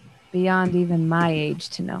is beyond even my age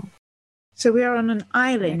to know. So we are on an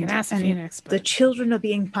island, can ask and Phoenix, but the children are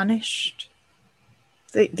being punished.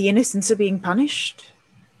 The innocents are being punished.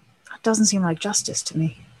 That doesn't seem like justice to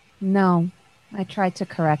me. No, I try to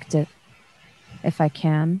correct it if I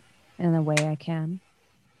can, in the way I can.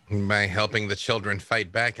 By helping the children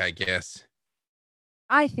fight back, I guess.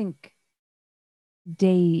 I think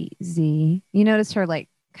Daisy, you notice her like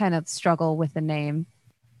kind of struggle with the name,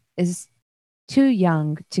 is too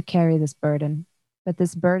young to carry this burden. But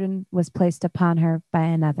this burden was placed upon her by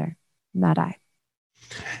another, not I.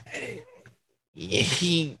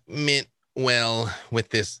 He meant well with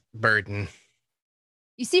this burden.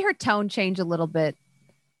 You see her tone change a little bit.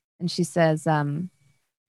 And she says, in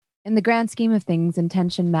the grand scheme of things,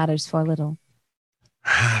 intention matters for little.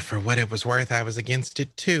 For what it was worth, I was against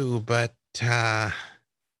it too. But like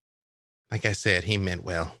I said, he meant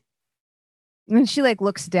well. And she like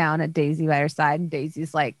looks down at Daisy by her side, and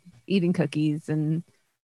Daisy's like eating cookies and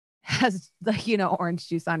has like, orange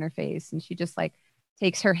juice on her face. And she just like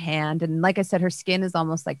takes her hand, and like I said, her skin is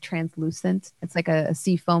almost like translucent. It's like a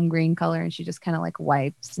sea foam green color, and she just kind of like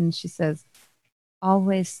wipes, and she says,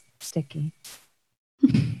 always sticky.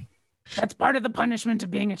 That's part of the punishment of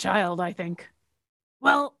being a child, I think.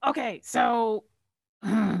 Well, okay, so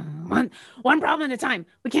one problem at a time.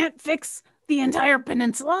 We can't fix the entire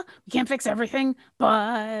peninsula. We can't fix everything,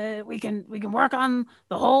 but we can work on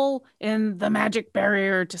the hole in the magic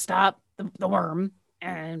barrier to stop the worm,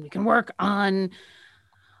 and we can work on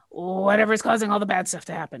whatever's causing all the bad stuff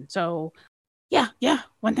to happen. So yeah,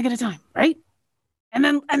 one thing at a time, right? And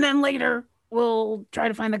then later we'll try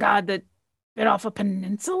to find the god that bit off a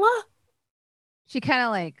peninsula. She kind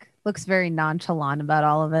of like looks very nonchalant about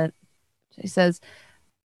all of it. She says,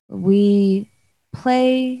 "We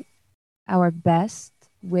play our best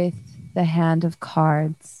with the hand of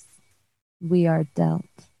cards we are dealt."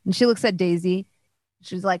 And she looks at Daisy.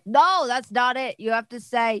 She's like, "No, that's not it. You have to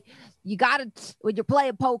say, you got to, when you're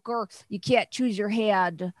playing poker, you can't choose your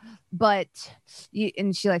hand, but you,"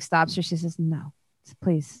 and she like stops her. She says, "No,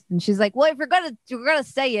 please." And she's like, "Well, if you're going to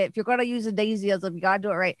say it, if you're going to use a Daisyism, you got to do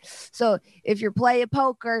it right. So if you're playing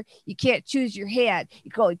poker, you can't choose your hand. You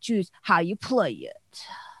go and choose how you play it."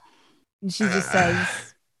 And she just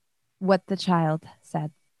says what the child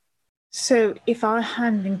said. So if our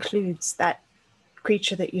hand includes that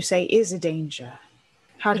creature that you say is a danger,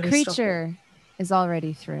 how do The we stop it? creature is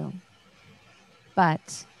already through.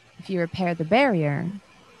 But if you repair the barrier,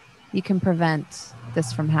 you can prevent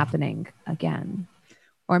this from happening again.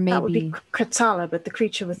 Or That would be maybe Kratzala, but the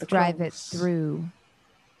creature with the drive it claws. through.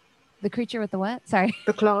 The creature with the what? Sorry.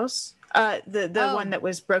 The claws? The one that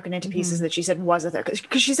was broken into pieces that she said was a threat.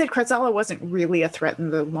 Because she said Kratzala wasn't really a threat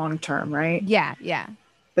in the long term, right? Yeah.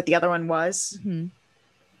 But the other one was? Mm-hmm.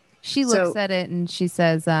 She looks at it and she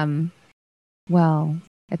says, well,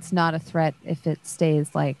 it's not a threat if it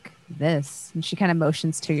stays like this. And she kind of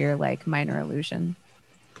motions to your like minor illusion.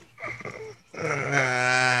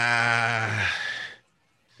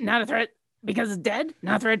 Not a threat because it's dead.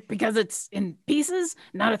 Not a threat because it's in pieces.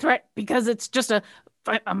 Not a threat because it's just a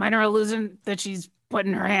minor illusion that she's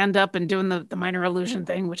putting her hand up and doing the minor illusion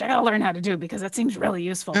thing, which I gotta learn how to do because that seems really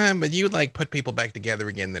useful. But you like put people back together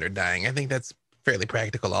again that are dying. I think that's fairly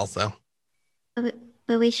practical also. But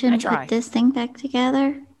we shouldn't put this thing back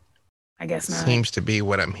together. I guess not. Seems to be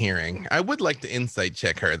what I'm hearing. I would like to insight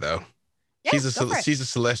check her though. Yeah, she's a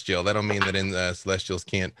celestial. That don't mean that in celestials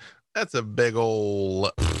can't. That's a big ol'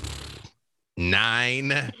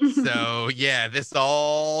 9. So yeah, this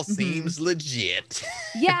all seems legit.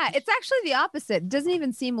 Yeah, it's actually the opposite. It doesn't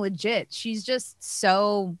even seem legit. She's just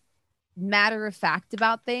so matter of fact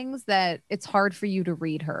about things that it's hard for you to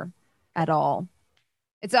read her at all.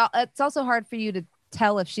 It's also hard for you to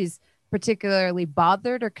tell if she's particularly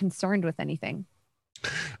bothered or concerned with anything.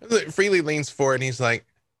 Freely leans forward and he's like,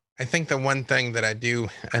 "I think the one thing that I do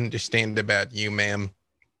understand about you, ma'am,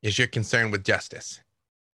 is you're concerned with justice,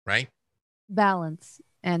 right? Balance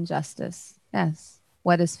and justice. Yes.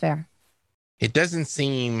 What is fair? It doesn't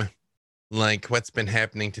seem like what's been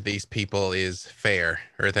happening to these people is fair,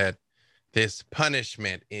 or that this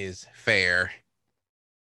punishment is fair.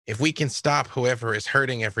 If we can stop whoever is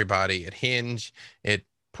hurting everybody at Hinge, at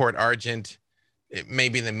Port Argent,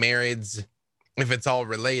 maybe the Marids, if it's all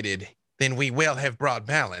related, then we will have brought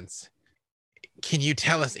balance. Can you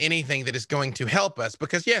tell us anything that is going to help us?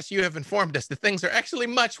 Because yes, you have informed us that things are actually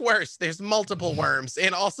much worse. There's multiple worms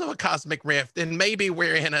and also a cosmic rift, and maybe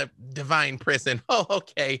we're in a divine prison." Oh,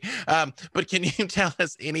 okay. But can you tell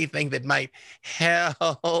us anything that might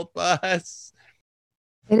help us?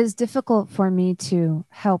 It is difficult for me to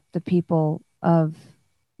help the people of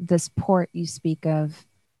this port you speak of,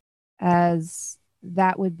 as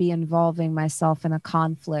that would be involving myself in a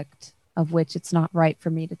conflict of which it's not right for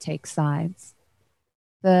me to take sides.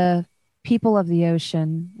 The people of the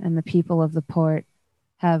ocean and the people of the port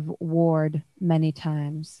have warred many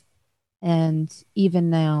times, and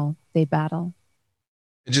even now they battle.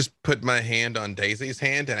 I just put my hand on Daisy's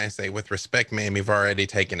hand and I say, "With respect, ma'am, you've already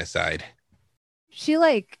taken a side." She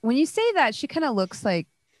like, when you say that, she kind of looks like,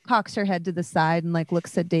 cocks her head to the side and like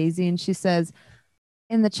looks at Daisy and she says,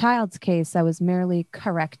 "In the child's case, I was merely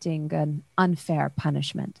correcting an unfair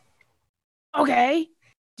punishment." Okay.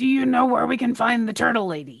 Do you know where we can find the turtle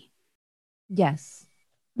lady? Yes.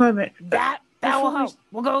 Moment. That will help.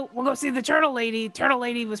 We'll go see the turtle lady. Turtle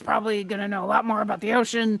lady was probably gonna know a lot more about the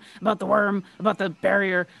ocean, about the worm, about the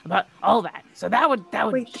barrier, about all that. So that would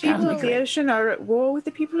Wait, the people of the ocean are at war with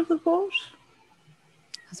the people of the port?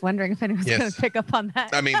 I was wondering if anyone's going to pick up on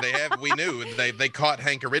that. I mean, we knew they caught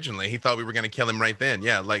Hank originally. He thought we were going to kill him right then.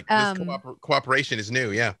 Yeah, like this cooperation is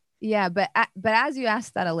new. Yeah. Yeah, but as you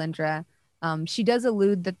asked that, Alindra, she does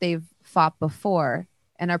allude that they've fought before,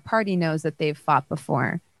 and our party knows that they've fought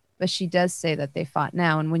before, but she does say that they fought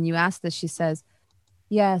now. And when you ask this, she says,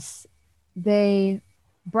 "Yes, they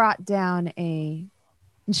brought down and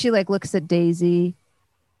she like looks at Daisy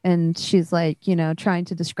And she's like, trying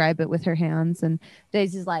to describe it with her hands. And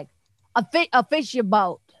Daisy's like, a fishy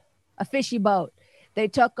boat. A fishy boat. They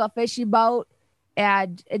took a fishy boat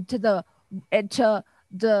and into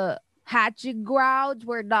the hatching grounds.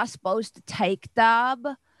 We're not supposed to take them.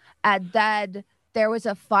 And then there was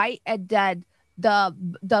a fight, and then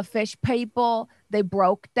the fish people, they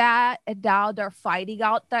broke that, and now they're fighting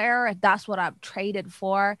out there, and that's what I'm traded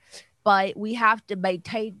for. But we have to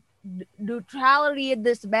maintain neutrality in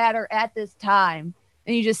this matter at this time.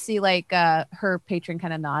 And you just see like her patron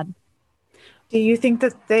kind of nod. Do you think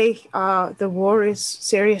that the war is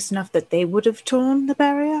serious enough that they would have torn the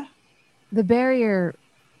barrier? The barrier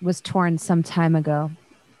was torn some time ago.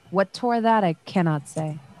 What tore that, I cannot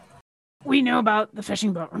say. We know about the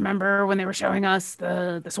fishing boat. Remember when they were showing us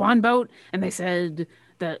the swan boat, and they said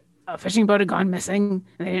that a fishing boat had gone missing,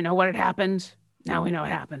 and they didn't know what had happened? Now we know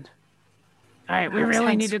what happened. All right, we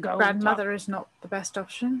really need to go. Grandmother is not the best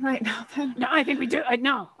option right now, then. No, I think we do.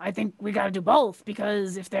 No, I think we got to do both,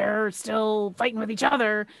 because if they're still fighting with each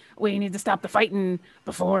other, we need to stop the fighting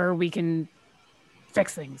before we can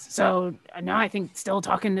fix things. So now I think still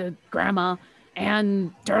talking to Grandma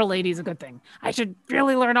and Turtle Lady is a good thing. I should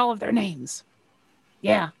really learn all of their names.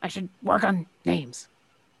 Yeah, I should work on names.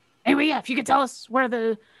 Anyway, yeah, if you could tell us where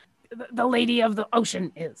the Lady of the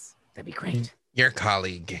Ocean is, that'd be great. Your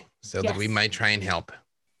colleague, so that we might try and help.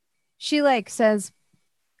 She says,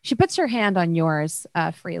 she puts her hand on yours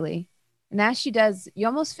freely. And as she does, you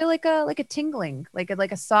almost feel like a tingling, like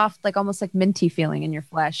a soft, like almost like minty feeling in your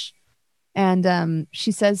flesh. And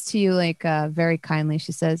she says to you very kindly,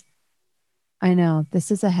 she says, I know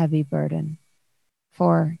this is a heavy burden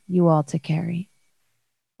for you all to carry,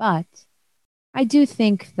 but I do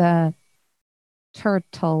think the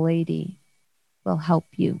Turtle Lady will help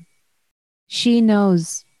you. She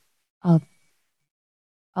knows a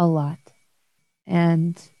lot,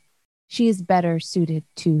 and she is better suited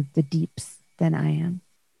to the deeps than I am.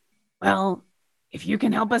 Well, if you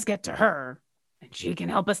can help us get to her, and she can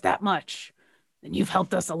help us that much, then you've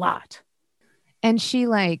helped us a lot. And she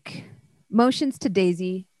motions to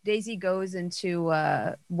Daisy. Daisy goes into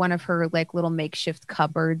one of her little makeshift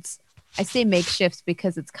cupboards. I say makeshift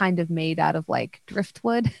because it's kind of made out of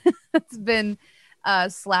driftwood. It's been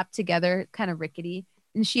slapped together, kind of rickety.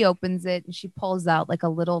 And she opens it and she pulls out a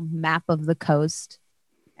little map of the coast.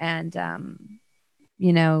 And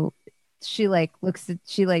she looks at,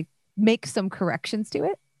 she makes some corrections to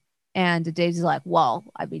it. And Daisy's like, well,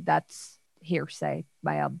 I mean, that's hearsay,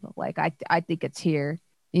 ma'am. I think it's here.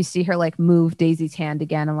 You see her move Daisy's hand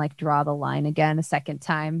again and draw the line again a second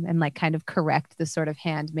time and kind of correct the sort of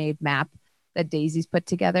handmade map that Daisy's put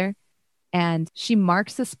together. And she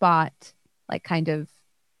marks a spot kind of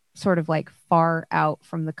sort of far out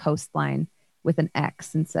from the coastline with an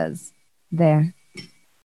X and says, there.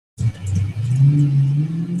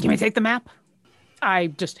 Can we take the map? I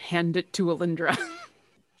just hand it to Alindra.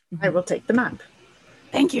 I will take the map.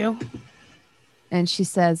 Thank you. And she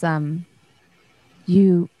says,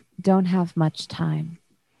 you don't have much time.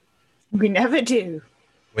 We never do.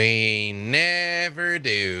 We never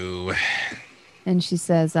do. And she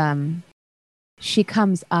says, she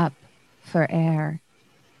comes up for air,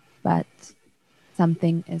 but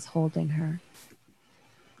something is holding her.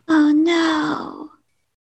 Oh no.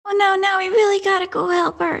 Oh no, now we really gotta go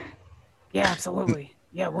help her. Yeah, absolutely.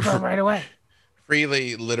 Yeah, we'll go right away.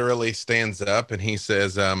 Freely literally stands up and he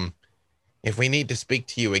says, if we need to speak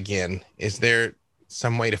to you again, is there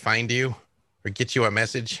some way to find you or get you a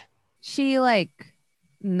message? She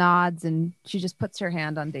nods and she just puts her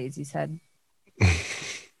hand on Daisy's head.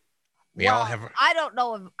 I don't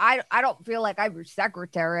know if I don't feel like I'm your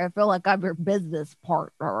secretary. I feel like I'm your business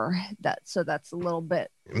partner. That's a little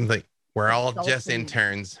bit. We're all just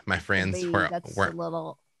interns, my friends. We're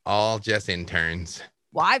all just interns.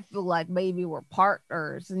 Well, I feel like maybe we're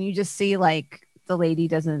partners, and you just see the lady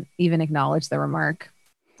doesn't even acknowledge the remark.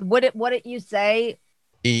 What did you say?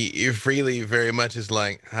 He Freely very much is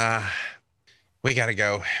we gotta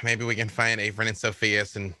go. Maybe we can find Avon and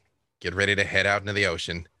Sophias and get ready to head out into the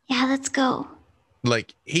ocean. Yeah, let's go.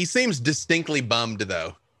 He seems distinctly bummed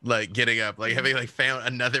though. Getting up, having found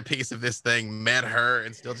another piece of this thing, met her,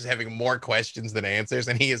 and still just having more questions than answers.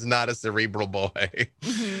 And he is not a cerebral boy.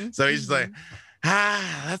 Mm-hmm. So he's just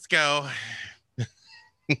let's go.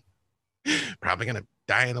 Probably gonna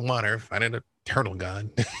die in the water finding a turtle god.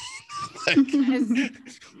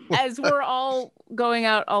 As we're all going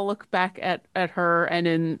out, I'll look back at her and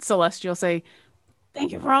in Celestial say,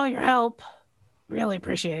 thank you for all your help. Really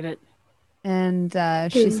appreciate it. And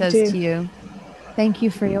she says to you, thank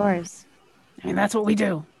you for yours. I mean, that's what we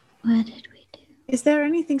do. What did we do? Is there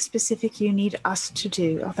anything specific you need us to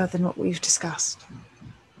do other than what we've discussed?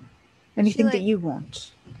 Anything that you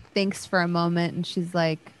want? Thinks for a moment, and she's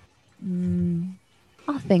like,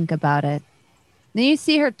 I'll think about it. Then you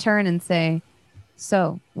see her turn and say,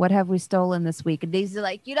 so what have we stolen this week? And Daisy's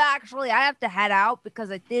like, actually, I have to head out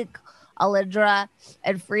because I think Alindra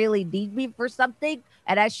and Freely need me for something.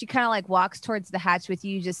 And as she kind of like walks towards the hatch with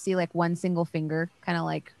you, you just see like one single finger kind of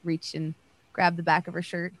like reach and grab the back of her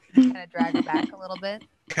shirt, kind of drag her back a little bit.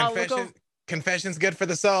 Confession's good for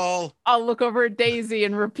the soul. I'll look over at Daisy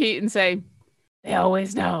and repeat and say, they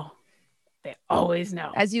always know. They always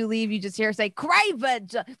know. As you leave, you just hear her say, Craven,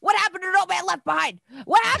 what happened to No Man Left Behind?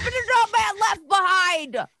 What happened to No Man Left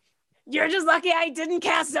Behind? You're just lucky I didn't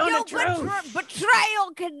cast Zone of Truth.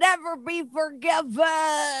 Betrayal can never be forgiven.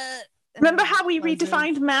 Remember how we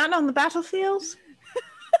redefined man on the battlefield?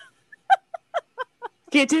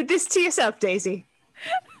 You did this to yourself, Daisy.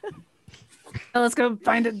 Let's go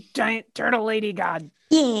find a giant turtle lady god.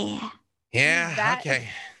 Yeah. Yeah, That okay.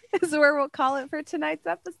 is where we'll call it for tonight's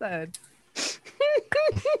episode.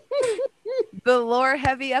 The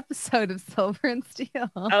lore-heavy episode of Silver and Steel.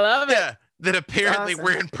 I love it. Yeah, that apparently Awesome.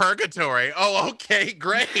 we're in purgatory. Oh, okay,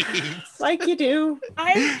 great. Like you do.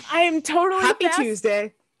 I am totally Happy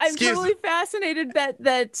Tuesday. I'm Excuse totally fascinated that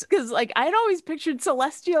because like I'd always pictured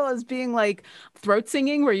Celestial as being like throat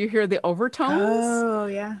singing where you hear the overtones. Oh,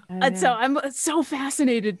 yeah. And so I'm so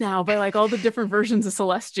fascinated now by like all the different versions of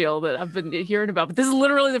Celestial that I've been hearing about. But this is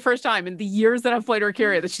literally the first time in the years that I've played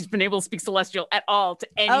Orkira that she's been able to speak Celestial at all to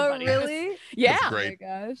anybody. Oh, really? Yeah. That's Oh my great.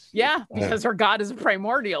 gosh. Yeah, because her god is a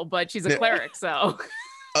primordial, but she's a cleric, so.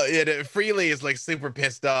 Freely is like super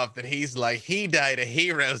pissed off that he's like, he died a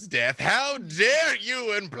hero's death. How dare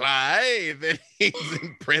you imply that he's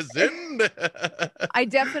in prison? I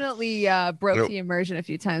definitely broke the immersion a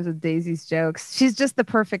few times with Daisy's jokes. She's just the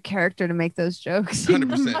perfect character to make those jokes.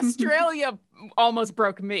 100%. Australia almost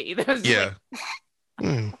broke me. That was Yeah.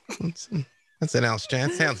 That's an else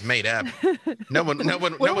chance. Sounds made up. No one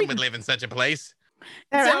would live in such a place.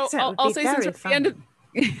 Their So accent would I'll be say since very we're at the end of funny.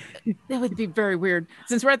 that would be very weird.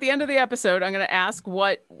 Since we're at the end of the episode, I'm going to ask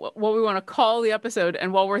what we want to call the episode,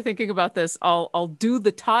 and while we're thinking about this, I'll do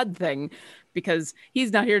the Todd thing because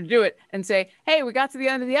he's not here to do it and say, "Hey, we got to the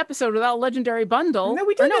end of the episode without a legendary bundle." No,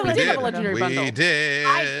 we did. We did have a legendary bundle. We did.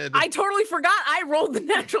 I totally forgot. I rolled the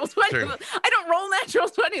natural 20. True. I don't roll natural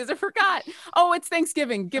 20s. I forgot. Oh, it's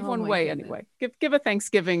Thanksgiving. Give Oh one my away goodness. anyway. Give a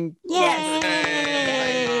Thanksgiving. Yes.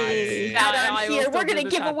 Hey. Now, Not on I will here. still We're do going the to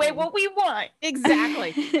give shot away thing. what we want.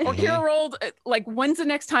 Exactly. Orkira rolled like when's the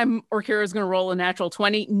next time Orkira is going to roll a natural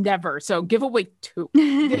 20? Never. So give away 2.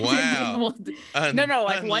 Wow. No,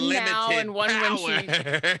 like one now Unlimited and one when she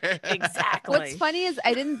power. exactly. What's funny is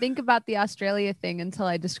I didn't think about the Australia thing until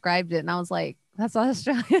I described it, and I was like, "That's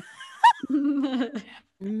Australia."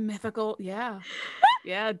 Mythical, yeah.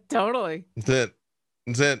 Yeah, totally. That's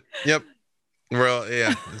it. Yep. Well,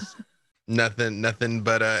 yeah. It's nothing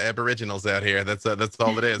but aboriginals out here. That's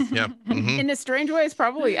all it is. Yeah. Mhm. In a strange way, it's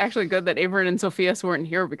probably actually good that Averin and Sophias weren't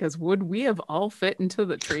here because would we have all fit into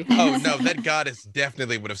the tree? Oh no, that goddess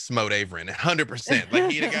definitely would have smote Averin 100%.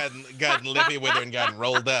 Like he'd have gotten lippy with her and gotten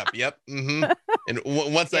rolled up. Yep. Mm-hmm. And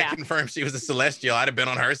once I confirmed she was a celestial, I'd have been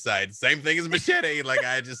on her side. Same thing as Machete. Like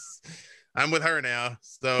I'm with her now.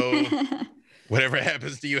 So whatever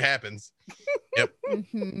happens to you happens. Yep.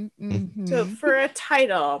 So for a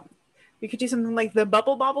title, we could do something like the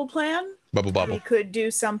Bubble Bobble plan. Bubble We bobble. could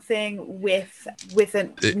do something with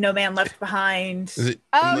a No Man Left Behind. Is it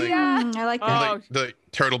Oh like, yeah. I like that. Oh, like the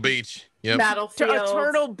Turtle Beach? Yep. Battlefield.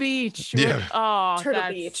 Turtle Beach. Yeah. Oh, Turtle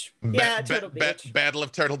that's- Beach. Yeah, Turtle Beach. Battle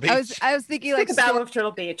of Turtle Beach. I was thinking Like like the Battle of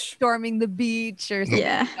Turtle Beach. storming the beach or something.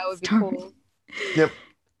 Yeah. That would be Storming. cool. Yep.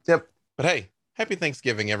 But hey, happy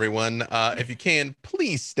Thanksgiving, everyone. If you can,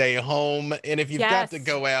 please stay home. And if you've got to Yes.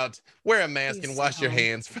 go out, wear a mask Please and wash stay your home.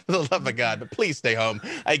 hands for the love of God. But please stay home.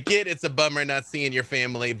 I get it's a bummer not seeing your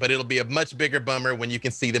family, but it'll be a much bigger bummer when you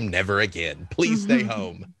can see them never again. Please stay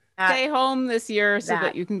home. Stay home this year so that.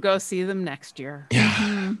 that you can go see them next year.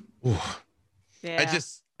 Yeah. Ooh. Yeah.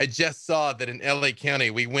 I just saw that in LA County,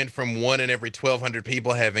 we went from 1 in every 1,200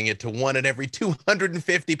 people having it to 1 in every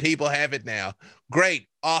 250 people have it now. Great.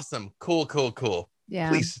 Awesome. Cool. Yeah.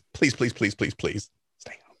 Please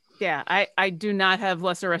stay home. Yeah, I do not have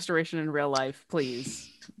lesser restoration in real life. Please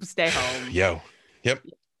stay home. Yo. Yep.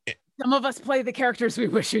 Some of us play the characters we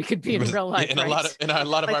wish we could be in real life. And right? a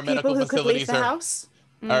lot of Like our people medical who could leave facilities the are house.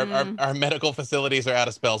 our medical facilities are out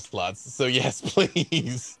of spell slots. So yes,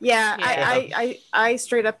 please. Yeah, Yeah. I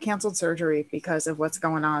straight up canceled surgery because of what's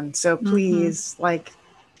going on. So please, like,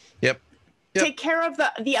 Yep. Take care of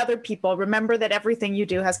the other people. Remember that everything you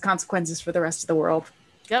do has consequences for the rest of the world.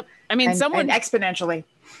 Yep. I mean, and exponentially.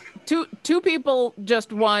 Two people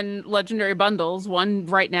just won legendary bundles, one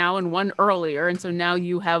right now and one earlier, and so now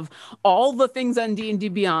you have all the things on D&D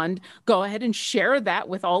Beyond. Go ahead and share that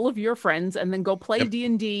with all of your friends, and then go play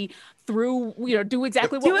D&D through, do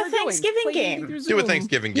exactly what we're doing. Do a Thanksgiving game. Do a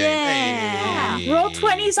Thanksgiving game. Yeah. Hey. Roll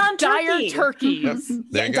 20s on dire turkeys. Yep.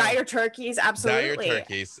 There you go. Dire turkeys, absolutely. Dire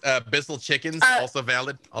turkeys. Bissell chickens, also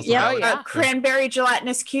valid. Cranberry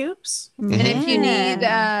gelatinous cubes. And if you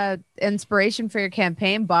need inspiration for your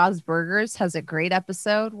campaign, Bob's Burgers has a great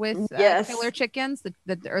episode with killer chickens,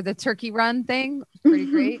 the turkey run thing. Pretty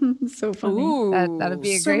great. So funny. Ooh, that'd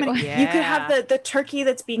be a great one. You could have the turkey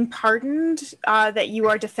that's being pardoned that you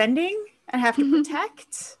are defending and have to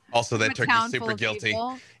protect. Also, that turkey's super guilty.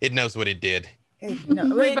 It knows what it did.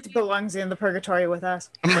 It belongs in the purgatory with us.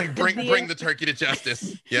 I'm like, bring the turkey to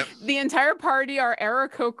justice. Yep. The entire party are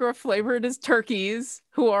Aarakocra flavored as turkeys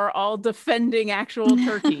who are all defending actual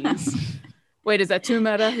turkeys. Wait, is that too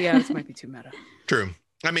meta? Yeah, this might be too meta. True.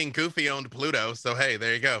 I mean, Goofy owned Pluto, so hey,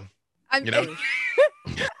 there you go.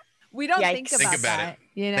 We don't think about that.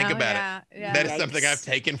 Think about it. That is something I've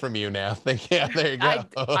taken from you now. There you go.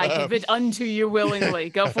 I give it unto you willingly.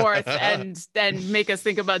 Go forth and make us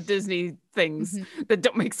think about Disney things that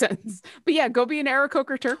don't make sense. But yeah, go be an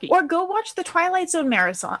Aarakocra turkey. Or go watch the Twilight Zone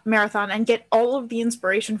marathon and get all of the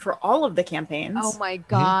inspiration for all of the campaigns. Oh my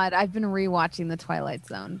God. I've been rewatching the Twilight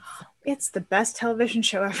Zone. It's the best television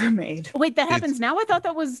show ever made. Wait, that happens now? I thought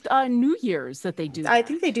that was New Year's that they do that. I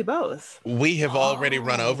think they do both. We have already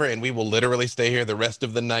run over, and we will literally stay here the rest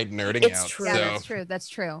of the night nerding out. True. Yeah, that's true. That's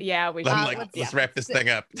true. Yeah, we let's wrap this thing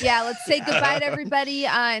up. Yeah, let's say goodbye to everybody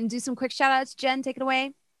and do some quick shout outs. Jen, take it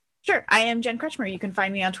away. Sure. I am Jen Kretschmer. You can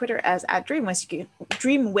find me on Twitter as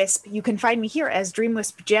 @DreamWisp. You can find me here as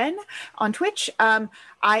DreamWispJen on Twitch. I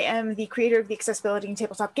am the creator of the Accessibility in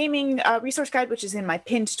Tabletop Gaming resource guide, which is in my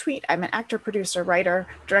pinned tweet. I'm an actor, producer, writer,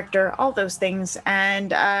 director, all those things.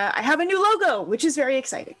 And I have a new logo, which is very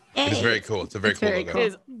exciting. It is very cool. It's a very cool logo. It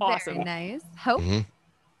is awesome. Very nice. Hope.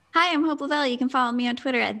 Hi, I'm Hope Lavelle. You can follow me on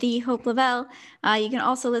Twitter @TheHopeLavelle. You can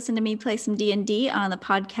also listen to me play some D&D on the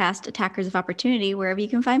podcast Attackers of Opportunity, wherever you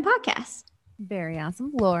can find podcasts. Very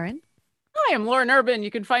awesome. Lauren. Hi, I'm Lauren Urban. You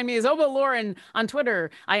can find me as Obo Lauren on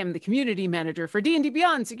Twitter. I am the community manager for D&D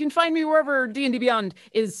Beyond, so you can find me wherever D&D Beyond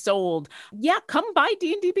is sold. Yeah, come by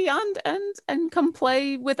D&D Beyond and come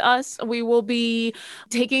play with us. We will be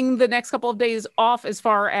taking the next couple of days off as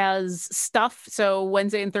far as stuff. So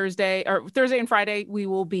Thursday and Friday, we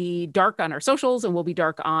will be dark on our socials and we'll be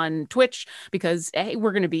dark on Twitch because, hey,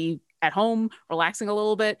 we're going to be at home, relaxing a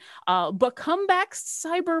little bit. But come back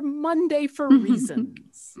Cyber Monday for reasons.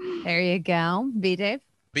 There you go. B-Dave.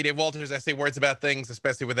 B-Dave Walters, I say words about things,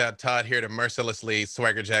 especially without Todd here to mercilessly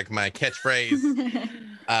swaggerjack my catchphrase.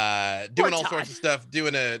 Doing all sorts of stuff.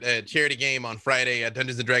 Doing a charity game on Friday.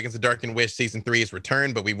 Dungeons & Dragons: The Dark and Wish Season 3 is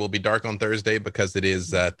returned, but we will be dark on Thursday because it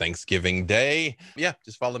is Thanksgiving Day. Yeah,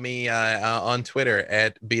 just follow me on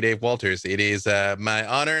Twitter @B-Dave Walters. It is my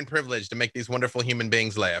honor and privilege to make these wonderful human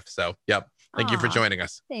beings laugh. So, yep. Thank you for joining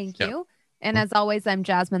us. Thank you. And as always, I'm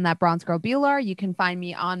Jasmine, that Bronze Girl Bueller. You can find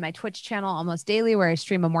me on my Twitch channel almost daily where I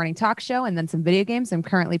stream a morning talk show and then some video games. I'm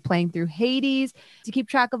currently playing through Hades. To keep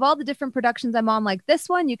track of all the different productions I'm on like this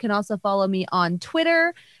one, you can also follow me on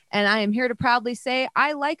Twitter. And I am here to proudly say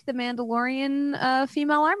I like the Mandalorian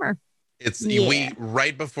female armor. We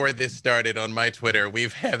right before this started on my Twitter,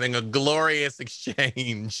 we've having a glorious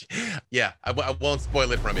exchange. Yeah, I won't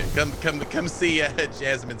spoil it from you. Come see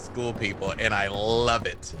Jasmine School People, and I love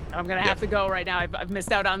it. I'm gonna have to go right now. I've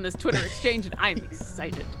missed out on this Twitter exchange, and I'm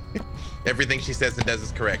excited. Everything she says and does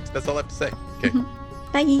is correct. That's all I have to say. Okay.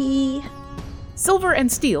 Bye. Silver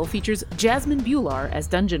and Steel features Jasmine Bular as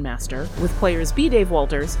Dungeon Master, with players B. Dave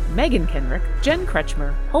Walters, Megan Kenrick, Jen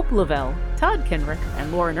Kretschmer, Hope Lavelle, Todd Kenrick,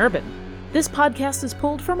 and Lauren Urban. This podcast is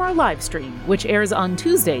pulled from our live stream, which airs on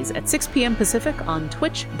Tuesdays at 6 p.m. Pacific on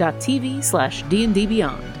twitch.tv/D&D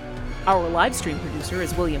Beyond. Our live stream producer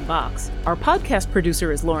is William Box, our podcast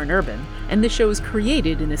producer is Lauren Urban, and this show is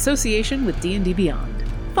created in association with D&D Beyond.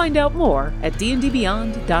 Find out more at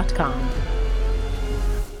dndbeyond.com.